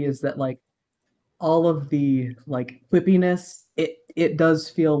big key, is that like all of the like quippiness, it does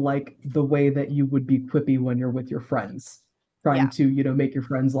feel like the way that you would be quippy when you're with your friends, trying to, make your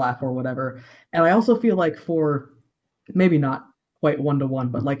friends laugh or whatever. And I also feel like for maybe not quite one-to-one,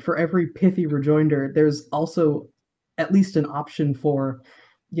 but like for every pithy rejoinder, there's also at least an option for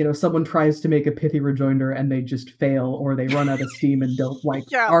someone tries to make a pithy rejoinder and they just fail, or they run out of steam and don't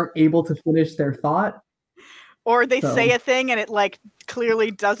aren't able to finish their thought. Or they say a thing and it like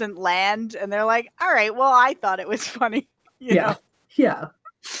clearly doesn't land, and they're like, all right, well, I thought it was funny. Yeah.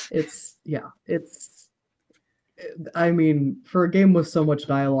 I mean, for a game with so much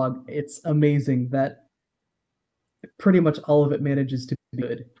dialogue, it's amazing that pretty much all of it manages to be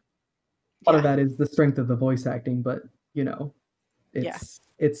good. Part of that is the strength of the voice acting, but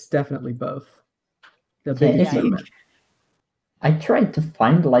it's definitely both. The big achievement. I tried to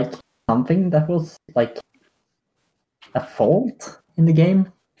find like something that was like a fault in the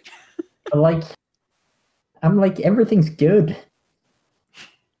game, but like I'm like everything's good.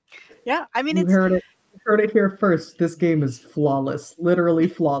 Yeah, I mean, you heard it here first. This game is flawless, literally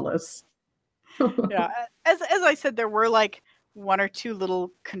flawless. Yeah, as I said, there were like one or two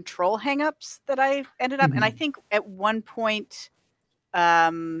little control hangups that I ended up, and I think at one point,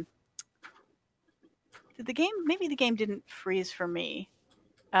 the game didn't freeze for me.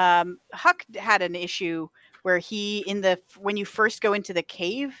 Huck had an issue where when you first go into the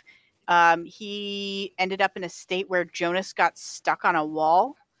cave, he ended up in a state where Jonas got stuck on a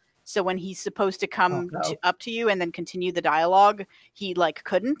wall. So when he's supposed to come up to you and then continue the dialogue, he like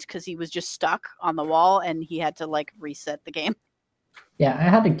couldn't because he was just stuck on the wall, and he had to like reset the game. Yeah, I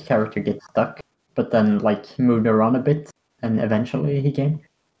had a character get stuck, but then like he moved around a bit, and eventually he came.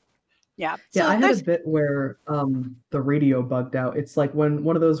 Yeah. So I had a bit where the radio bugged out. It's like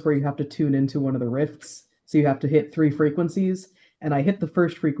one of those where you have to tune into one of the rifts. So you have to hit 3 frequencies, and I hit the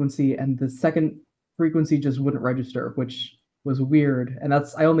first frequency and the second frequency just wouldn't register, which was weird. And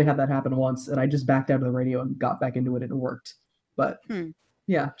I only had that happen once, and I just backed out of the radio and got back into it and it worked. But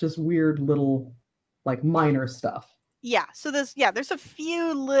yeah, just weird little like minor stuff. Yeah, so there's a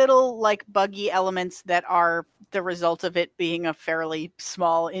few little like buggy elements that are the result of it being a fairly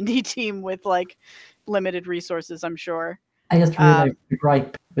small indie team with like limited resources, I'm sure. I just realized the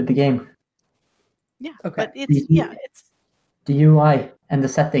gripe with the game. Yeah, okay. But it's the UI and the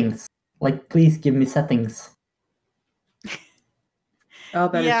settings. Like, please give me settings. Oh,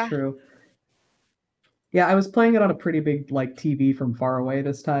 that is true. Yeah, I was playing it on a pretty big like TV from far away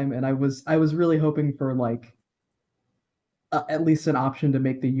this time, and I was really hoping for like at least an option to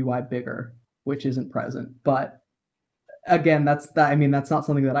make the UI bigger, which isn't present. But again, that's not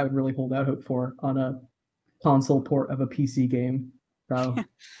something that I would really hold out hope for on a console port of a PC game. So,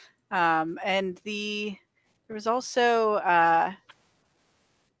 and there was also, and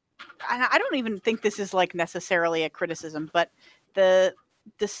I don't even think this is like necessarily a criticism, but the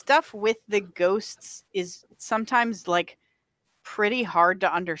stuff with the ghosts is sometimes like pretty hard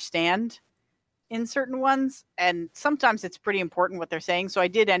to understand in certain ones, and sometimes it's pretty important what they're saying. So I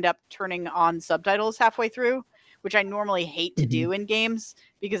did end up turning on subtitles halfway through, which I normally hate to do in games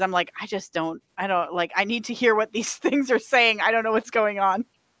because I'm like, I need to hear what these things are saying. I don't know what's going on.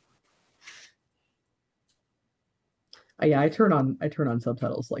 Yeah, I turn on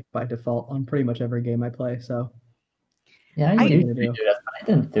subtitles like by default on pretty much every game I play. So Yeah, I what are you usually gonna do do? that, but I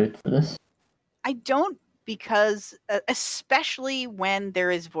didn't do it for this. I don't, because especially when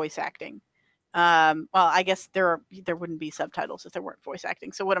there is voice acting. Well, I guess there wouldn't be subtitles if there weren't voice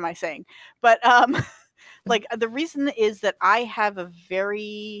acting. So what am I saying? But like the reason is that I have a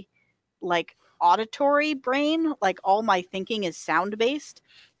very like auditory brain. Like all my thinking is sound based,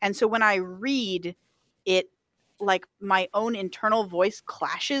 and so when I read it, like my own internal voice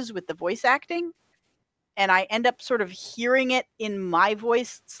clashes with the voice acting, and I end up sort of hearing it in my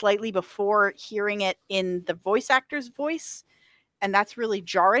voice slightly before hearing it in the voice actor's voice, and that's really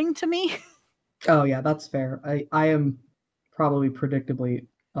jarring to me. Oh yeah, that's fair. I am probably predictably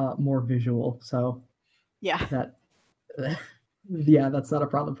more visual, so Yeah. that yeah, that's not a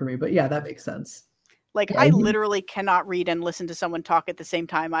problem for me. But yeah, that makes sense. Like, Yeah, I literally cannot read and listen to someone talk at the same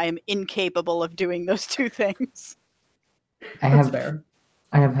time. I am incapable of doing those two things. That's fair.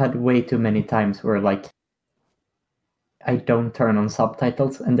 I have had way too many times where like I don't turn on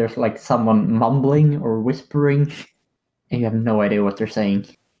subtitles and there's like someone mumbling or whispering and you have no idea what they're saying.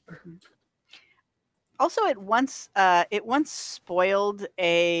 Also, it once spoiled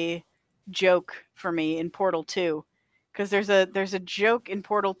a joke for me in Portal 2, because there's a joke in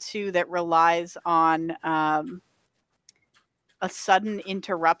Portal 2 that relies on a sudden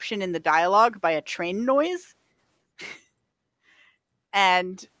interruption in the dialogue by a train noise.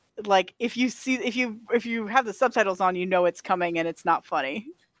 And like if you have the subtitles on, you know it's coming and it's not funny.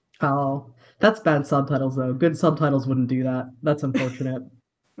 Oh, that's bad subtitles though. Good subtitles wouldn't do that. That's unfortunate.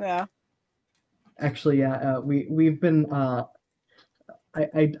 Yeah. Actually, yeah, we've been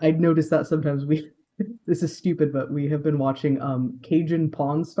I noticed that sometimes we this is stupid, but we have been watching Cajun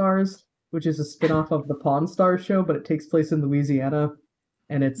Pawn Stars, which is a spin-off of the Pawn Stars show, but it takes place in Louisiana,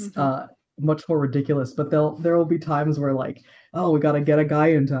 and it's much more ridiculous. But there will be times where like, oh, we gotta get a guy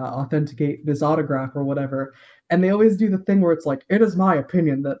in to authenticate this autograph or whatever, and they always do the thing where it's like, it is my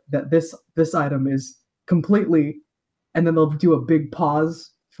opinion that this item is completely, and then they'll do a big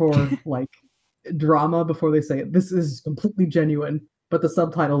pause for like drama before they say this is completely genuine, but the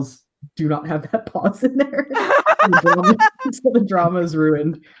subtitles do not have that pause in there. So the drama is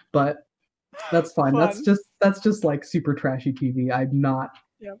ruined, but that's fine. Fun. That's just like super trashy TV. I'm not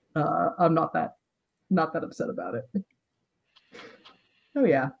Yep. I'm not that upset about it. Oh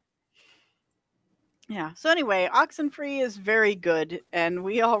yeah. Yeah. So anyway, Oxenfree is very good and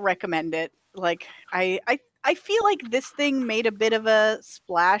we all recommend it. Like I feel like this thing made a bit of a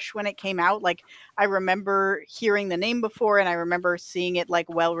splash when it came out. Like I remember hearing the name before and I remember seeing it like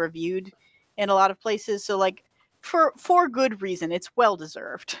well reviewed in a lot of places. So like for good reason, it's well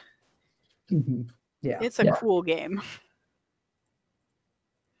deserved. Mm-hmm. Yeah. It's a cool game.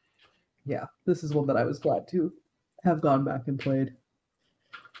 Yeah. This is one that I was glad to have gone back and played.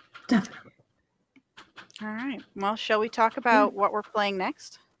 Definitely. All right. Well, shall we talk about what we're playing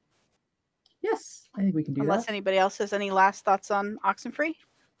next? Yes, I think we can do Unless that. anybody else has any last thoughts on Oxenfree?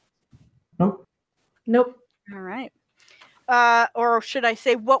 Nope. All right. Or should I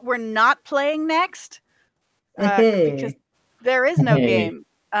say what we're not playing next? Because there is no game.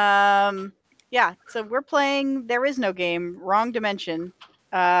 Yeah, so we're playing There Is No Game, Wrong Dimension,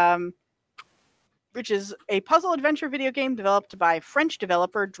 which is a puzzle adventure video game developed by French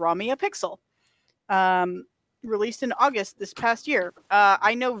developer Draw Me a Pixel. Released in August this past year.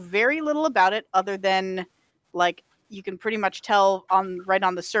 I know very little about it other than like you can pretty much tell right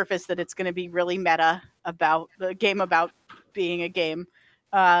on the surface that it's going to be really meta about the game about being a game.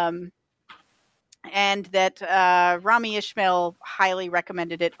 And that Rami Ishmael highly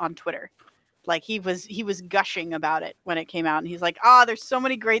recommended it on Twitter. Like he was gushing about it when it came out, and he's like, there's so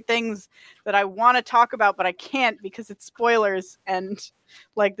many great things that I want to talk about, but I can't because it's spoilers, and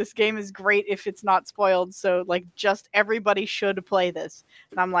like this game is great if it's not spoiled, so like just everybody should play this.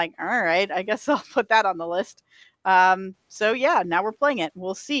 And I'm like, all right, I guess I'll put that on the list. So yeah, now we're playing it.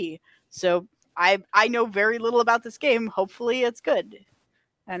 We'll see. So I know very little about this game. Hopefully it's good.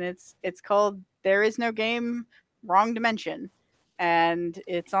 And it's called There Is No Game, Wrong Dimension, and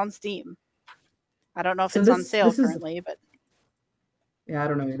it's on Steam. I don't know if it's on sale currently, but yeah, I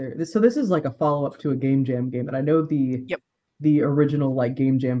don't know either. So this is like a follow-up to a Game Jam game, and I know the original like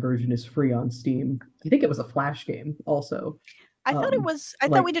Game Jam version is free on Steam. I think it was a Flash game also. I thought it was. I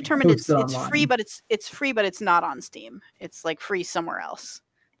thought we determined it's free, but it's free, but it's not on Steam. It's like free somewhere else,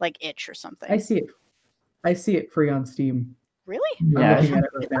 like Itch or something. I see it free on Steam. Really? Yeah,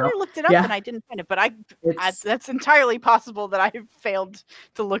 I looked it up and I didn't find it, but that's entirely possible that I failed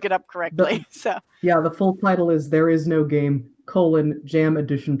to look it up correctly. So yeah, the full title is There Is No Game: Jam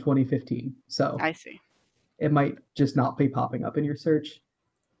Edition 2015. So I see. it might just not be popping up in your search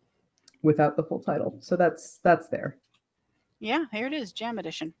without the full title. So that's there. Yeah, here it is, Jam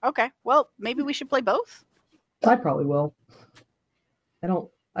Edition. Okay, well, maybe we should play both. I probably will.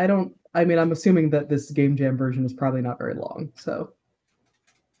 I mean, I'm assuming that this Game Jam version is probably not very long, so.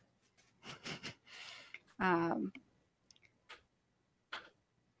 Yeah.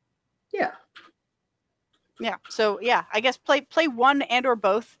 Yeah, so yeah, I guess play one and or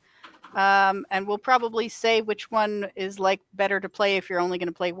both. And we'll probably say which one is like better to play if you're only going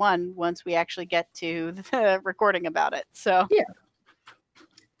to play one once we actually get to the recording about it. So yeah,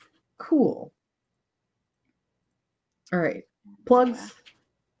 cool. All right, plugs.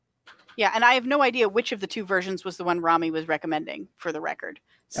 Yeah, and I have no idea which of the two versions was the one Rami was recommending, for the record.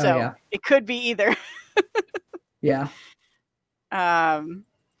 So It could be either. Yeah.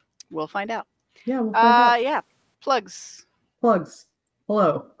 We'll find out. Yeah, we'll find out. Yeah, plugs.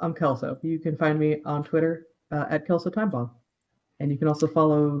 Hello, I'm Kelso. You can find me on Twitter at Kelso Timebomb. And you can also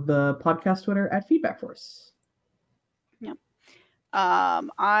follow the podcast Twitter at Feedback Force. Yep.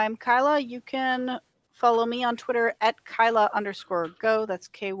 I'm Kyla. You can follow me on Twitter at Kyla_go. That's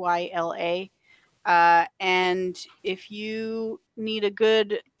KYLA. And if you need a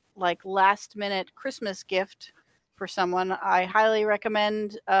good last minute Christmas gift for someone, I highly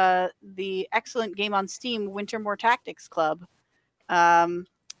recommend the excellent game on Steam, Wintermore Tactics Club.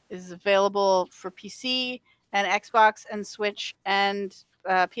 Is available for PC and Xbox and Switch and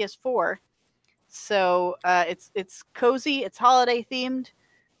PS4. So it's cozy, it's holiday themed.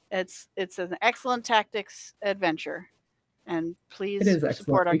 It's an excellent tactics adventure, and please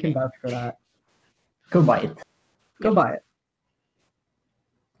support our game. We can vouch for that. Go buy it. Go buy it.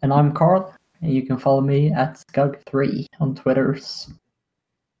 And I'm Carl, and you can follow me at Skug3 on Twitters.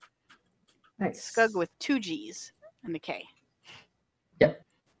 Nice. Skug with 2 G's and a K. Yep.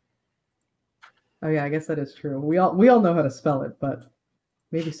 Oh yeah, I guess that is true. We all know how to spell it, but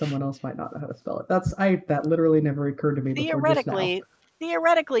maybe someone else might not know how to spell it. That literally never occurred to me before just now.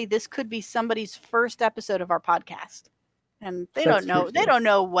 Theoretically, this could be somebody's first episode of our podcast, and they don't know. They don't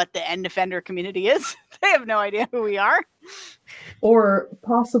know what the End Defender community is. They have no idea who we are. Or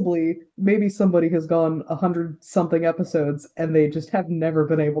possibly, maybe somebody has gone 100-something episodes and they just have never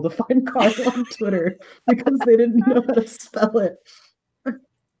been able to find Carl on Twitter because they didn't know how to spell it.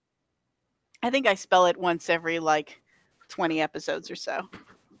 I think I spell it once every 20 episodes or so.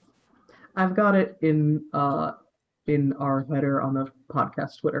 I've got it in our header on the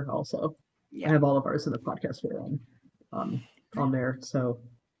podcast Twitter also. Yeah. I have all of ours in the podcast Twitter on there. So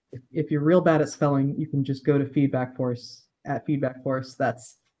if you're real bad at spelling, you can just go to Feedback Force at Feedback Force.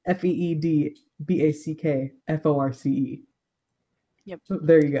 That's FEEDBACKFORCE. Yep. So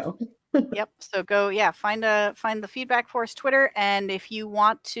there you go. Yep. So go, find the Feedback Force Twitter, and if you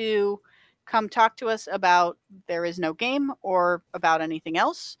want to come talk to us about There Is No Game or about anything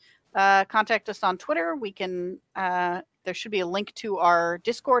else, contact us on Twitter. We can. There should be a link to our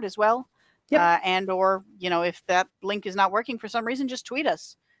Discord as well. Yep. And or if that link is not working for some reason, just tweet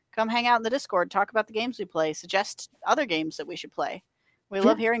us. Come hang out in the Discord. Talk about the games we play. Suggest other games that we should play. We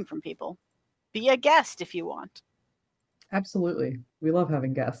love hearing from people. Be a guest if you want. Absolutely. We love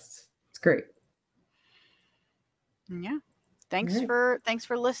having guests. It's great. Yeah. Thanks for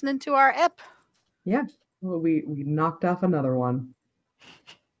listening to our ep. Yeah. Well, we knocked off another one.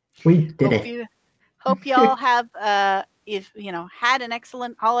 We did it. Hope y'all have had an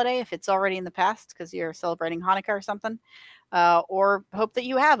excellent holiday if it's already in the past because you're celebrating Hanukkah or something. Or hope that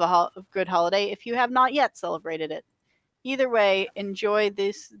you have a good holiday if you have not yet celebrated it. Either way, enjoy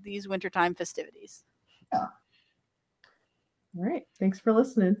these wintertime festivities. Yeah. All right. Thanks for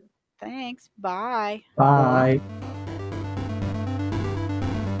listening. Thanks. Bye. Bye.